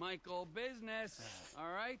 Business, Michael, business.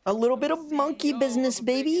 All right? A little bit of monkey business,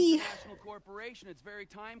 baby. International corporation. It's very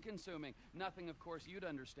time consuming. Nothing, of course, you'd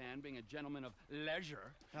understand, being a gentleman of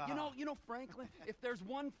leisure. You know, Franklin, if there's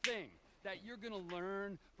one thing that you're gonna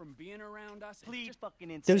learn from being around us, please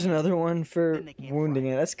fucking There's another one for wounding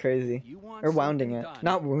it. That's crazy. Or wounding it.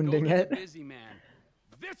 Not wounding it. Busy man.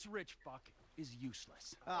 This rich fuck is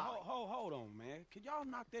useless. Hold on, man. Can y'all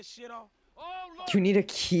knock that shit off? You need a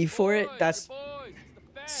key for it? That's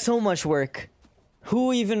so much work.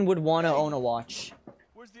 Who even would want to own a watch?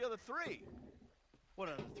 Where's the other three? What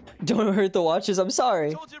other three? Don't hurt the watches. I'm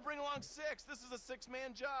sorry. I told you to bring along 6. This is a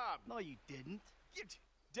 6-man job. No, you didn't.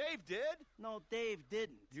 Dave did. No, Dave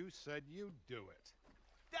didn't. You said you'd do it.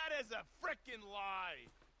 That is a frickin' lie.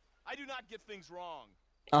 I do not get things wrong.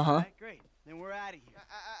 Uh-huh. Right, great. Then we're out of here.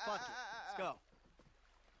 Fuck it. Let's go.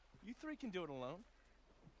 You 3 can do it alone.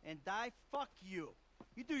 And fuck you.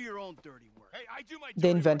 You do your own dirty work. Hey, I do my They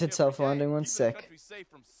invented self-wounding one. Sick. Country safe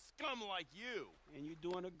from scum like you. And you're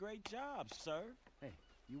doing a great job, sir. Hey,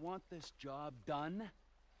 you want this job done?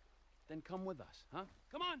 Then come with us, huh?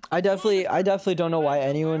 Come on. I definitely don't know why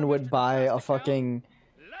anyone would buy a fucking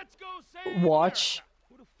watch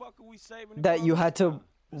that you had to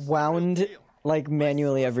wound like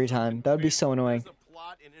manually every time. That would be so annoying. There's a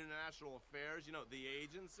plot in international affairs, you know, the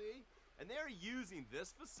agency, and they're using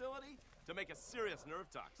this facility to make a serious nerve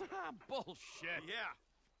toxin. Bullshit. Yeah.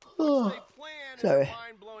 Oh, Which they plan in sorry. their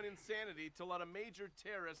mind-blowing insanity to let a major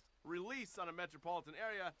terrorist release on a metropolitan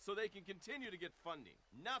area so they can continue to get funding.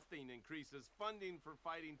 Nothing increases funding for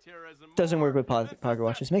fighting terrorism. Doesn't work with pocket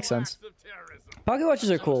watches. Makes sense. Pocket watches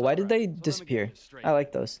are cool. Why did they disappear? I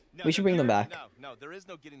like those. We should bring them back. No, there is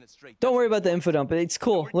no getting it straight. Don't worry about the info dump. It's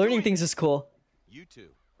cool. Learning things is cool. You two.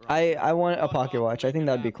 I want a pocket watch. I think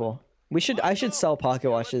that'd be cool. I should sell pocket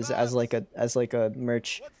watches as like a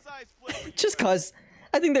merch. Just cause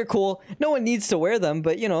I think they're cool. No one needs to wear them,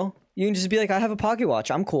 but you know, you can just be like, I have a pocket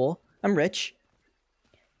watch. I'm cool. I'm rich.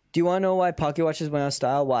 Do you want to know why pocket watches went out of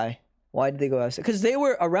style? Why? Why did they go out of style? Because they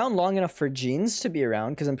were around long enough for jeans to be around.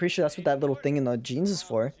 Because I'm pretty sure that's what that little thing in the jeans is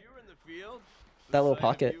for. That little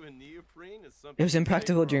pocket. It was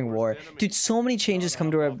impractical during war. Dude, so many changes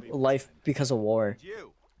come to our life because of war.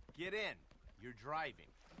 You, get in. You're driving.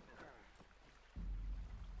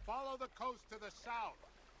 Follow the coast to the south.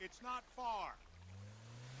 It's not far.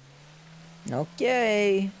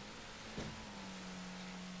 Okay.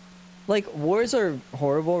 Like, wars are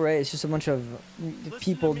horrible, right? It's just a bunch of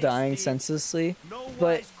people dying senselessly.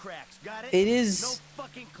 But it is... No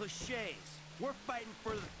fucking cliches. We're fighting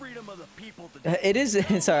for the freedom of the people. It is...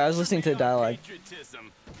 Sorry, I was listening to the dialogue.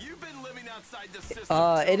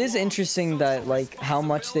 It is interesting that, like, how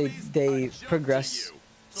much they progress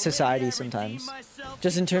society sometimes.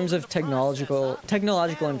 Just in terms of technological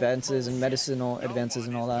advances and medicinal advances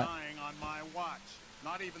and all that.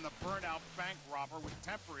 Not even the burnout bank robber with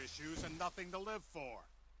temper issues and nothing to live for.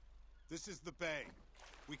 This is the bay.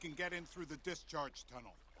 We can get in through the discharge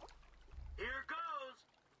tunnel. Here goes.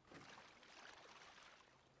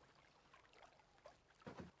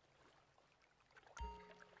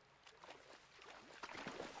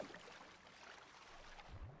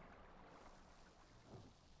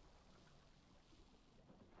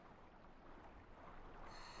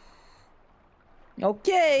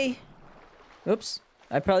 Okay. Oops.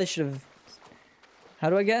 I probably should have... How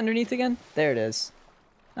do I get underneath again? There it is.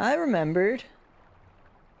 I remembered.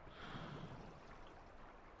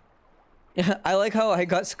 I like how I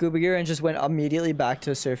got scuba gear and just went immediately back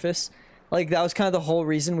to surface. Like, that was kind of the whole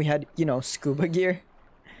reason we had, you know, scuba gear.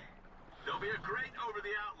 There'll be a grate over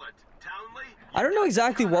the outlet. Townley, I don't know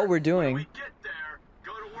exactly what we're doing. get there,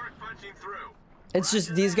 go to work punching through. It's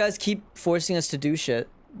just these guys keep forcing us to do shit.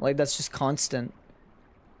 Like, that's just constant.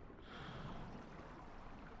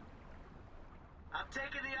 I'm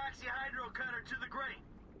taking the oxyhydro cutter to the grate.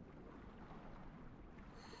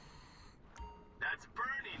 That's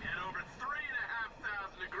burning at over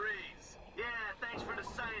 3,500 degrees. Yeah, thanks for the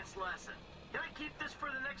science lesson. Can I keep this for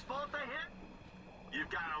the next vault I hit? You've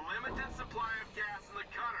got a limited supply of gas in the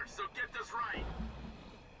cutter, so get this right.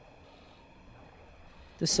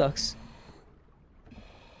 This sucks.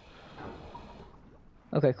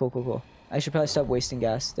 Okay, cool. I should probably stop wasting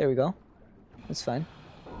gas. There we go. That's fine.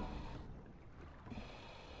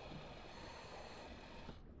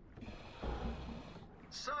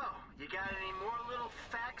 So, you got any more little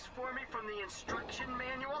facts for me from the instruction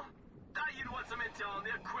manual? Thought you'd want some intel on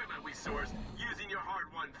the equipment we sourced using your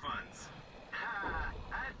hard-won funds. Ha!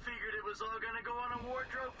 I figured it was all gonna go on a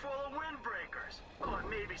wardrobe full of windbreakers. Oh, and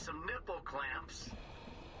maybe some nipple clamps.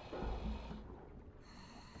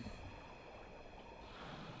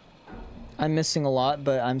 I'm missing a lot,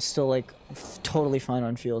 but I'm still like totally fine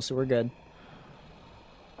on fuel, so we're good.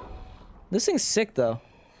 This thing's sick though.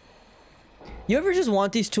 You ever just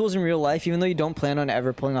want these tools in real life, even though you don't plan on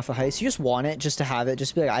ever pulling off a heist? You just want it just to have it,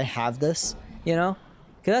 just be like, I have this, you know?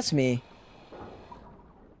 Cause that's me.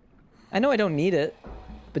 I know I don't need it,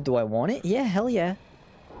 but do I want it? Yeah, hell yeah.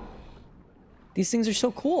 These things are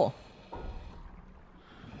so cool.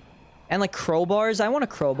 And like crowbars, I want a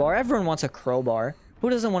crowbar. Everyone wants a crowbar. Who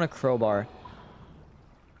doesn't want a crowbar?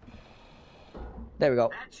 There we go.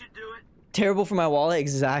 That should do it. Terrible for my wallet,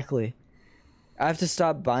 exactly. I have to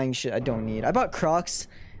stop buying shit I don't need. I bought Crocs.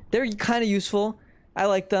 They're kind of useful. I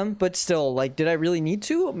like them, but still, like, did I really need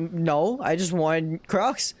to? No, I just wanted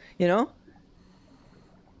Crocs, you know?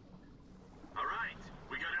 All right,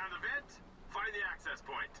 we go down the vent, find the access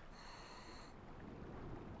point.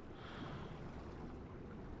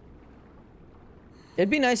 It'd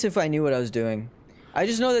be nice if I knew what I was doing. I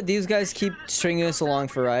just know that these guys keep stringing us along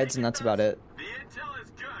for rides, and that's about it. The intel is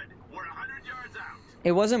good. We're 100 yards out.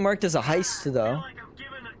 It wasn't marked as a heist, though. Like I'm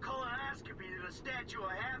giving a colonoscopy to the Statue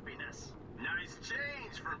of Happiness. Nice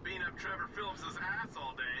change from beating up Trevor Phillips's ass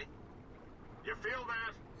all day. You feel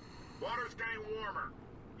that? Water's getting warmer.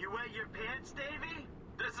 You wet your pants, Davy?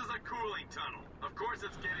 This is a cooling tunnel. Of course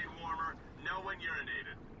it's getting warmer. No one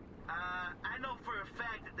urinated. I know for a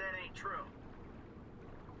fact that that ain't true.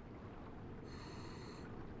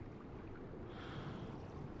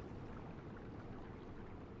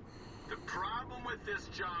 The problem with this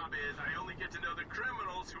job is I only get to know the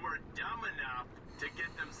criminals who are dumb enough to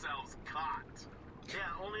get themselves caught. Yeah,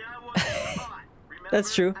 only I wasn't caught. Remember?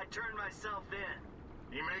 That's true. I turned myself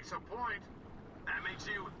in. He makes a point. That makes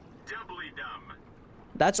you doubly dumb.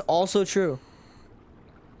 That's also true.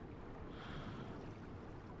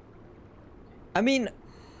 I mean,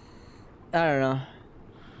 I don't know.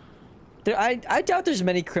 I doubt there's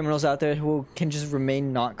many criminals out there who can just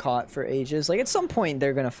remain not caught for ages. Like, at some point,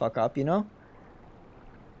 they're gonna fuck up, you know?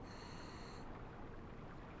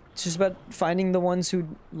 It's just about finding the ones who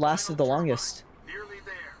lasted the longest. Nearly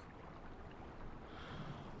there.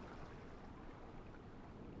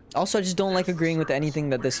 Also, I just don't like agreeing with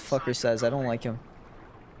anything that this fucker says. I don't like him.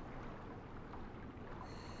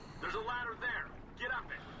 There's a ladder there. Get up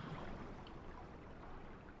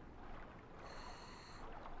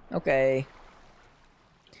it. Okay.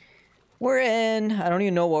 We're in. I don't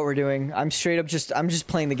even know what we're doing. I'm just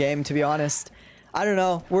playing the game, to be honest. I don't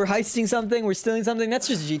know. We're heisting something, we're stealing something. That's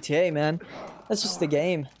just GTA, man. That's just the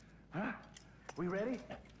game. Huh? We ready?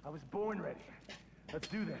 I was born ready. Let's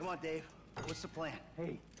do this. Come on, Dave. What's the plan?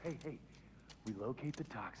 Hey. We locate the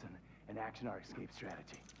toxin and action our escape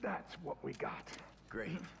strategy. That's what we got.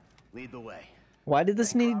 Great. Lead the way. Why did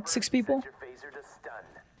this need 6 people? Set your phaser to stun.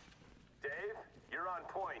 Dave, you're on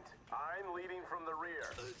point. I'm leading from the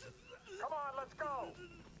rear. Come on, let's go!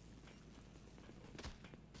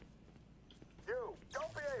 You,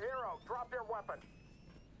 don't be a hero. Drop your weapon.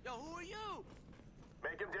 Yo, who are you?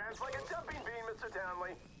 Make him dance like a jumping bean, Mr.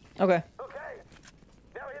 Townley. Okay. Okay.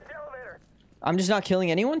 Now hit the elevator. I'm just not killing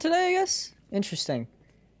anyone today, I guess? Interesting.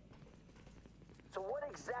 So what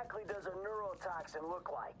exactly does a neurotoxin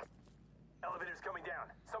look like? Elevator's coming down.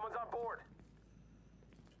 Someone's on board.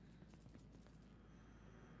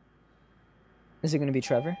 Is it gonna be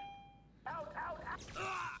Trevor? Out!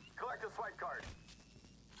 Collect a swipe card.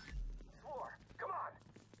 Floor, come on.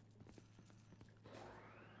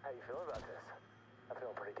 How you feeling about this? I'm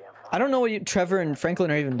feeling pretty damn fine. I don't know what Trevor and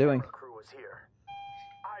Franklin are even doing. Crew was here.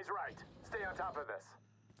 Eyes right. Stay on top of this.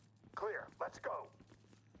 Clear. Let's go.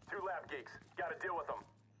 2 lab geeks. Gotta deal with them.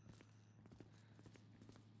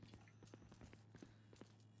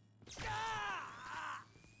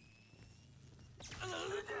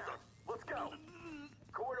 Let's go.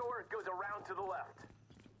 Corridor goes around to the left.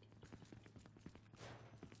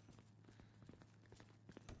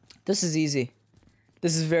 This is easy.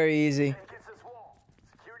 This is very easy. Against this wall.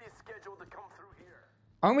 Security is scheduled to come through here.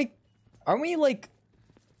 Aren't we like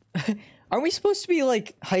aren't we supposed to be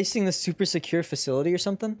like heisting the super secure facility or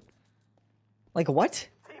something? Like what?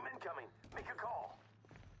 Team incoming. Make a call.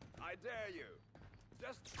 I dare you.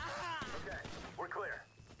 Just... Okay, we're clear.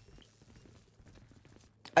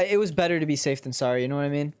 It was better to be safe than sorry, you know what I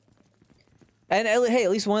mean? And hey,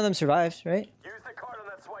 at least one of them survived, right? Use the card on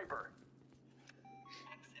that swiper.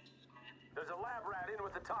 There's a lab rat in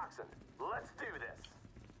with the toxin. Let's do this.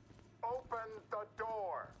 Open the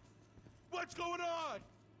door. What's going on?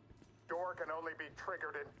 Door can only be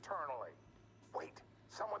triggered internally. Wait,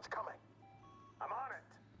 someone's coming. I'm on it.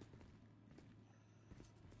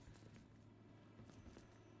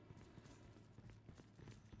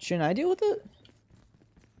 Shouldn't I deal with it?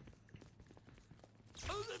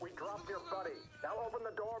 We dropped your buddy. Now open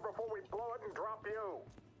the door before we blow it and drop you.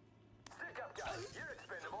 Stick up, guys. You're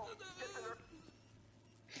expendable. Get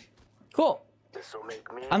the Cool. This'll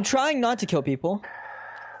make me I'm trying not to kill people.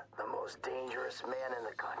 the most dangerous man in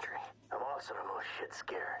the country. I'm also the most shit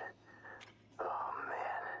scared. Oh,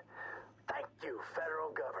 man. Thank you,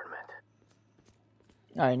 federal government.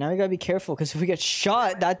 Alright, now we gotta be careful, because if we get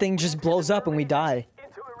shot, that thing just blows up and we die.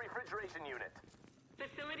 Into a refrigeration unit.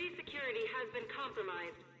 Facility security has been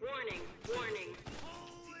compromised. Warning, warning.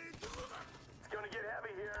 It's gonna get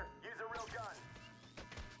heavy here. Use a real gun.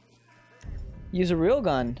 Use a real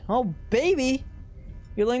gun. Oh, baby!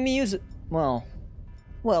 You're letting me use it. Well,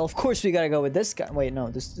 of course we gotta go with this gun. Wait, no,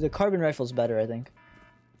 the carbon rifle's better, I think.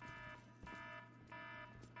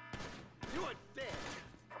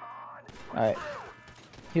 Alright.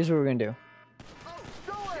 Here's what we're gonna do.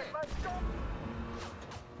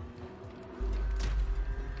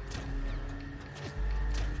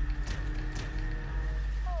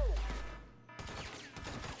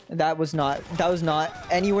 That was not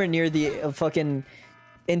anywhere near the fucking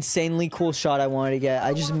insanely cool shot I wanted to get.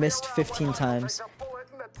 I just missed 15 times.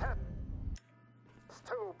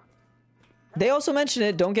 They also mentioned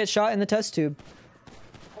it, don't get shot in the test tube.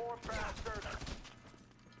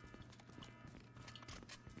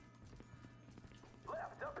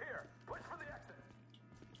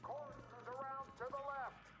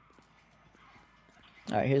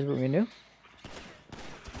 Alright, here's what we're gonna do.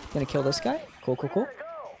 Gonna kill this guy. Cool, cool, cool.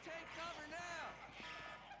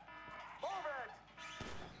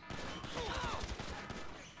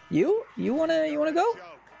 You wanna go?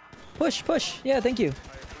 Push, push. Yeah, thank you.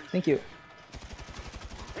 Thank you.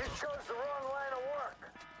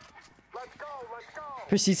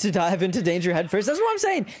 Proceeds to dive into danger head first. That's what I'm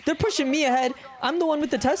saying. They're pushing me ahead. I'm the one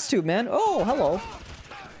with the test tube, man. Oh, hello.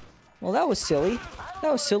 Well, that was silly.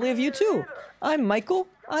 That was silly of you too. I'm Michael.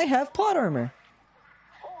 I have plot armor.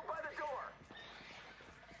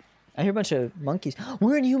 I hear a bunch of monkeys.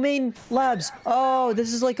 We're in Humane Labs. Oh,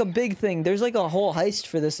 this is like a big thing. There's like a whole heist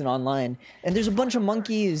for this in online. And there's a bunch of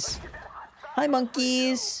monkeys. Hi,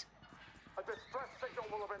 monkeys. A distress signal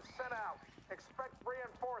will have been sent out. Expect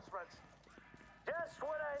reinforcements. Just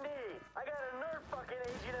what I need. I got a nerve fucking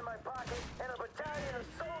agent in my pocket and a battalion of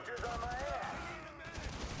soldiers on my ass.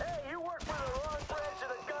 Hey, you work for the wrong branch of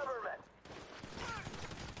the government.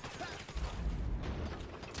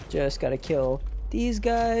 Just gotta kill these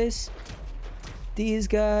guys. These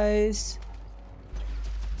guys.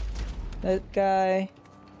 That guy.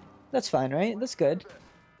 That's fine, right? That's good.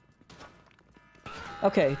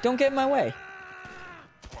 Okay, don't get in my way.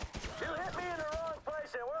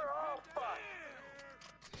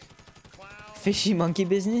 Fishy monkey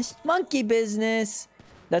business? Monkey business!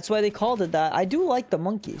 That's why they called it that. I do like the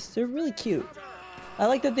monkeys. They're really cute. I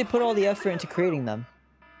like that they put all the effort into creating them.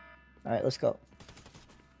 Alright, let's go.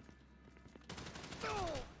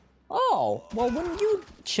 Oh, well, wouldn't you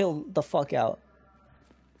chill the fuck out?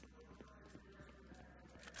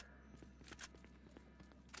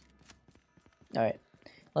 Alright.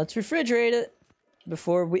 Let's refrigerate it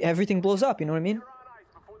before everything blows up, you know what I mean?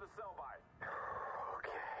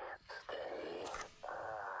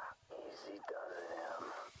 Easy does it, Em.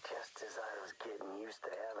 Just as I was getting used to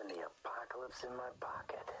having the apocalypse in my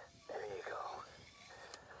pocket. There you go.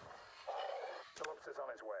 Phillips is on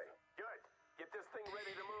his way. Good. Get this thing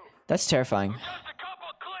ready to move. That's terrifying.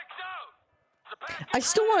 I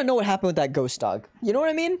still want to know what happened with that ghost dog. You know what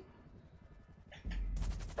I mean?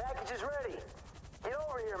 Package is ready. Get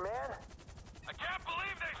over here, man. I can't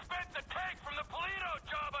believe they spent the tank from the Polito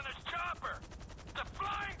job on this chopper. It's a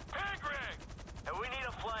flying pig rig. And we need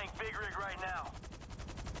a flying pig rig right now.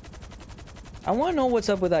 I want to know what's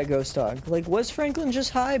up with that ghost dog. Like, was Franklin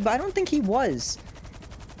just high? But I don't think he was.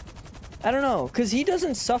 I don't know, because he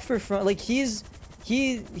doesn't suffer from, like,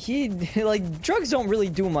 like, drugs don't really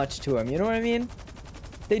do much to him, you know what I mean?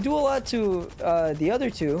 They do a lot to, the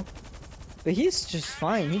other two, but he's just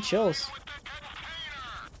fine, he chills.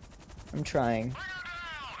 I'm trying.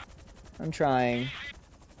 I'm trying.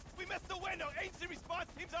 We missed the window! Agency response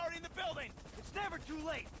team's already in the building! It's never too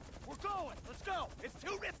late! We're going! Let's go! It's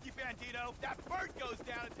too risky, Bandito! That bird goes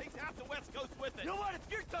down, it takes half the West Coast with it! You know what? If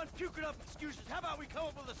you're done puking up excuses, how about we come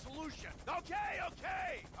up with a solution? Okay,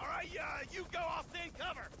 okay! Alright, you go, I'll stay in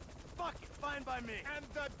cover! Fuck it, fine by me. And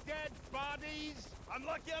the dead bodies? I'm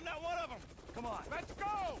lucky I'm not one of them! Come on. Let's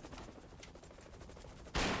go!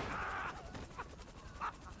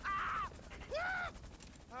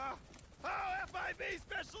 Oh, FIB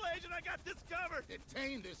Special Agent, I got this covered!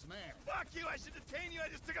 Detain this man. Fuck you, I should detain you, I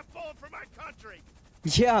just took a bullet for my country!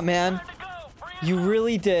 Yeah, man. You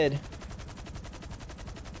really did.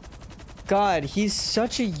 God, he's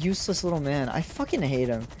such a useless little man. I fucking hate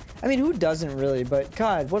him. I mean, who doesn't really? But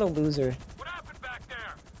God, what a loser. What happened back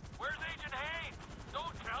there? Where's Agent Haynes?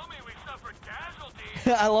 Don't tell me we suffered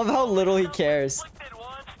casualties. I love how little he cares.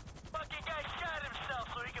 Fucking guy shot himself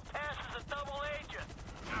so he could pass as a double agent.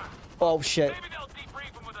 Oh shit. Maybe they'll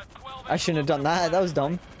debrief him with a 12 I shouldn't have done that. That was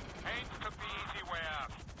dumb. Haynes took the easy way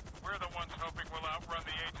out. We're the ones hoping we'll outrun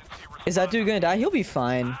the agency. Is that dude gonna die? He'll be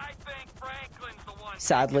fine. I think Franklin's the one.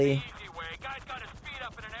 Sadly. Easy way. Guy's got his feet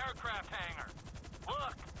up in an aircraft hangar.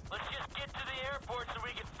 Look, let's just get to the airport so we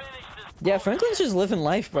can finish this. Yeah, Franklin's just living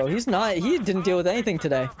life, bro. He's not. He didn't deal with anything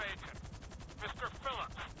today. Mr.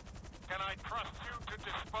 Phillips, can I trust you to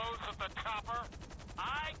dispose of the chopper?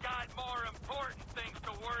 I got more important things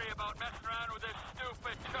to worry about messing around with this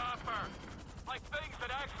stupid chopper. Like things that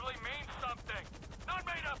actually mean something. Not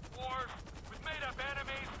made up wars with made up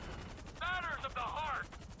enemies. Matters of the heart.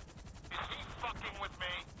 Is he fucking with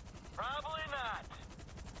me? Probably not.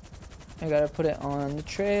 I gotta put it on the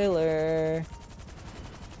trailer.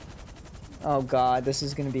 Oh God, this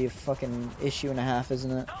is gonna be a fucking issue and a half,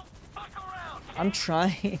 isn't it? I'm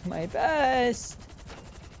trying my best.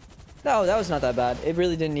 No, that was not that bad. It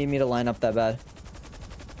really didn't need me to line up that bad.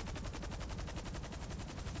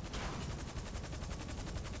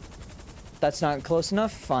 That's not close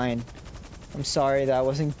enough? Fine. I'm sorry that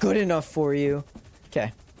wasn't good enough for you.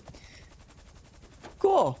 Okay.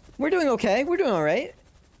 Cool. We're doing okay. We're doing alright.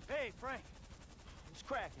 Hey, Frank. It's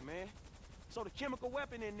cracking, man. So the chemical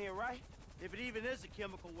weapon in there, right? If it even is a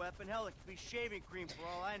chemical weapon, hell, it could be shaving cream for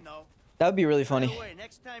all I know. That would be really funny. By the way,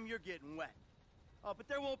 next time you're getting wet. Oh, but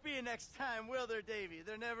there won't be a next time, will there, Davey?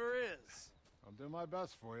 There never is. I'll do my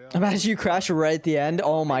best for you. Imagine you crash right at the end.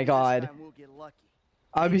 Oh my God. This time we'll get lucky.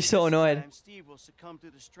 I'd be so annoyed. This time Steve will succumb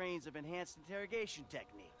to the strains of enhanced interrogation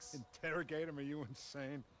techniques. Interrogate him? Are you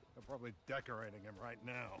insane? They're probably decorating him right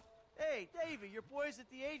now. Hey, Davey, your boys at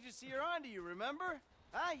the agency are onto you, remember?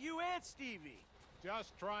 Huh? You and Stevie.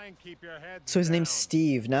 Just try and keep your head So his name's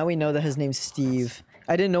Steve. Now we know that his name's Steve.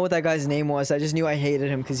 I didn't know what that guy's name was. I just knew I hated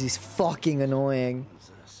him because he's fucking annoying.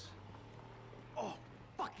 Oh,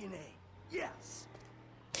 fucking A. Yes.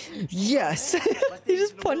 Yes. He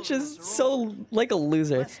just punches so like a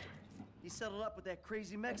loser. He settled up with that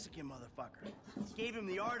crazy Mexican motherfucker. Gave him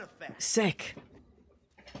the artifact. Sick.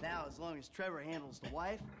 Now, as long as Trevor handles the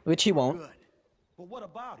wife, Which he won't. good. But what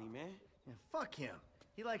about him, man? And fuck him.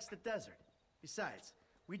 He likes the desert. Besides,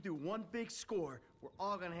 we do one big score, we're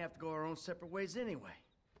all gonna have to go our own separate ways anyway.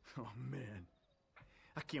 Oh, man.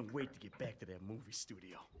 I can't wait to get back to that movie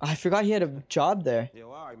studio. I forgot he had a job there.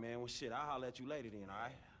 Yo, all right, man. Well, shit, I'll holler at you later then, all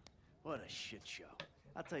right? What a shit show.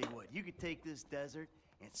 I'll tell you what, you could take this desert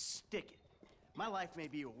and stick it. My life may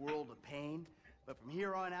be a world of pain, but from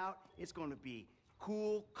here on out, it's gonna be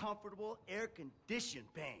cool, comfortable, air-conditioned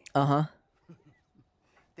pain. Uh-huh.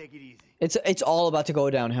 Take it easy. It's all about to go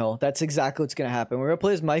downhill. That's exactly what's gonna happen. We're gonna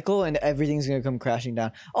play as Michael and everything's gonna come crashing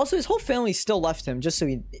down. Also, his whole family still left him, just so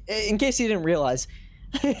he, in case he didn't realize.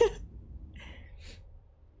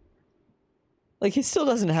 Like, he still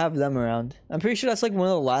doesn't have them around. I'm pretty sure that's like one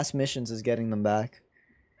of the last missions is getting them back.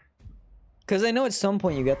 Because I know at some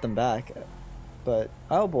point you get them back. But,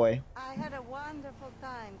 oh boy. I had a wonderful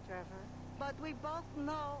time, Trevor. But we both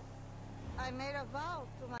know I made a vow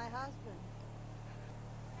to my husband.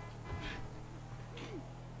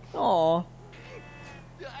 Aww.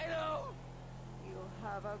 I know. You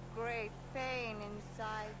have a great pain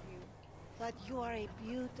inside you. But you are a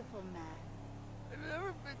beautiful man. I've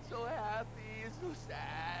never been so happy and so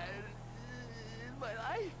sad in my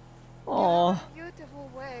life. Aww. You have a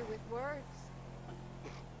beautiful way with words.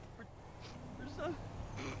 For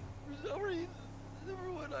some reason,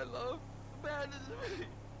 everyone I love abandons me.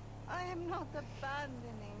 I am not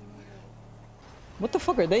abandoning you. What the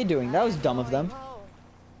fuck are they doing? That was dumb of them.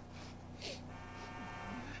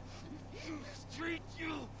 Treat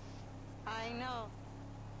you. I know.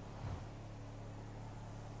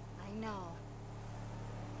 I know.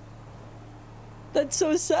 That's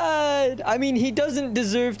so sad. I mean, he doesn't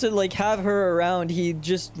deserve to like have her around. He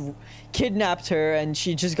just kidnapped her and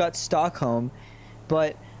she just got Stockholm.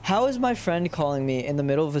 But how is my friend calling me in the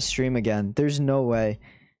middle of a stream again? There's no way.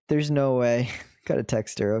 There's no way. Gotta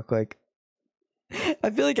text her real quick. I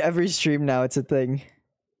feel like every stream now it's a thing.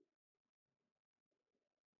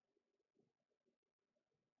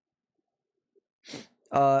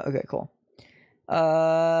 Okay, cool.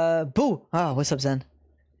 Boo! Ah, what's up, Zen?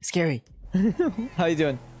 Scary. How you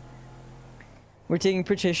doing? We're taking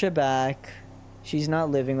Patricia back. She's not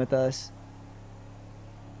living with us.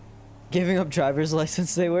 Giving up driver's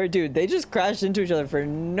license they were? Dude, they just crashed into each other for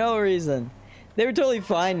no reason. They were totally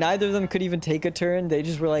fine. Neither of them could even take a turn. They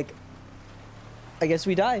just were like I guess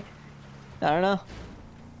we die. I don't know.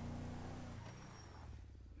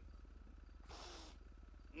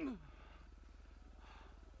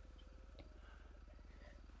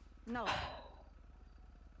 No.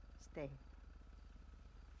 Stay.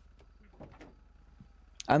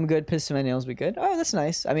 I'm good. Pissing my nails be good. Oh, that's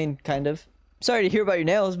nice. I mean, kind of. Sorry to hear about your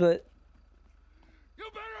nails, but... You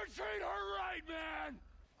better treat her right, man!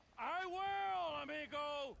 I will,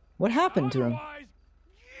 amigo! What happened to him?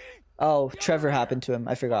 Oh, Trevor happened to him.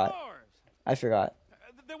 I forgot. I forgot.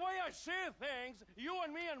 The way I see things, you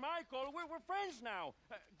and me and Michael, we're friends now.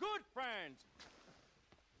 Good friends.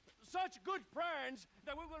 Such good friends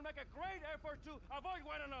that we will make a great effort to avoid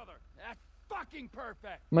one another. That's fucking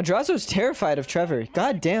perfect. Madrazo's terrified of Trevor.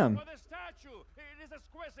 God damn. For the statue, it is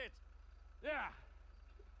exquisite. Yeah.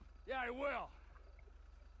 Yeah, I will.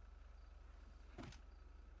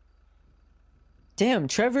 Damn,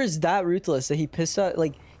 Trevor's that ruthless that he pissed off,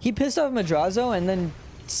 like, he pissed off Madrazo and then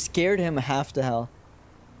scared him half to hell.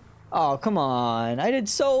 Oh, come on. I did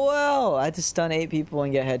so well. I had to stun 8 people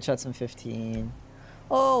and get headshots in 15.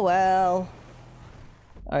 Oh, well.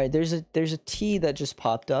 Alright, there's a T that just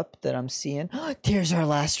popped up that I'm seeing. There's our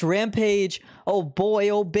last rampage. Oh boy,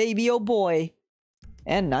 oh baby, oh boy.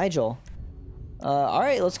 And Nigel.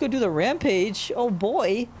 Alright, let's go do the rampage. Oh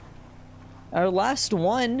boy. Our last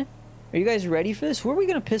one. Are you guys ready for this? Who are we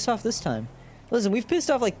gonna piss off this time? Listen, we've pissed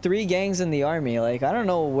off like 3 gangs in the army. Like, I don't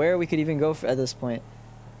know where we could even go at this point.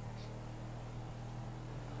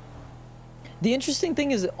 The interesting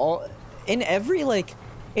thing is, in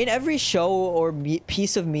every show or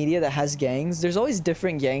piece of media that has gangs, there's always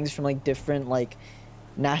different gangs from like different like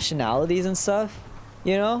nationalities and stuff.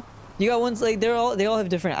 You know, you got ones like they all have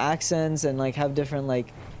different accents and like have different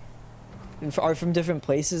like are from different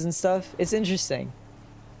places and stuff. It's interesting.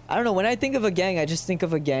 I don't know, when I think of a gang, I just think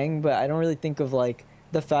of a gang, but I don't really think of like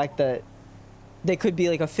the fact that they could be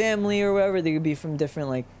like a family or whatever. They could be from different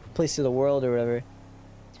like places of the world or whatever.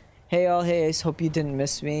 Hey all, hey Ace, hope you didn't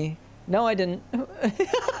miss me. No, I didn't.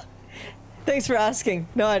 Thanks for asking.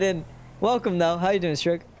 No, I didn't. Welcome though. How you doing,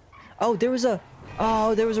 Strick? Oh, there was a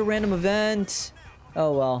random event.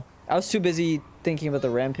 Oh well. I was too busy thinking about the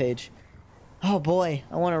rampage. Oh boy,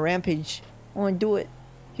 I want a rampage. I want to do it.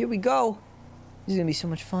 Here we go. This is gonna be so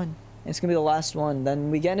much fun. And it's gonna be the last one. Then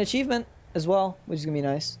we get an achievement as well, which is gonna be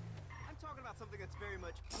nice. I'm talking about something that's very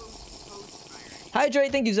much post.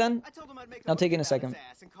 Hydrate, thank you, Zen. I told him I'd make I'll take it in a second.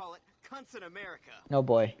 And call it Cunts in America. Oh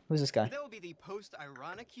boy, who's this guy? That would be the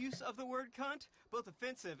post-ironic use of the word cunt, both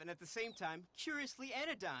offensive and at the same time curiously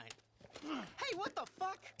anodyne. Hey, what the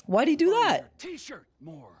fuck? Why'd he do that? T-shirt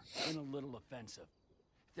more than a little offensive.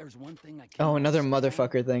 There's one thing I can't. Oh, another understand.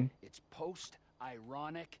 motherfucker thing. It's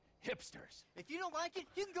post-ironic hipsters. If you don't like it,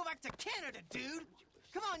 you can go back to Canada, dude.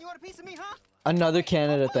 Come on, you want a piece of me, huh? Another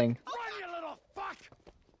Canada thing. Run, you little fuck!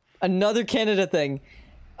 Another Canada thing.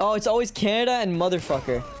 Oh, it's always Canada and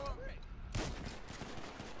motherfucker.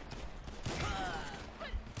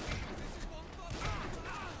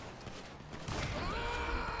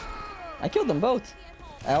 I killed them both.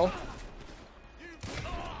 L.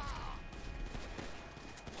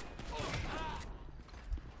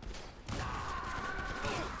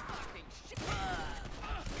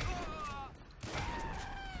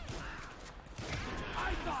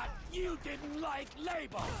 I thought you didn't like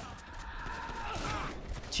labels.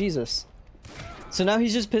 Jesus. So now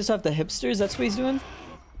he's just pissed off the hipsters? That's what he's doing?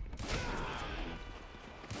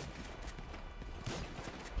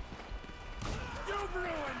 You've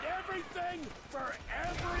ruined everything for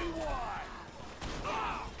everyone.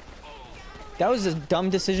 That was a dumb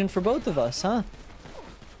decision for both of us, huh?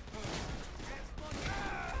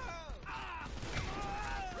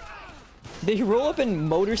 They roll up in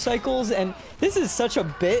motorcycles and this is such a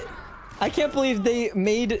bit. I can't believe they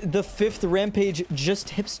made the 5th rampage just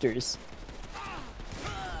hipsters.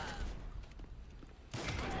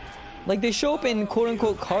 Like they show up in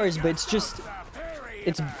quote-unquote cars, but it's just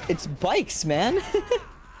it's bikes, man.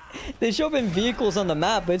 They show up in vehicles on the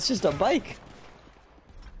map, but it's just a bike.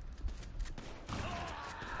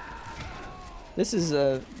 This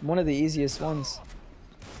is one of the easiest ones.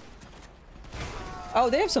 Oh,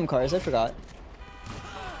 they have some cars, I forgot.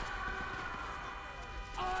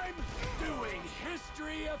 I'm doing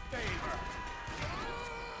history a favor.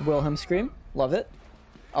 Wilhelm scream, love it.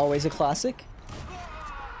 Always a classic.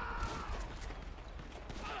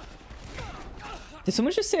 Did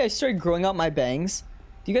someone just say I started growing out my bangs?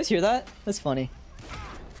 Do you guys hear that? That's funny.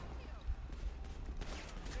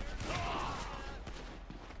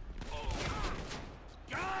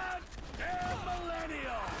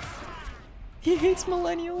 He hates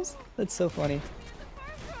millennials. That's so funny.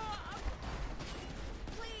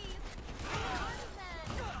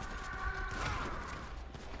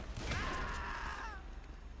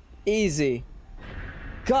 Easy.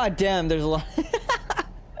 God damn, there's a lot.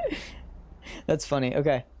 That's funny.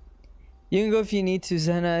 Okay. You can go if you need to,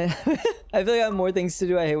 Zen. I feel like I have more things to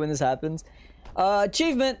do. I hate when this happens.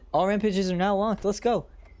 Achievement! All rampages are now locked. Let's go.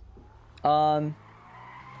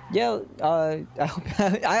 Yeah, I hope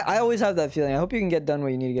I always have that feeling. I hope you can get done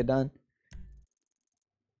what you need to get done.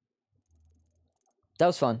 That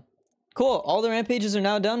was fun. Cool. All the rampages are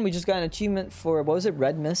now done. We just got an achievement for, what was it?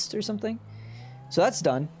 Red Mist or something? So that's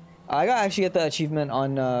done. I gotta actually get the achievement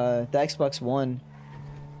on the Xbox One.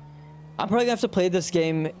 I'm probably gonna have to play this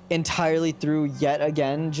game entirely through yet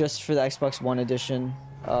again just for the Xbox One edition.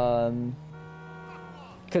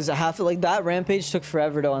 Because half of, like, that rampage took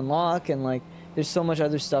forever to unlock, and like there's so much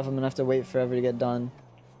other stuff I'm gonna have to wait forever to get done.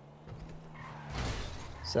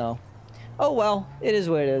 So, oh well, it is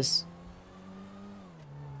what it is.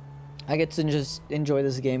 I get to just enjoy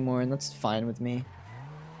this game more, and that's fine with me.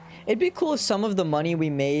 It'd be cool if some of the money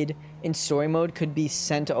we made in story mode could be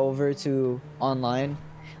sent over to online.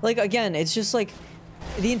 Like, again, it's just like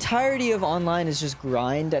the entirety of online is just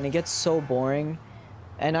grind, and it gets so boring.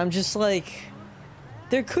 And I'm just like,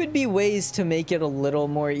 there could be ways to make it a little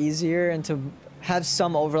more easier and to have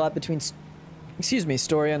some overlap between, excuse me,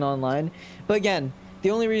 story and online. But again,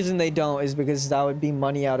 the only reason they don't is because that would be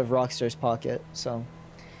money out of Rockstar's pocket. So,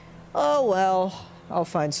 oh well, I'll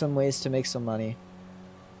find some ways to make some money.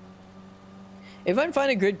 If I can find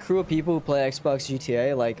a good crew of people who play Xbox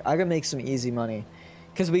GTA, like, I can make some easy money.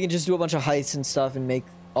 Because we can just do a bunch of heists and stuff and make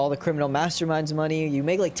all the criminal masterminds money. You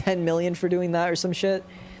make like 10 million for doing that or some shit.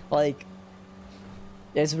 Like,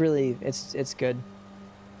 it's really, it's good.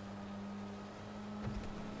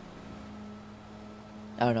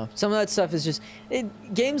 I don't know. Some of that stuff is just...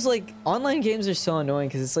 games like... Online games are so annoying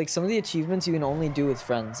because it's like some of the achievements you can only do with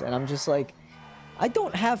friends. And I'm just like... I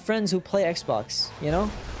don't have friends who play Xbox, you know?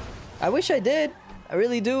 I wish I did. I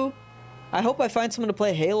really do. I hope I find someone to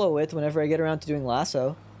play Halo with whenever I get around to doing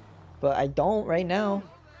Lasso. But I don't right now.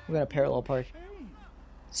 I'm gonna parallel park.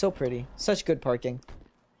 So pretty. Such good parking.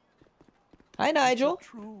 Hi, Nigel.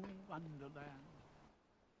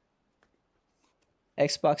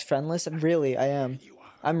 Xbox friendless? Really, I am.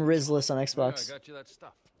 I'm Rizless on Xbox. I got you that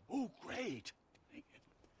stuff. Oh, great.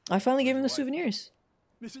 I finally gave him the souvenirs.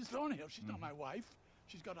 Mrs. Thornhill, she's not my wife.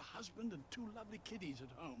 She's got a husband and 2 lovely kiddies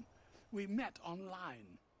at home. We met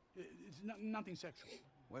online. It's nothing sexual.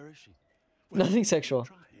 Where is she? Well, Nothing sexual.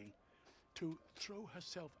 Trying to throw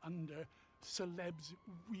herself under celebs'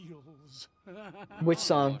 wheels. Which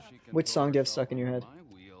song? Which song do you have stuck in your head? My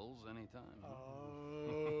wheels anytime.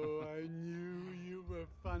 Oh, I knew you were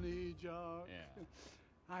funny, Jock. Yeah.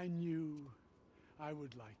 I knew I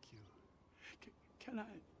would like you. Can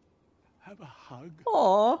I have a hug?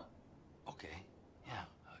 Aww. Okay. Yeah.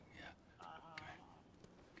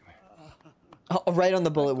 Oh, right on the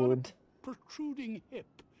bullet wound. Protruding hip.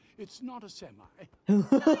 It's not a semi.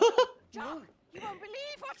 Jock, you won't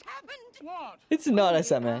believe what's happened. What? It's not a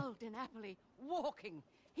semi. Di Napoli walking.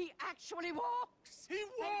 He actually walks. He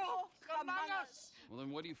walks among us. Well,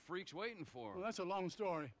 then what are you freaks waiting for? Well, that's a long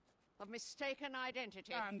story. Of mistaken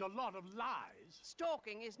identity. And a lot of lies.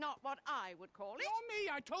 Stalking is not what I would call it. Not me.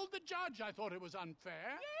 I told the judge I thought it was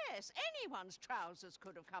unfair. Yes, anyone's trousers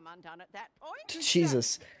could have come undone at that point.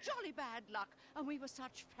 Jesus. Jolly bad luck, and we were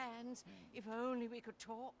such fans. If only we could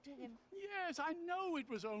talk to him. Yes, I know it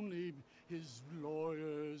was only his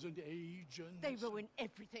lawyers and agents. They ruin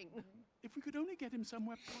everything. If we could only get him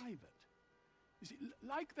somewhere private. You see,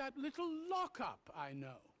 like that little lockup I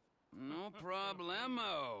know. No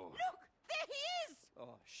problemo. Look, there he is.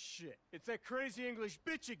 Oh, shit. It's that crazy English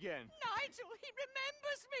bitch again. Nigel, he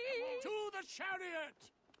remembers me. To the chariot.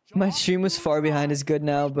 My stream was far behind is good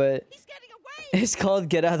now, but it's called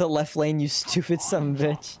Get Out of the Left Lane, you stupid son of a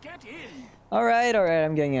bitch. Get in. Alright,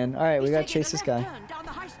 I'm getting in. Alright, we gotta chase this guy. Turn down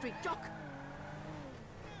the high street, Jock.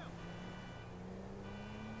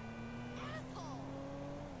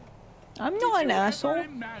 I'm not an asshole.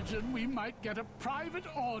 Imagine we might get a private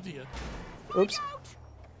audience. Oops.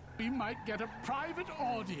 We might get a private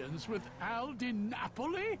audience with Al Di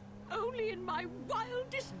Napoli. Only in my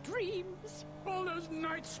wildest dreams. All those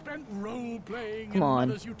nights spent role-playing in Come on.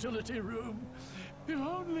 Mother's utility room. If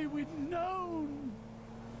only we'd known.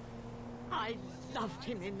 I loved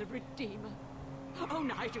him in The Redeemer. Oh,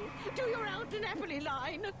 Nigel, do your Al Di Napoli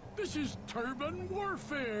line. This is turban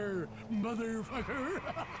warfare, motherfucker.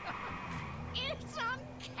 It's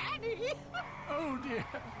uncanny. Oh, dear.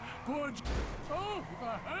 Poor... Oh,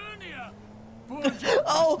 a hernia. Poor...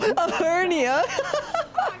 Oh, a hernia.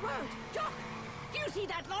 My word, Jock, do you see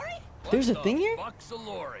that lorry? There's a thing here? Fuck's a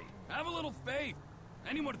lorry. Have a little faith.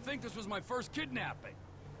 Anyone would think this was my first kidnapping.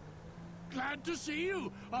 Glad to see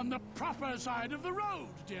you on the proper side of the road,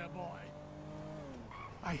 dear boy.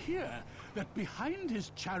 I hear that behind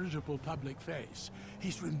his charitable public face,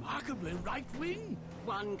 he's remarkably right-wing.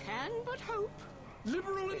 One can but hope.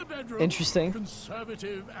 Liberal in the bedroom. Interesting.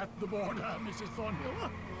 Conservative at the border, Mrs.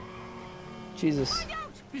 Thornhill. Jesus.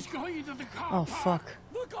 He's going into the car Oh, park. fuck.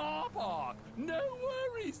 The car park. No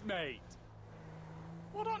worries, mate.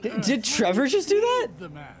 What on Did Trevor just do that? The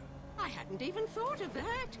man. I hadn't even thought of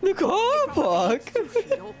that. The car park.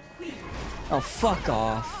 Sushi or quinoa. Oh, fuck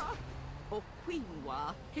off. Or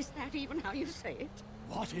quinoa. Is that even how you say it?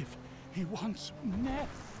 What if he wants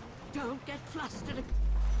meth? Don't get flustered.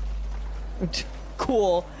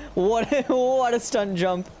 Cool. What a stunt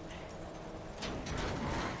jump.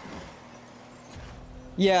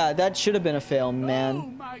 Yeah, that should have been a fail, man. Oh,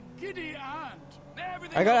 my giddy aunt.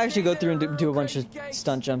 I gotta actually go through and do a bunch of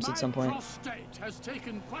stunt jumps at some point. Prostate has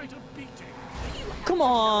taken quite a beating. Come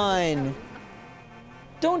on.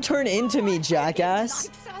 Don't turn into me, jackass.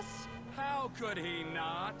 How could he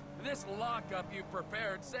not? This lockup you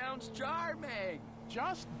prepared sounds charming.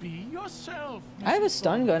 Just be yourself. I have a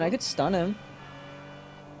stun gun. I could stun him.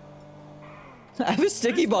 I have a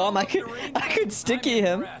sticky bomb. I could sticky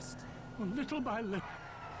him. Little by little.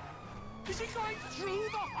 Is he going through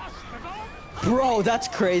the hospital? Bro, that's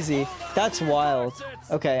crazy. That's wild.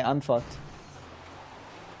 Okay, I'm fucked.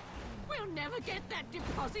 We'll never get that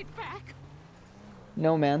deposit back.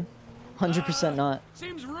 No, man. 100% not.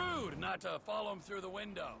 Seems rude not to follow him through the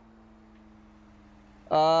window.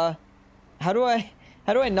 How do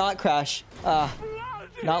I not crash?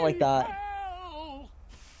 Not like that.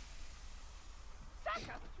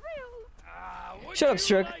 Shut up,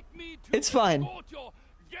 Strick. It's fine. Your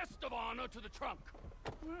guest of honor to the trunk.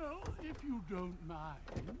 Well, if you don't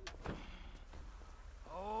mind.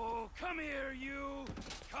 Oh, come here, you.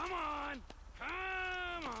 Come on.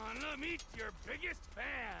 Come on. Let me meet your biggest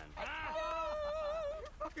fan. Huh?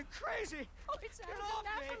 You're fucking crazy. Oh, it's Get off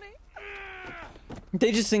me.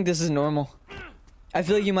 They just think this is normal. I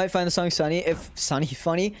feel like you might find the song funny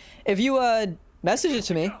if you message it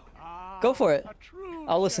to me. Go for it.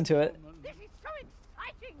 I'll listen to it. This is so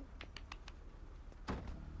exciting.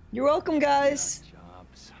 You're welcome, guys.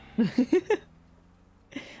 I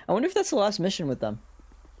wonder if that's the last mission with them.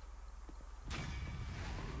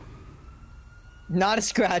 Not a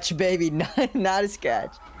scratch, baby. Not a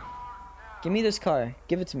scratch. Give me this car.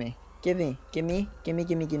 Give it to me. Give me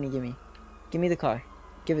the car.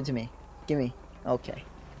 Give it to me. Give me. Okay.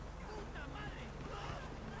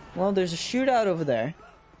 Well, there's a shootout over there.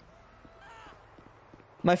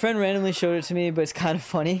 My friend randomly showed it to me, but it's kind of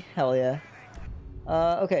funny. Hell yeah.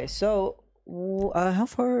 Okay, so how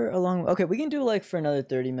far along? Okay, we can do like for another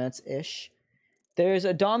 30 minutes-ish. There's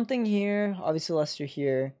a Dom thing here. Obviously, Lester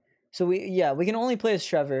here. So we can only play as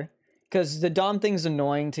Trevor. Because the Dom thing's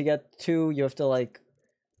annoying to get to. You have to like...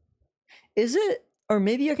 Is it? Or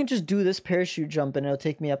maybe I can just do this parachute jump and it'll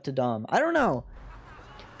take me up to Dom. I don't know.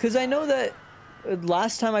 Because I know that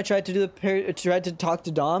last time I tried to do tried to talk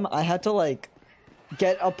to Dom, I had to like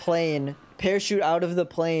get a plane, parachute out of the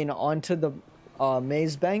plane onto the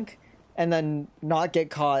maze bank, and then not get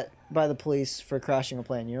caught by the police for crashing a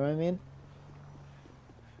plane. You know what I mean?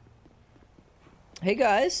 Hey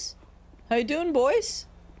guys, how you doing, boys?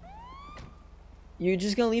 You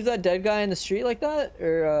just gonna leave that dead guy in the street like that,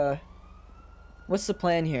 or what's the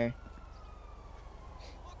plan here?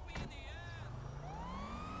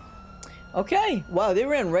 Okay, wow, they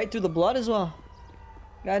ran right through the blood as well.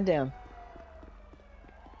 Goddamn.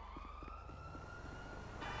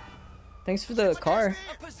 Thanks for the car.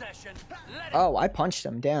 Oh, I punched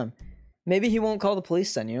him, damn. Maybe he won't call the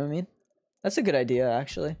police then, you know what I mean? That's a good idea,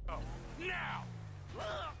 actually.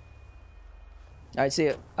 Alright, see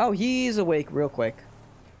it. Oh, he's awake real quick.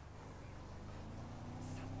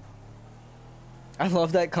 I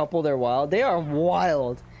love that couple, they're wild. They are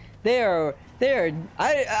wild. They're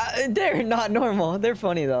not normal. They're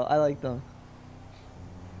funny though. I like them.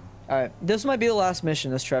 Alright, this might be the last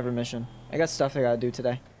mission, this Trevor mission. I got stuff I gotta do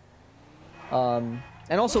today. And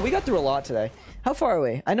also, we got through a lot today. How far are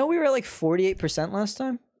we? I know we were at like 48% last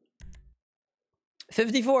time.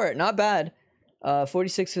 54, not bad.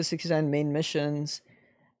 46 to 69 main missions.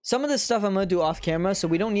 Some of this stuff I'm gonna do off camera, so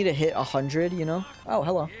we don't need to hit 100, you know? Oh,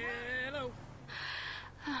 hello. Hello.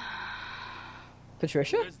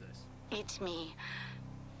 Patricia? Who is this? It's me.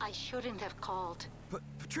 I shouldn't have called.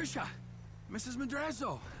 Patricia! Mrs.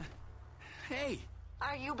 Madrazo! Hey!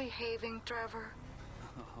 Are you behaving, Trevor?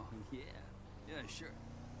 Oh, yeah. Yeah, sure.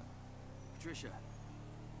 Patricia,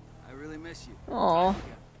 I really miss you. Aww.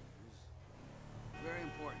 Very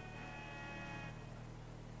important.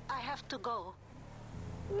 I have to go.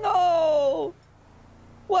 No!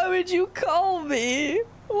 Why would you call me?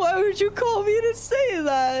 Why would you call me to say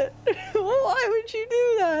that? Why would you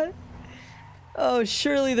do that? Oh,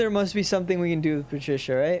 surely there must be something we can do with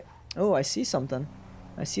Patricia, right? Oh, I see something.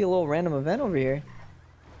 I see a little random event over here.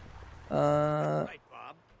 That's right,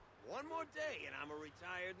 Bob. One more day and I'm a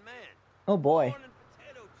retired man. Oh boy. Corn and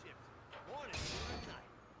potato chips. Morning, noon, and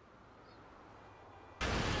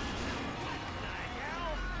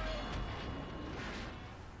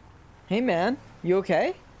night. Hey man, you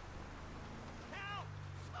okay? Help!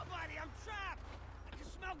 Somebody, I'm trapped! I can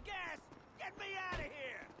smell gas! Get me out of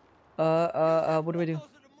here! What do I do?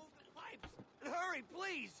 And hurry,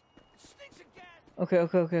 please! It stinks of gas! Okay.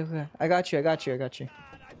 I got you.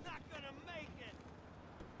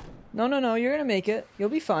 No, you're gonna make it. You'll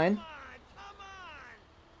be fine.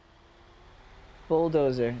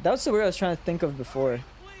 Bulldozer. That's the word I was trying to think of before.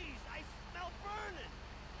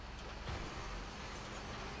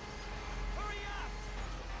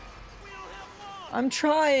 I'm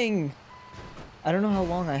trying! I don't know how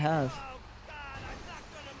long I have.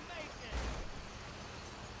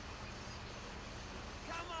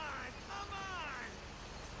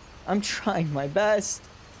 I'm trying my best.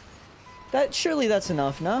 Surely that's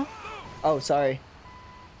enough, no? Oh, sorry.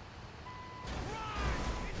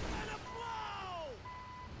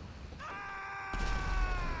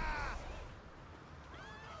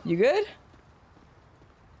 You good?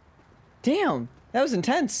 Damn, that was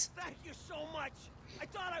intense. Thank you so much! I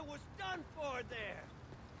thought I was done for there!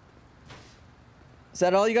 Is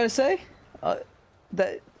that all you gotta say?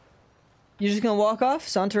 That you're just gonna walk off?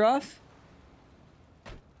 Saunter off?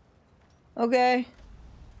 Okay.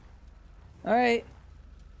 Alright.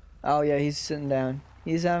 Oh yeah, he's sitting down.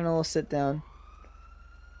 He's having a little sit down.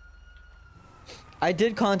 I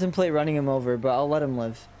did contemplate running him over, but I'll let him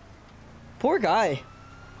live. Poor guy.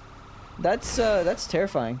 That's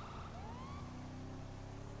terrifying.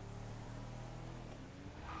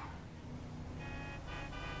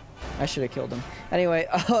 I should have killed him. Anyway,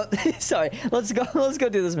 sorry. Let's go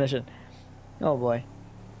do this mission. Oh boy.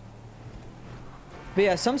 But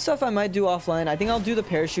yeah, some stuff I might do offline. I think I'll do the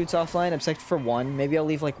parachutes offline, except for one. Maybe I'll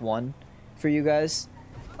leave like one for you guys.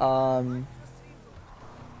 I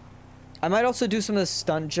might also do some of the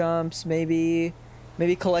stunt jumps, maybe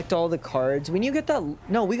collect all the cards. When you get that,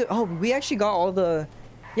 no, we actually got all the,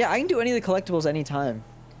 yeah, I can do any of the collectibles anytime.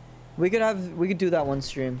 We could do that one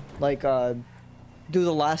stream, like do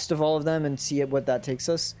the last of all of them and see what that takes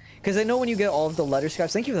us. Because I know when you get all of the letter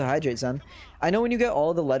scraps, thank you for the hydrate, Zen. I know when you get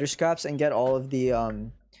all the letter scraps and get all of the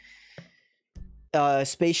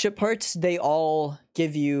spaceship parts, they all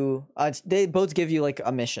give you, they both give you like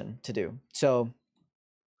a mission to do. So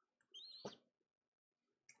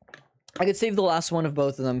I could save the last one of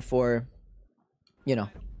both of them for, you know,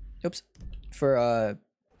 oops, for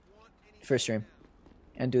stream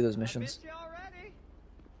and do those missions.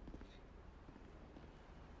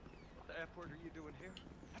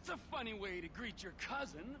 That's a funny way to greet your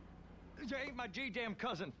cousin. You ain't my G-damn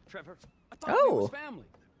cousin, Trevor. I thought we was family.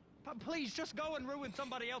 Please, just go and ruin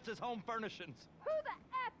somebody else's home furnishings. Who the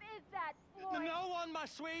F is that, Floyd? No one, my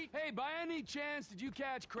sweet. Hey, by any chance, did you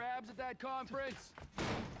catch crabs at that conference?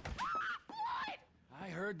 Floyd! I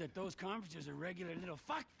heard that those conferences are regular little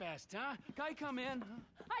fuck fest, huh? Can I come in?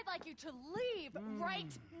 I'd like you to leave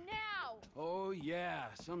right now. Oh, yeah.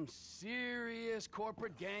 Some serious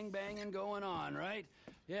corporate gangbanging going on, right?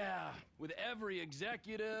 Yeah, with every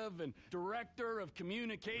executive and director of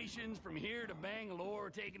communications from here to Bangalore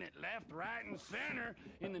taking it left, right, and center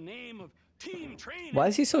in the name of team training. Why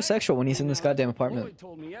is he so sexual when he's in this goddamn apartment? Lloyd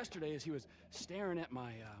told me yesterday as he was staring at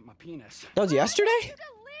my my penis. That was yesterday?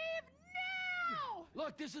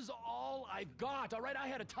 Look, this is all I've got, all right? I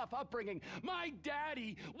had a tough upbringing. My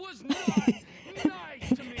daddy was not nice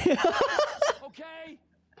to me, okay?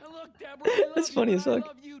 And look, Deborah, I love That's funny you, as fuck. I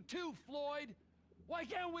love you too, Floyd. Why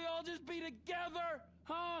can't we all just be together,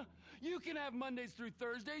 huh? You can have Mondays through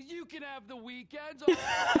Thursdays. You can have the weekends. Oh,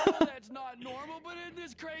 I know that's not normal, but in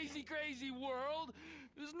this crazy, crazy world,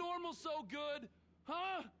 is normal so good,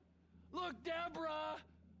 huh? Look, Deborah,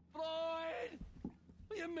 Floyd,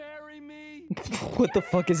 will you marry me? What the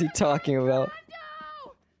fuck is he talking about?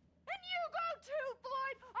 And you go too,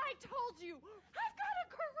 Floyd! I told you! I've got a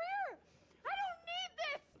career! I don't need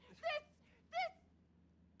this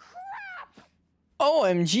crap!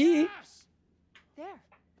 OMG! There.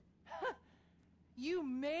 You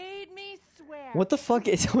made me swear. What the fuck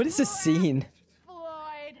what is this scene?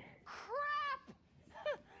 Floyd, crap!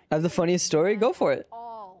 I have the funniest story? Go for it.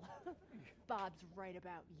 All. Bob's right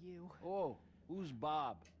about you. Oh, who's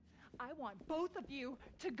Bob? I want both of you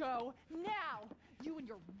to go now. You and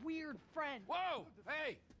your weird friend. Whoa!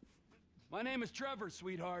 Hey! My name is Trevor,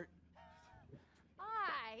 sweetheart.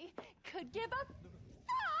 I could give a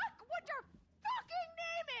fuck what your fucking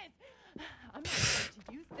name is! I'm not going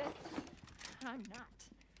to use this. I'm not.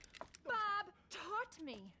 Bob taught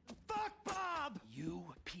me. Fuck Bob! You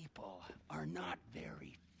people are not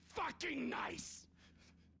very fucking nice.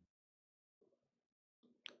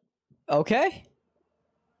 Okay.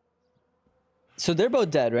 So they're both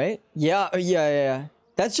dead, right? Yeah.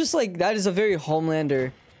 That's just like, that is a very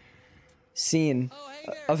Homelander scene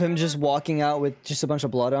of him just walking out with just a bunch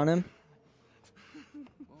of blood on him.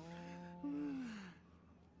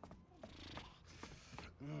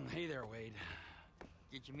 Hey there, Wade.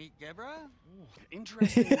 Did you meet Deborah?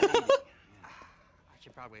 Interesting. lady. I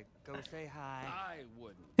should probably go say hi. I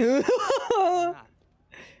wouldn't. Why not?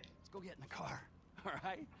 Let's go get in the car. All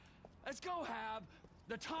right? Let's go have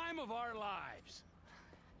the time of our lives.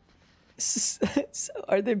 So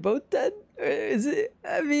are they both dead? Or is it?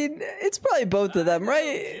 I mean, it's probably both of them,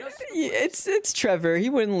 right? It's Trevor. He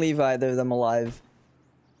wouldn't leave either of them alive.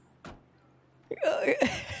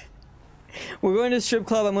 We're going to a strip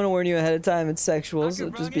club. I'm going to warn you ahead of time. It's sexual,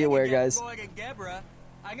 so just be aware, guys. Deborah.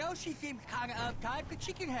 I know she seems kind of uptight, but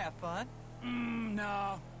she can have fun.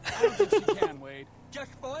 No, I don't think she can, Wade.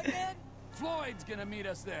 Just Floyd, then? Floyd's gonna meet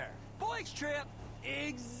us there. Boys trip.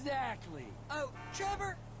 Exactly. Oh,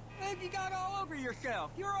 Trevor, man, you got all over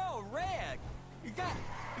yourself. You're all red. You got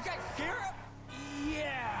syrup?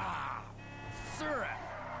 Yeah. Syrup.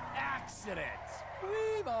 Accidents.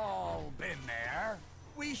 We've all been there.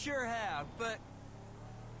 We sure have, but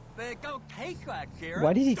it don't taste like syrup.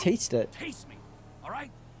 Why did he taste it? Taste me, all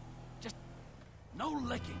right? Just no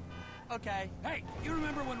licking. Okay. Hey, you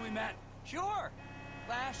remember when we met? Sure.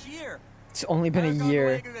 Last year. It's only been a year.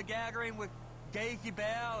 I was on the way to the gathering with Daisy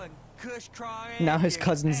Bell and Kush crying. Now his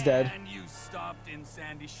cousin's dead. And you stopped in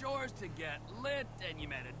Sandy Shores to get lit, and you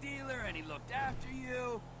met a dealer, and he looked after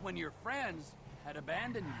you when your friends had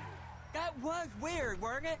abandoned you. That was weird,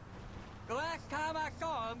 wasn't it? The last time I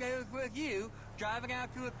saw him, it was with you, driving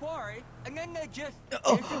out to a quarry, and then they just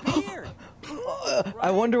disappeared.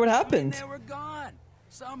 I wonder what happened. They were gone.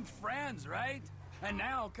 Some friends, right? And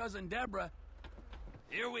now, Cousin Deborah,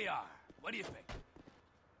 here we are. What do you think?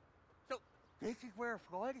 So, this is where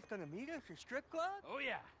Floyd is gonna meet us, a strip club? Oh,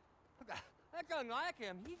 yeah. That's unlike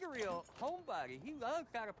him. He's a real homebody. He loves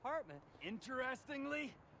that apartment.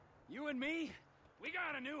 Interestingly, you and me, we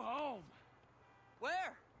got a new home.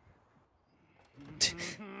 Where?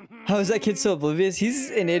 How is that kid so oblivious? He's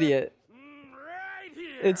an idiot. Right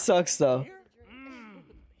here. It sucks though.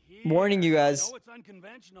 Warning you guys. I know it's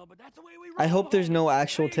unconventional, but that's the way we I hope roll. there's no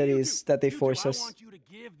actual titties that they force us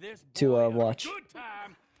to watch. Good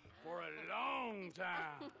time for a long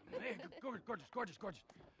time. Hey, gorgeous.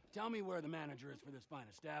 Tell me where the manager is for this fine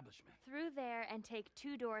establishment. Through there and take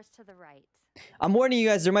 2 doors to the right. I'm warning you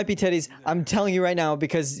guys, there might be titties. I'm telling you right now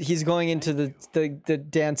because he's going into the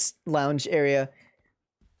dance lounge area.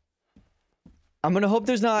 I'm gonna hope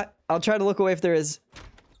there's not. I'll try to look away if there is.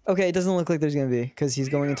 Okay, it doesn't look like there's gonna be because he's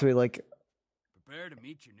going into like. Prepare to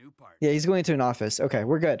meet your new partner. Yeah, he's going into an office. Okay,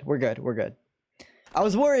 we're good. I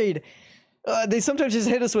was worried. They sometimes just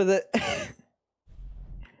hit us with it.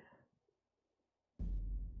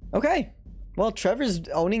 Okay. Well, Trevor's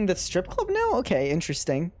owning the strip club now? Okay,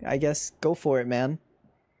 interesting. I guess go for it, man.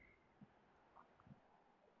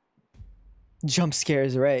 Jump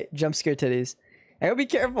scares, right. Jump scare titties. I gotta be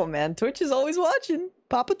careful, man. Twitch is always watching.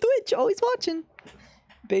 Papa Twitch, always watching.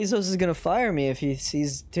 Bezos is gonna fire me if he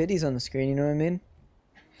sees titties on the screen, you know what I mean?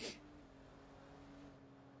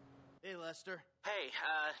 Hey, Lester. Hey,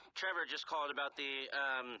 Trevor just called about the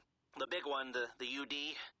big one, the UD.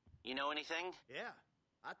 You know anything? Yeah,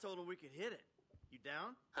 I told him we could hit it. You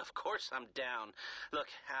down? Of course I'm down. Look,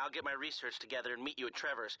 I'll get my research together and meet you at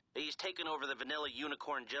Trevor's. He's taken over the Vanilla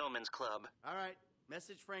Unicorn Gentlemen's Club. All right,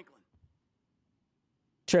 message Franklin.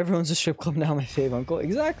 Trevor owns a strip club now, my fave uncle.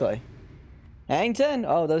 Exactly. Hang 10.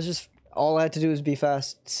 Oh, that was just... All I had to do was be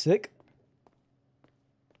fast. Sick.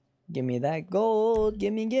 Give me that gold.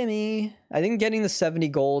 Gimme. I think getting the 70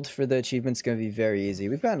 gold for the achievement's going to be very easy.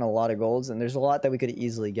 We've gotten a lot of golds, and there's a lot that we could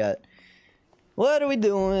easily get. What are we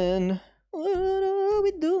doing? Ooh,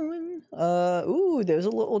 there's a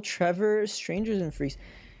little Trevor, Strangers and Freaks.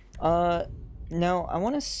 Now, I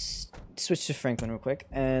want to switch to Franklin real quick,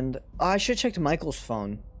 and I should check Michael's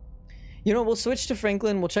phone. You know, we'll switch to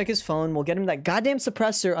Franklin, we'll check his phone, we'll get him that goddamn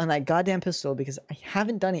suppressor on that goddamn pistol, because I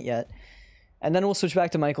haven't done it yet. And then we'll switch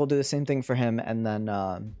back to Michael, do the same thing for him, and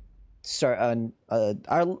then, start on,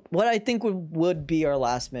 what I think would be our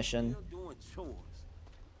last mission.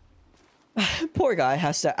 Poor guy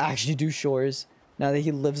has to actually do chores now that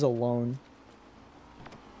he lives alone.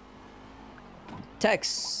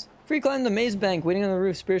 Text. Free climb the maze bank, waiting on the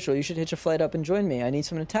roof, spiritual. You should hitch a flight up and join me. I need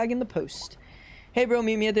someone to tag in the post. Hey bro,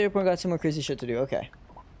 meet me at the airport. Got some more crazy shit to do. Okay.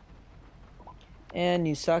 And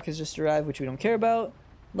new stock has just arrived, which we don't care about.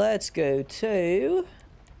 Let's go to...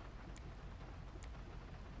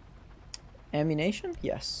 ammunition?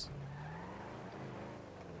 Yes.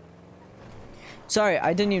 Sorry,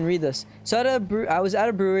 I didn't even read this. So I was at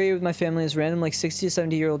a brewery with my family. This random like 60 to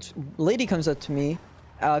 70-year-old lady comes up to me.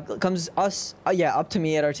 Up to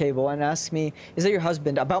me at our table and asks me, "Is that your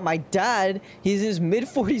husband?" About my dad. He's in his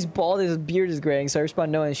mid-40s, bald, his beard is graying. So I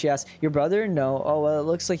respond, "No," and she asks, "Your brother?" "No." "Oh, well, it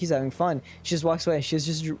looks like he's having fun." She just walks away. She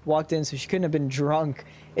just walked in, so she couldn't have been drunk.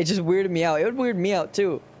 It just weirded me out. It would weird me out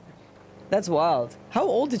too. That's wild. How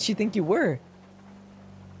old did she think you were?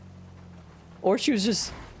 Or she was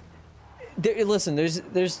just... Listen,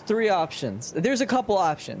 there's three options. There's a couple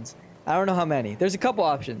options. I don't know how many. There's a couple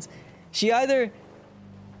options. She either...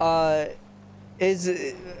 is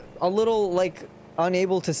a little like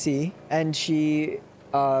unable to see, and she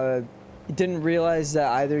didn't realize that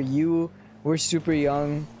either you were super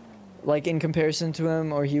young like in comparison to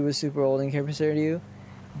him, or he was super old in comparison to you,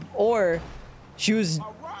 or she was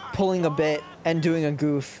pulling a bit and doing a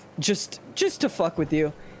goof just to fuck with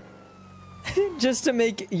you. Just to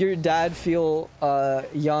make your dad feel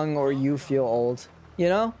young or you feel old, you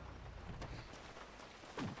know?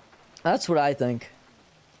 That's what I think.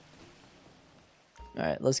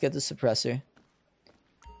 Alright, let's get the suppressor.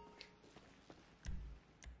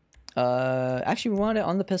 Actually, we want it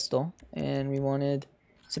on the pistol. And we wanted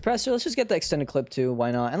suppressor. Let's just get the extended clip too. Why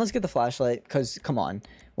not? And let's get the flashlight, because, come on.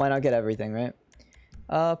 Why not get everything, right?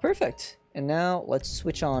 Perfect. And now, let's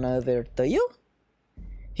switch on over to you.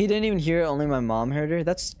 He didn't even hear it, only my mom heard her.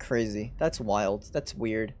 That's crazy. That's wild. That's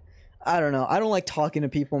weird. I don't know. I don't like talking to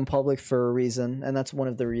people in public for a reason, and that's one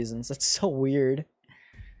of the reasons. That's so weird.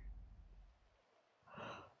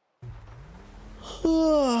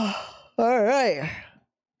 Alright.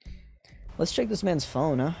 Let's check this man's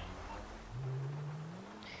phone, huh?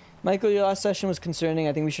 Michael, your last session was concerning.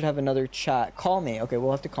 I think we should have another chat. Call me. Okay,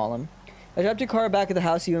 we'll have to call him. I dropped your car back at the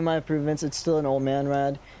house, even my improvements. It's still an old man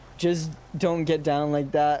rad. Just don't get down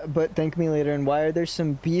like that, but thank me later. And why are there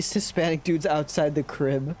some beast Hispanic dudes outside the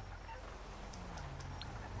crib?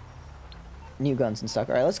 New guns and stuff.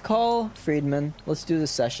 Alright, let's call Friedman. Let's do the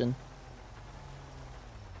session.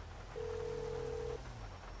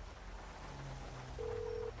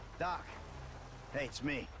 Doc. Hey, it's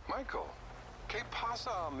me. Michael. ¿Qué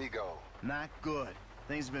pasa, amigo? Not good.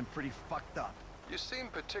 Things have been pretty fucked up. You seem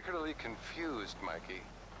particularly confused, Mikey.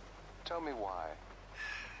 Tell me why.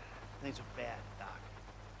 Things are bad, Doc.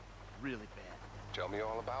 Really bad. Tell me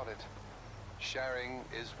all about it. Sharing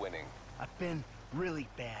is winning. I've been really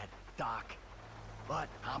bad, Doc. But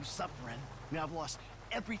I'm suffering. I mean, I've lost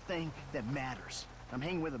everything that matters. I'm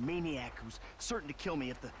hanging with a maniac who's certain to kill me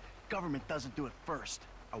if the government doesn't do it first.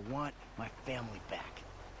 I want my family back.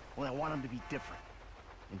 Well, I want them to be different.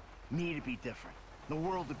 And me to be different. The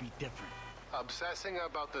world to be different. Obsessing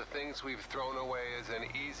about the things we've thrown away is an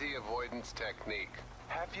easy avoidance technique.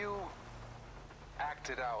 Have you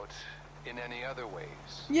acted out in any other ways?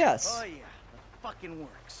 Yes. Oh yeah, it fucking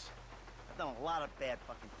works. I've done a lot of bad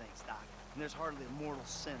fucking things, Doc. And there's hardly a mortal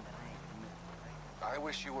sin that I ain't committed, right? I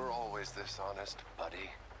wish you were always this honest, buddy.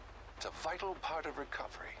 It's a vital part of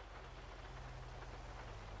recovery.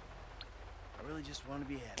 I really just want to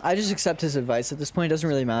be happy. I just accept his advice. At this point, it doesn't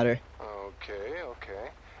really matter. Okay, okay.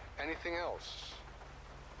 Anything else?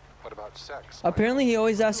 What about sex? Apparently, he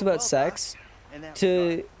always asks about sex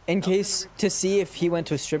in case to see if he went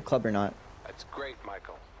to a strip club or not. That's great,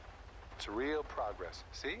 Michael. It's real progress.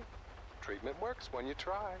 See? Treatment works when you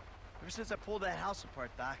try. Ever since I pulled that house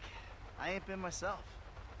apart, Doc, I ain't been myself.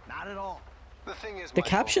 Not at all. The thing is, The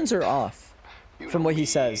captions are off from what he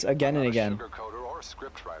says again and again. Sugarcoater or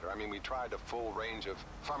scriptwriter. I mean, we tried a full range of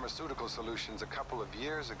pharmaceutical solutions a couple of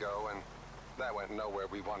years ago, and that went nowhere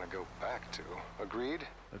we want to go back to. Agreed?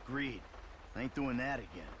 Agreed. I ain't doing that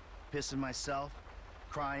again. Pissing myself,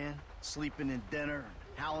 crying, sleeping in dinner,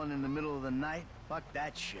 howling in the middle of the night. Fuck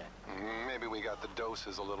that shit. Maybe we got the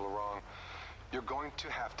doses a little wrong. You're going to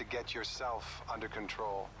have to get yourself under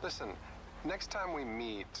control. Listen, next time we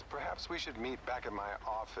meet, perhaps we should meet back at my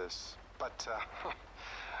office. But,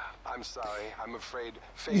 I'm sorry. I'm afraid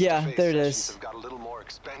face-to-face sessions have got a little more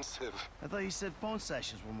expensive. I thought you said phone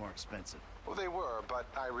sessions were more expensive. Well, they were, but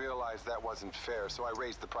I realized that wasn't fair, so I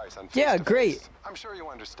raised the price on Yeah, face-to-face. great. I'm sure you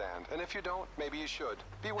understand. And if you don't, maybe you should.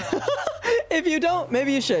 Be well. If you don't,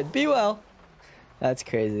 maybe you should. Be well. That's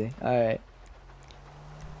crazy. Alright.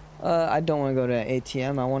 I don't want to go to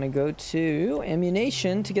ATM. I want to go to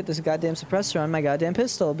ammunition to get this goddamn suppressor on my goddamn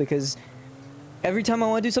pistol, because Every time I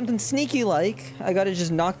want to do something sneaky like, I gotta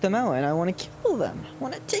just knock them out and I want to kill them. I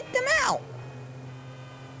want to take them out.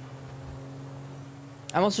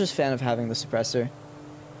 I'm also just a fan of having the suppressor.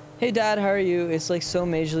 Hey Dad, how are you? It's like so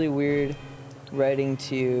majorly weird writing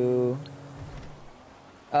to you.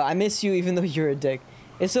 I miss you even though you're a dick.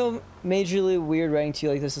 It's so majorly weird writing to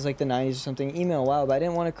you like this is like the 90s or something. Email, wow, but I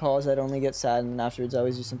didn't want to call as I'd only get sad and afterwards I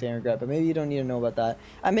always do something I regret. But maybe you don't need to know about that.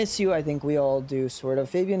 I miss you. I think we all do, sort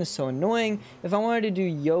of. Fabian is so annoying. If I wanted to do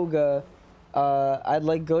yoga, I'd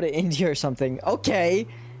like go to India or something. Okay.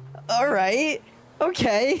 Alright.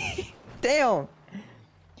 Okay. Damn.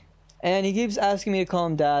 And he keeps asking me to call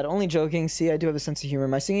him Dad. Only joking. See, I do have a sense of humor.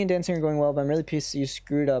 My singing and dancing are going well, but I'm really pissed that you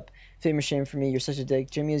screwed up. Fame or shame for me. You're such a dick.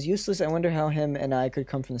 Jimmy is useless. I wonder how him and I could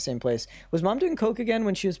come from the same place. Was Mom doing coke again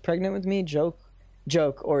when she was pregnant with me? Joke,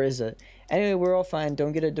 or is it? Anyway, we're all fine.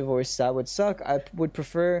 Don't get a divorce. That would suck. I would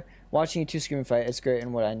prefer watching you two scream and fight. It's great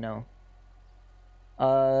in what I know.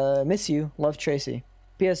 Miss you. Love, Tracy.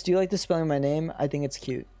 P.S. Do you like the spelling of my name? I think it's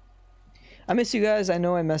cute. I miss you guys. I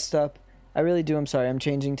know I messed up. I really do. I'm sorry. I'm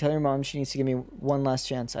changing. Tell your mom she needs to give me one last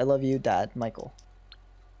chance. I love you, Dad. Michael.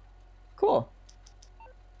 Cool.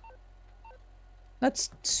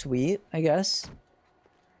 That's sweet, I guess.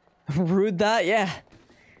 Rude that? Yeah.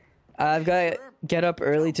 I've got to get up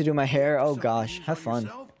early to do my hair. Oh gosh, have fun.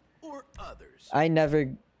 I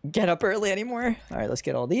never get up early anymore. Alright, let's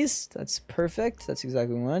get all these. That's perfect. That's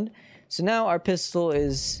exactly what we wanted. So now our pistol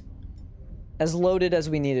is as loaded as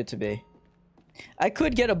we need it to be. I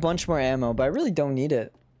could get a bunch more ammo, but I really don't need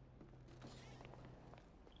it.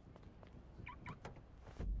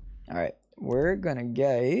 Alright, we're gonna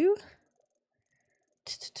go...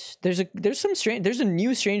 There's a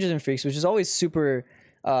new Strangers and Freaks, which is always super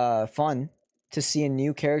fun to see a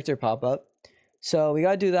new character pop up. So we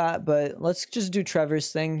gotta do that, but let's just do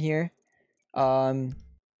Trevor's thing here. I'm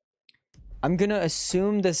gonna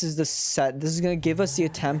assume this is the set. This is gonna give us the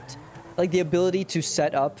attempt, like the ability to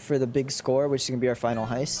set up for the big score, which is gonna be our final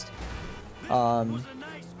heist.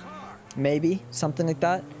 Maybe something like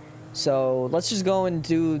that. So let's just go and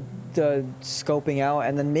do the scoping out,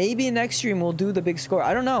 and then maybe next stream we'll do the big score.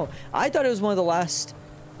 I don't know. I thought it was one of the last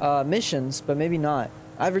missions, but maybe not.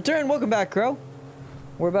 I've returned. Welcome back, Crow.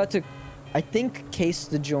 We're about to, I think, case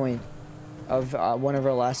the joint of one of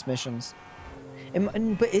our last missions.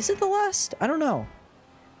 But is it the last? I don't know.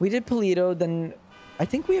 We did Polito, then I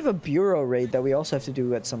think we have a bureau raid that we also have to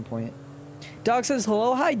do at some point. Dog says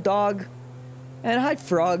hello. Hi, Dog. And hi,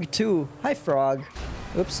 Frog, too. Hi, Frog.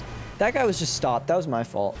 Oops. That guy was just stopped. That was my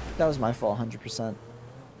fault. That was my fault, 100%.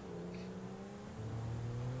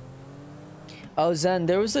 Oh, Zen,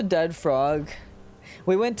 there was a dead frog.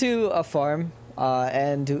 We went to a farm,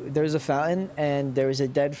 and there was a fountain, and there was a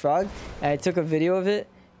dead frog, and I took a video of it.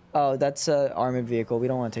 Oh, that's an armored vehicle. We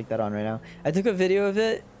don't want to take that on right now. I took a video of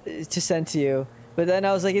it to send to you, but then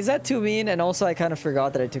I was like, is that too mean? And also, I kind of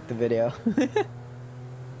forgot that I took the video.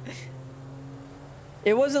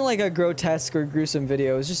 It wasn't like a grotesque or gruesome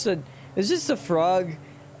video. It was just a frog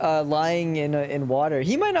lying in water.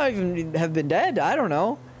 He might not even have been dead. I don't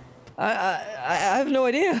know. I have no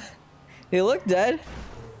idea. He looked dead.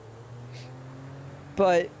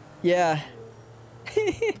 But yeah.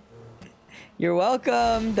 You're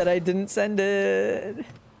welcome that I didn't send it.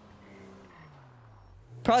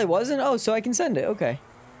 Probably wasn't. Oh, so I can send it. Okay.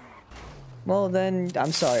 Well then,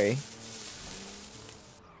 I'm sorry.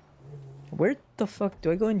 Where the fuck do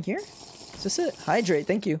I go in here? Is this it? Hydrate,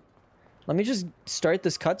 thank you. Let me just start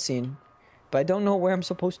this cutscene. But I don't know where I'm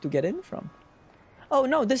supposed to get in from. Oh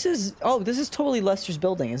no, this is totally Lester's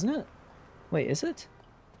building, isn't it? Wait, is it?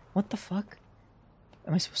 What the fuck?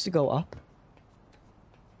 Am I supposed to go up?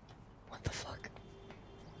 What the fuck?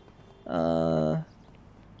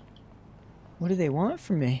 What do they want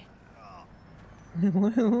from me?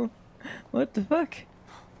 What the fuck?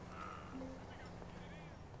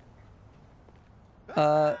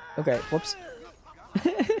 Okay, whoops.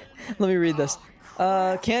 Let me read this.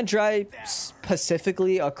 Can't drive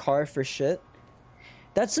specifically a car for shit.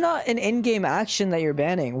 That's not an in-game action that you're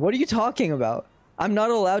banning. What are you talking about? I'm not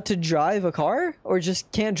allowed to drive a car? Or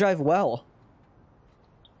just can't drive well?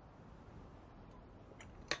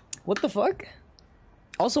 What the fuck?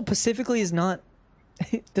 Also, specifically is not...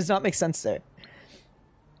 does not make sense there.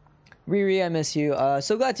 Riri, I miss you.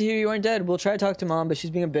 So glad to hear you aren't dead. We'll try to talk to Mom, but she's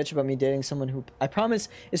being a bitch about me dating someone who I promise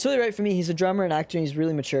is totally right for me. He's a drummer and actor, and he's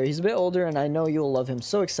really mature. He's a bit older, and I know you'll love him.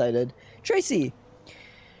 So excited. Tracy!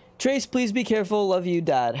 Trace, please be careful. Love you,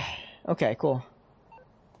 Dad. Okay, cool.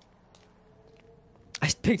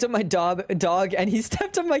 I picked up my dog, and he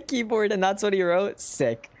stepped on my keyboard, and that's what he wrote.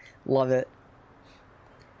 Sick. Love it.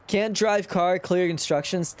 Can't drive car. Clear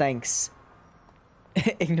instructions. Thanks.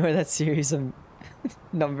 Ignore that series of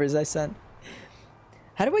numbers I sent.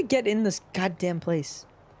 How do I get in this goddamn place?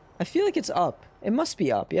 I feel like it's up. It must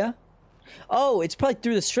be up, yeah? Oh, it's probably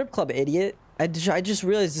through the strip club, idiot. I just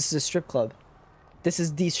realized this is a strip club. This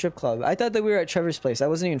is the strip club. I thought that we were at Trevor's place. I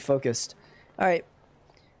wasn't even focused. Alright.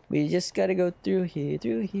 We just gotta go through here,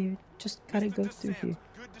 Just gotta go through here.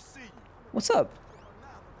 What's up?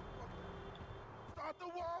 Start the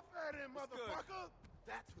warfare then, motherfucker!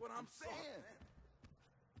 That's what I'm saying.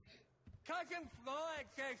 Cousin Floyd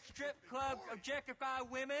says strip clubs objectify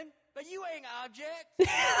women, but you ain't objects.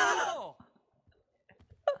 No.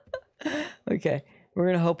 Okay. We're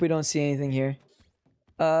gonna hope we don't see anything here.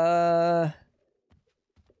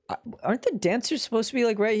 Aren't the dancers supposed to be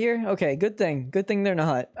like right here? Okay, good thing. Good thing they're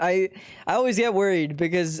not. I always get worried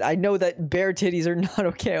because I know that bare titties are not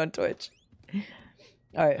okay on Twitch.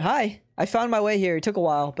 Alright, hi. I found my way here. It took a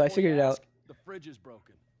while, but I figured it out. The fridge is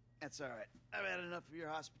broken. That's all right. I've had enough of your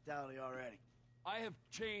hospitality already. I have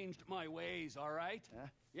changed my ways, all right? Huh?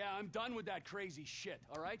 Yeah, I'm done with that crazy shit,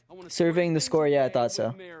 all right? I want to Surveying the score, yeah, I thought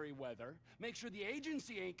so. Merryweather, make sure the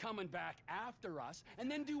agency ain't coming back after us, and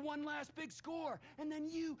then do one last big score, and then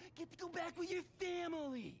you get to go back with your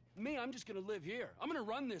family. Me, I'm just gonna live here. I'm gonna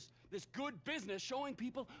run this good business, showing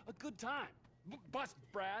people a good time. Bust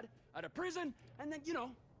Brad out of prison, and then, you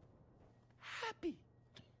know, happy.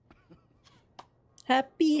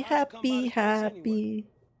 Happy.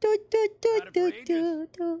 Do, do, do, do, do,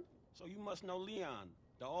 do. So you must know Leon,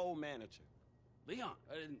 the old manager. Leon?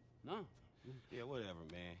 I didn't know. Yeah, whatever,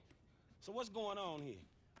 man. So what's going on here?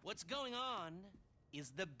 What's going on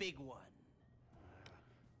is the big one.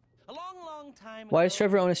 A long time ago... Why does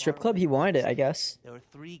Trevor own a strip club? He wanted it, I guess. There were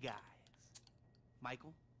 3 guys.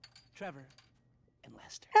 Michael, Trevor, and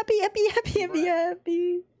Lester. Happy.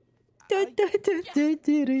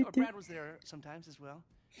 Brad was there sometimes as well.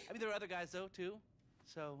 I mean, there were other guys, though, too.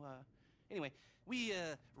 So, anyway, we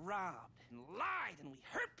robbed and lied and we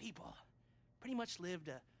hurt people. Pretty much lived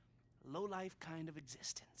a low-life kind of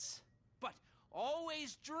existence. But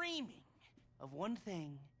always dreaming of one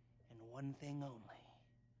thing and one thing only.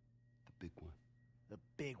 The big one. The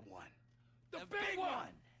big one. The big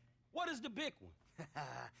one! What is the big one?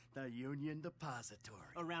 The Union Depository.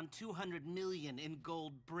 Around 200 million in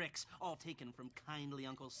gold bricks, all taken from kindly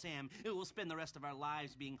Uncle Sam, who will spend the rest of our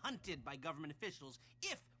lives being hunted by government officials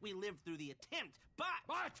if we live through the attempt.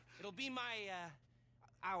 But it'll be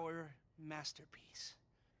our masterpiece.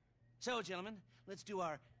 So, gentlemen, let's do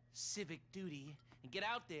our civic duty and get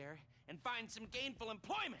out there and find some gainful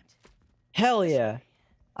employment. Hell yeah.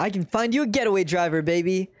 I can find you a getaway driver,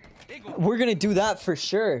 baby. We're gonna do that for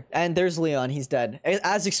sure. And there's Leon. He's dead.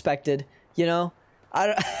 As expected, you know?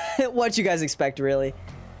 What you guys expect, really?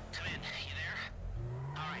 Come in. You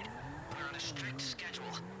there? All right. We're on a strict schedule.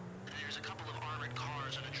 There's a couple of armored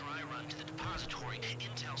cars on a dry run to the depository.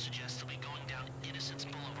 Intel suggests they'll be going down Innocence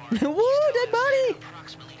Boulevard. Woo, dead body!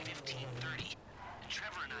 Approximately 15:30.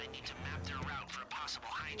 Trevor and I need to map their route for a possible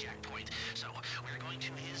hijack point. So we're going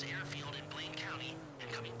to his airfield in Blaine County and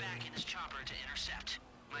coming back in his chopper to intercept.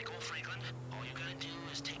 Michael, Franklin, all you gotta do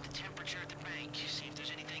is take the temperature at the bank, see if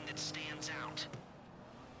there's anything that stands out.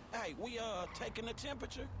 Hey, we taking the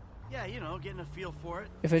temperature? Yeah, you know, getting a feel for it.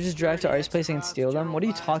 If I just drive to Art's place and steal them? What are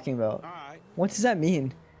you talking about? What does that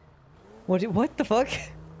mean? What the fuck?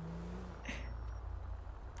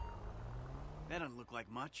 That doesn't look like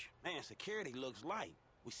much. Man, security looks light.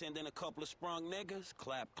 We send in a couple of sprung niggas,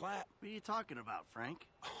 clap, clap. What are you talking about, Frank?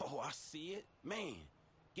 Oh, I see it. Man,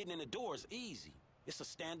 getting in the door is easy. It's a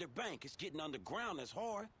standard bank. It's getting underground that's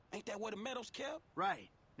hard. Ain't that where the metal's kept?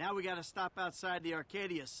 Right. Now we gotta stop outside the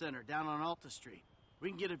Arcadia Center down on Alta Street. We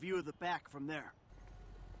can get a view of the back from there.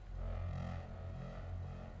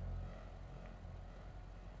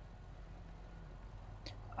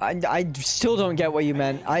 I still don't get what you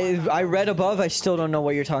meant. I read above. I still don't know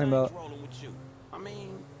what you're talking about. I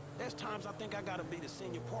mean, there's times I think I gotta be the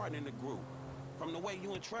senior partner in the group. From the way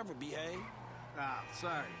you and Trevor behave. Ah,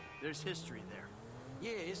 sorry. There's history there.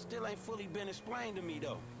 Yeah, it still ain't fully been explained to me,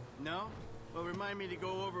 though. No? Well, remind me to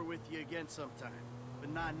go over with you again sometime. But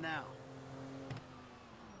not now.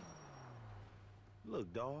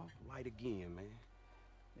 Look, dawg, light again, man.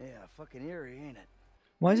 Yeah, fucking eerie, ain't it?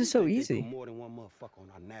 Why is it so easy? More than one motherfucker on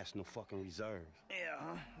our national fucking reserves. Yeah,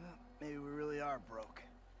 huh? Well, maybe we really are broke.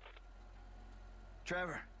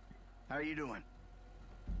 Trevor, how are you doing?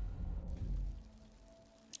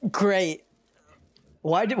 Great.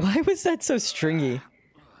 Why was that so stringy?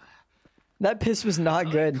 That piss was not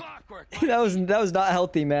good. that was not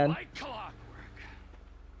healthy, man.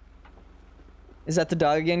 Is that the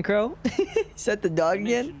dog again, Crow? Is that the dog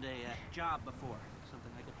again? Mentioned a job before,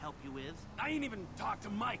 something I could help you with? I ain't even talked to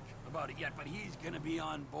Mike about it yet, but he's gonna be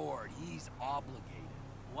on board. He's obligated.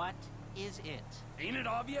 What is it? Ain't it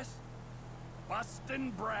obvious?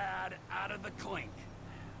 Bustin' Brad out of the clink.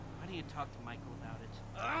 Why don't you talk to Michael about it?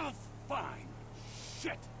 Oh, fine.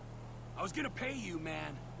 Shit. I was gonna pay you,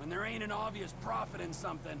 man, when there ain't an obvious profit in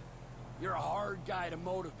something. You're a hard guy to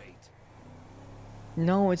motivate.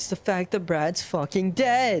 No, it's the fact that Brad's fucking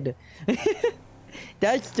dead.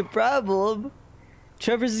 That's the problem.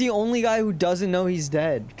 Trevor's the only guy who doesn't know he's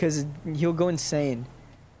dead, because he'll go insane.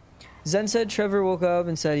 Zen said Trevor woke up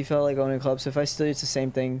and said he felt like owning a club, so if I steal it's the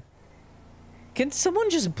same thing. Can someone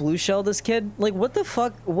just blue shell this kid? Like, what the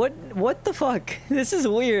fuck? What the fuck? This is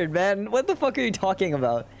weird, man. What the fuck are you talking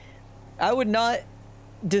about? I would not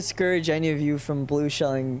discourage any of you from blue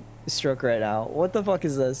shelling Stroke right now. What the fuck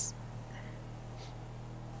is this?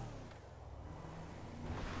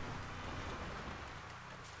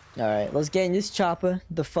 Alright, let's get in this chopper.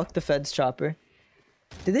 The fuck the feds chopper.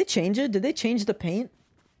 Did they change it? Did they change the paint?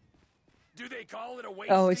 Do they call it a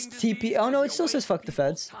Oh, it's TP. Oh no, it still says fuck the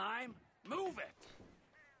feds. Time? Move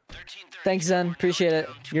it. Thanks, Zen. Appreciate it.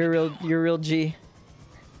 You're a real G.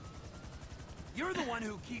 You're the one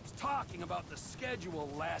who keeps talking about the schedule,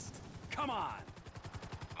 Lest. Come on.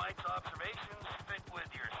 Mike's observations fit with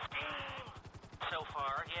your scheme. So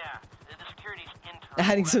far, yeah. The security's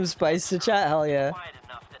internal. Adding some spice to chat, hell yeah. Quiet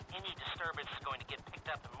enough that any disturbance is going to get picked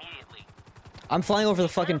up immediately. I'm flying over the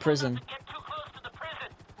fucking prison. Get too close to the prison.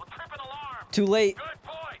 We'll trip an alarm. Too late. Good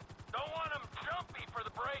point. Don't want them jumpy for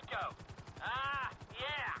the breakout. Ah,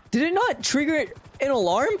 yeah. Did it not trigger an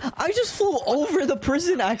alarm? I just flew over the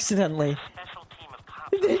prison accidentally. Special team of cops.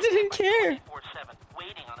 They didn't care. 24/7,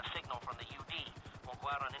 waiting on a signal from the UD. Won't go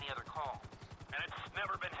out on any other call. And it's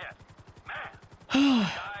never been hit. Man,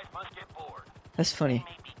 guys must get bored. That's funny.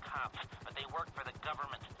 They may be cops, but they work for the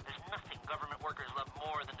government. There's nothing government workers love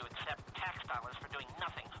more than to accept tax dollars for doing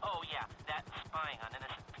nothing. Oh yeah, that and spying on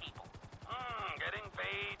innocent people. Getting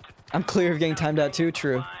paid to I'm clear of getting timed out too.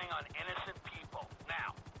 True. spying on innocent people.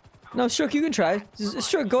 Now, No, Stroke, you can try.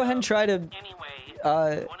 Stroke, go ahead and try to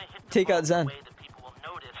take out Zen. way that people will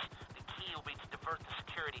notice, the key will be to divert the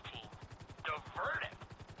security team. Divert it?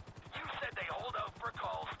 You said they hold out for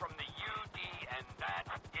calls from the UD and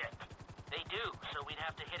that's it. They do, so we'd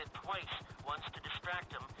have to hit it twice. Once to distract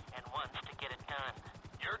them, and once to get it done.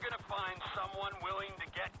 You're gonna find someone willing to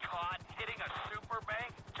get caught hitting a super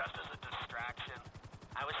bank just as a distraction?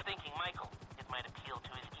 I was thinking Michael. It might appeal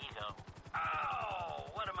to his ego. Oh,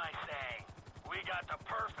 what am I saying? We got the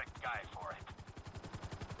perfect guy for it.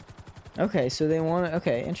 Okay, so they want to...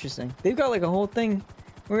 Okay, interesting. They've got like a whole thing.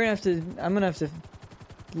 We're gonna have to... I'm gonna have to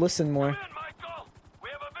listen more. We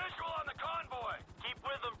have a visual on the convoy. Keep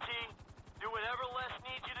with them, T. Do whatever Les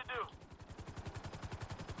needs you to do.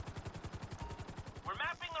 We're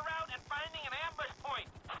mapping the route and finding an ambush point.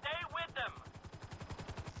 Stay with them.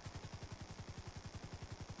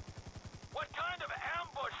 What kind of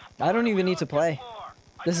ambush? I don't even need to play.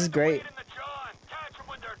 This is great. Catch them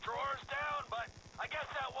with their drawers down, but I guess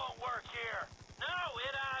that won't work here. No,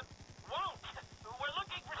 it won't. We're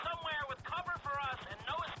looking for somewhere with cover for us and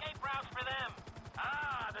no escape routes for them.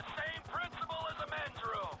 Ah, the same principle as a men's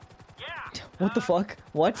room. Yeah. What the fuck?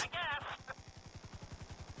 What? I guess.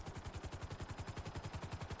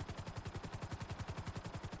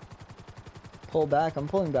 Pull back. I'm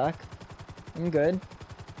pulling back. I'm good.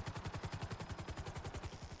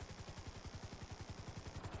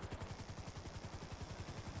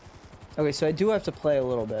 Okay, so I do have to play a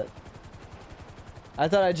little bit. I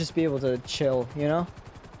thought I'd just be able to chill, you know?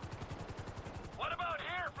 What about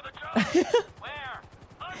here for the job? Where?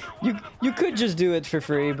 You could just do it for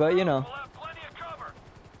free, but you know. Plenty of cover.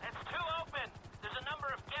 It's too open. There's a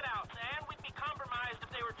number of get-outs, and we'd be compromised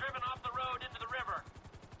if they were driven off the road into the river.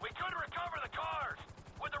 We could recover the cars.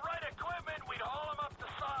 With the right equipment, we'd haul them up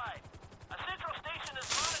the side. A central station is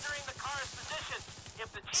monitoring the car's position.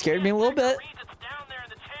 If the Scared me a little bit. reads it's down there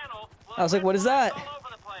in the channel, I was like, what is that? all over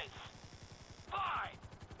the place. Fine.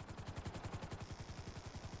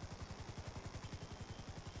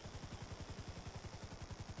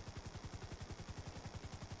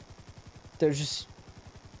 They're just...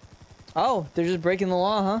 Oh, they're just breaking the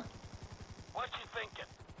law, huh? What you thinking?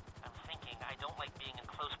 I'm thinking I don't like being in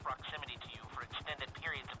close proximity to you for extended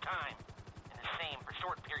periods of time. And the same for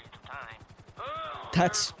short periods of time.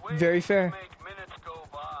 That's very fair.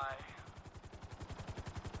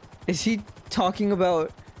 Is he talking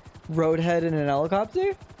about Roadhead in an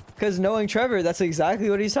helicopter? Because knowing Trevor, that's exactly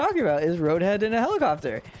what he's talking about, is Roadhead in a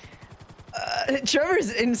helicopter.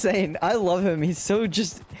 Trevor's insane. I love him. He's so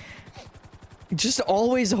just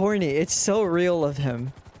always horny. It's so real of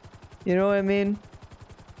him. You know what I mean?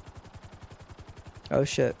 Oh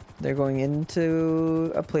shit. They're going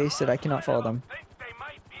into a place that I cannot follow them.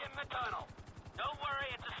 Don't worry,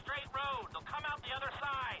 it's a straight road. They'll come out the other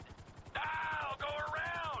side. I'll go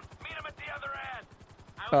around. Meet them at the other end.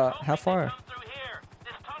 How far? Come through here.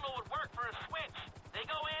 This tunnel would work for a switch. They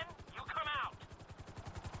go in, you come out.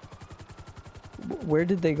 Where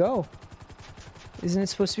did they go? Isn't it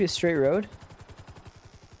supposed to be a straight road?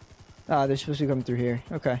 Ah, they're supposed to come through here.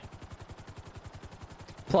 Okay.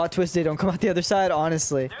 Plot twist, they don't come out the other side,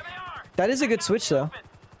 honestly. That is a good switch, though.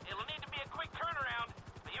 It'll need to be a quick turnaround,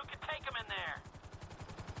 but you can take them in there.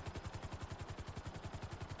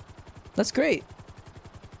 That's great.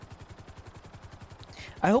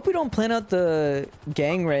 I hope we don't plan out the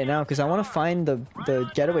gang right now, because I want to find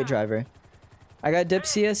the getaway driver. I got dip.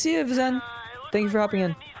 See ya, Zen. Thank you for hopping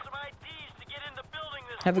in.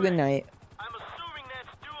 Have a good night. I'm assuming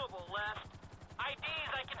that's doable, Les.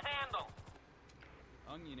 IDs I can handle.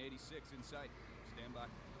 Onion 86 in sight. Stand by.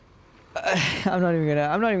 I'm not even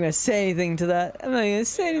gonna say anything to that. I'm not even gonna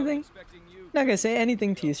say anything. Not gonna say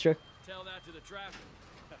anything to you, Strook. Tell that to the traffic.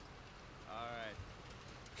 All right.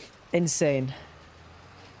 Insane.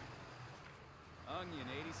 Onion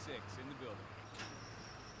 86 in the building.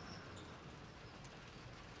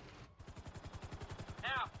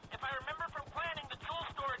 Now, if I remember from planning the tool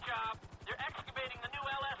store job, they're excavating the new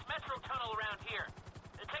LS Metro tunnel around here.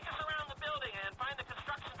 They take us around the building and find the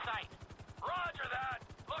construction site. Roger that.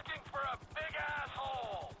 Looking for a big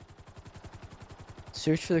asshole.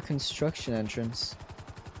 Search for the construction entrance.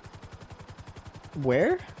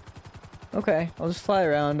 Where? Okay, I'll just fly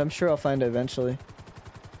around. I'm sure I'll find it eventually.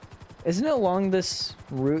 Isn't it along this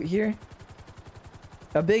route here?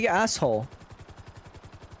 A big asshole.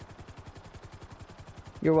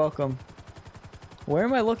 You're welcome. Where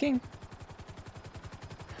am I looking?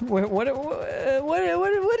 What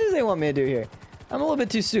do they want me to do here? I'm a little bit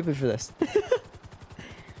too stupid for this.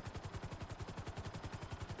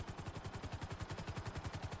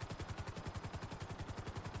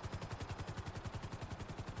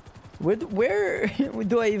 Where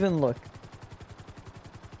do I even look?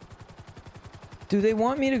 Do they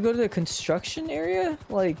want me to go to the construction area?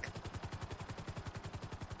 Like...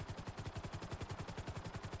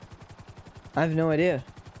 I have no idea.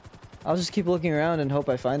 I'll just keep looking around and hope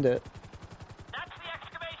I find it. That's the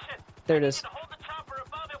excavation. There it is. Hold the chopper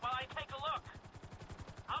above it while I take a look.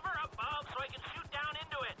 Hover up, Bob, so I can shoot down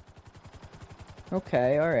into it.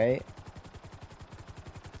 Okay, alright.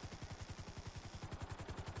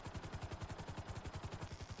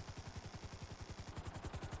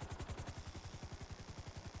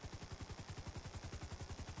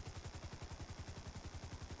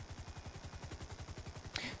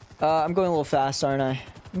 I'm going a little fast, aren't I?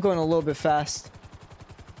 I'm going a little bit fast.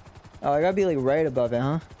 Oh, I gotta be like right above it,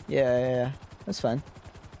 huh? Yeah. That's fine.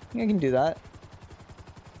 I think I can do that.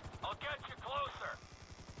 I'll get you closer.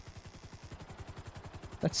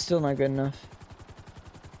 That's still not good enough.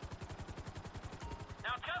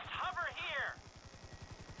 Now just hover here.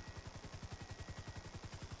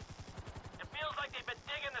 It feels like they've been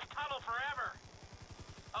digging this tunnel forever.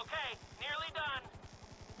 Okay, nearly done.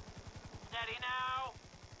 Steady now.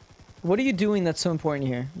 What are you doing that's so important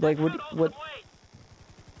here? Like, what?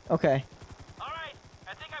 Okay. Alright,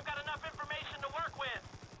 I think I've got enough information to work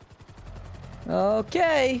with.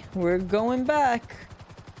 Okay, we're going back.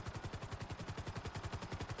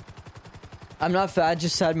 I'm not fat,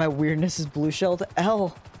 just said my weirdness is blue shelled.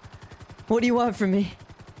 L. What do you want from me?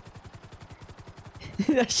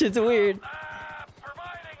 That shit's weird.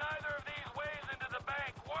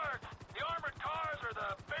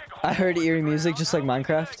 I heard eerie music just like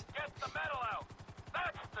Minecraft.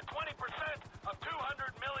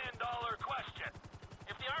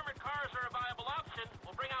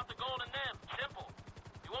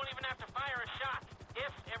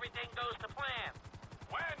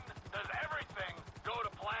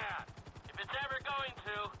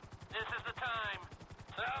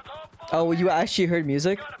 Oh, you actually heard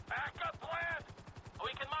music?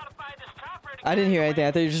 I didn't hear anything.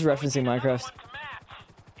 I thought you were just referencing Minecraft.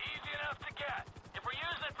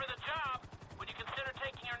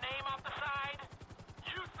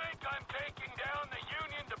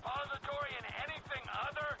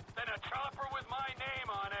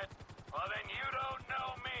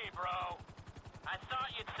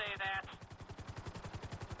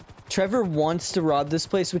 Trevor wants to rob this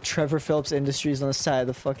place with Trevor Phillips Industries on the side of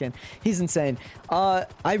the fucking... He's insane. I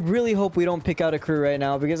really hope we don't pick out a crew right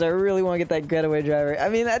now because I really want to get that getaway driver. I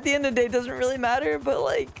mean, at the end of the day, it doesn't really matter, but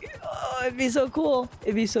like... Oh, it'd be so cool.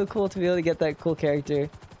 It'd be so cool to be able to get that cool character.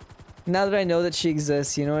 Now that I know that she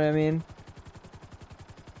exists, you know what I mean?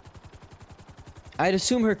 I'd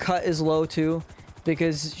assume her cut is low too.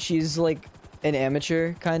 because she's like an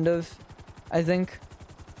amateur, kind of, I think.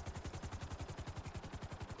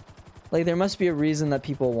 Like, there must be a reason that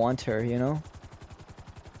people want her, you know?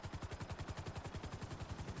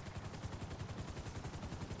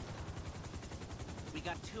 We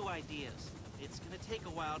got two ideas. It's gonna take a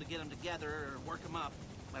while to get them together or work them up,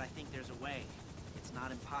 but I think there's a way. It's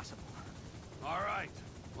not impossible. All right.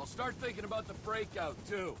 We'll start thinking about the breakout,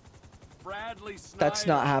 too. Bradley Snyder. That's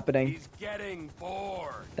not happening. He's getting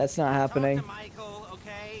bored. That's not happening. Talk to Michael,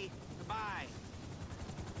 okay? Goodbye.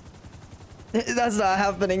 That's not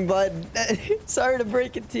happening, bud. Sorry to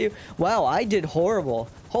break it to you. Wow, I did horrible.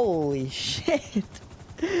 Holy shit.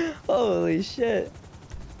 Holy shit.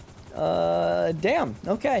 Damn.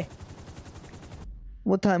 Okay.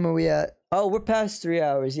 What time are we at? Oh, we're past 3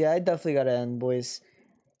 hours. Yeah, I definitely gotta end, boys.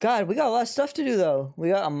 God, we got a lot of stuff to do, though. We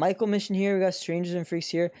got a Michael mission here. We got Strangers and Freaks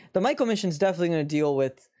here. The Michael mission's definitely gonna deal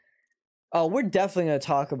with... Oh, we're definitely gonna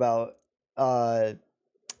talk about...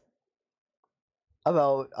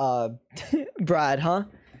 Brad, huh?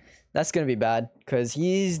 That's gonna be bad, because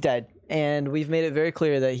he's dead. And we've made it very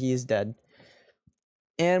clear that he's dead.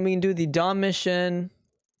 And we can do the Dom mission.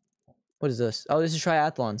 What is this? Oh, this is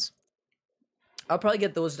triathlons. I'll probably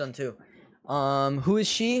get those done too. Who is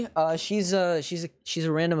she? She's a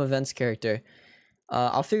random events character.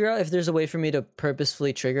 I'll figure out if there's a way for me to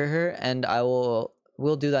purposefully trigger her, and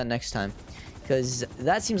we'll do that next time. Because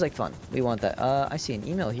that seems like fun. We want that. I see an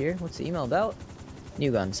email here. What's the email about?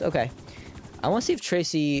 New guns. Okay. I want to see if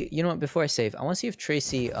Tracy... You know what? Before I save, I want to see if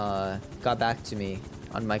Tracy got back to me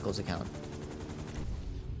on Michael's account.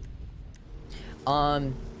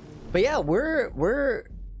 But yeah, we're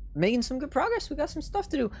making some good progress. We got some stuff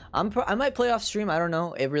to do. I might play off stream. I don't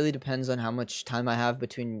know. It really depends on how much time I have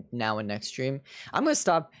between now and next stream. I'm gonna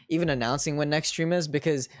stop even announcing when next stream is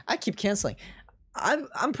because I keep canceling.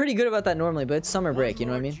 I'm pretty good about that normally, but it's summer break. You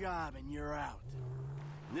know what I mean? Job and you're out.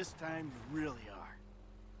 This time you really are.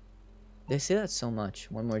 They say that so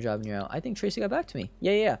much. One more job and you're out. I think Tracy got back to me.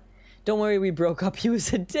 Yeah. Don't worry, we broke up. He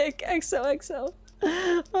was a dick. XOXO.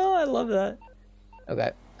 Oh, I love that.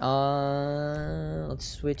 Okay. Let's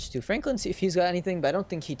switch to Franklin, see if he's got anything, but I don't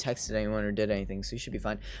think he texted anyone or did anything, so he should be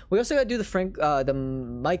fine. We also gotta do the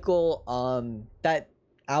Michael, that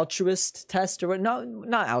altruist test, or what? No,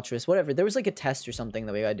 not altruist, whatever. There was like a test or something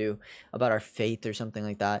that we gotta do about our faith or something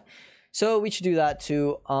like that. So we should do that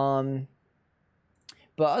too.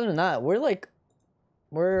 But other than that, we're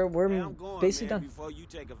basically done. Before you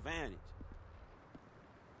take advantage.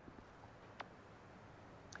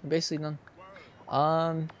 We're basically done.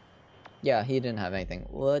 Yeah, he didn't have anything.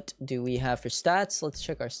 What do we have for stats? Let's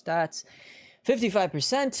check our stats.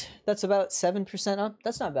 55%. That's about 7% up.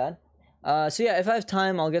 That's not bad. So yeah, if I have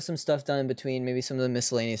time, I'll get some stuff done in between. Maybe some of the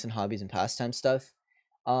miscellaneous and hobbies and pastime stuff.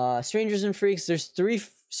 Strangers and Freaks. There's 3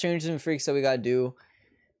 Strangers and Freaks that we gotta do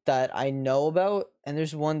that I know about, and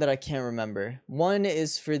there's one that I can't remember. One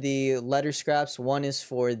is for the letter scraps. One is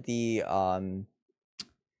for the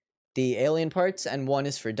alien parts, and one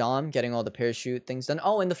is for Dom getting all the parachute things done.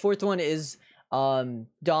 Oh, and the 4th one is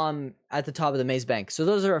Dom at the top of the maze bank. So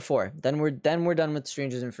those are our 4. Then we're done with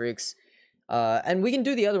Strangers and Freaks. And we can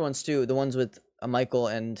do the other ones too, the ones with Michael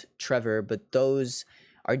and Trevor, but those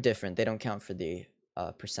are different. They don't count for the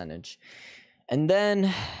percentage. And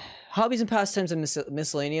then hobbies and pastimes and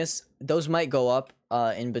miscellaneous, those might go up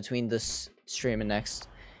in between this stream and next.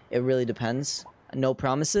 It really depends. No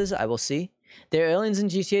promises. I will see. There are aliens in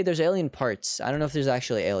GTA. There's alien parts. I don't know if there's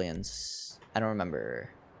actually aliens. I don't remember.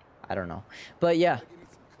 I don't know. But yeah,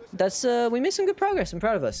 that's we made some good progress. I'm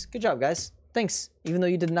proud of us. Good job, guys. Thanks. Even though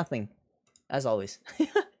you did nothing, as always.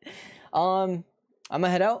 I'm gonna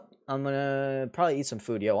head out. I'm gonna probably eat some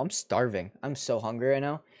food. Yo, I'm starving. I'm so hungry right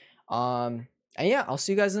now. And yeah, I'll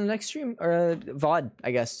see you guys in the next stream or VOD.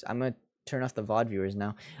 I guess I'm gonna turn off the VOD viewers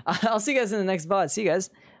now. I'll see you guys in the next VOD. See you guys.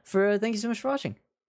 Thank you so much for watching.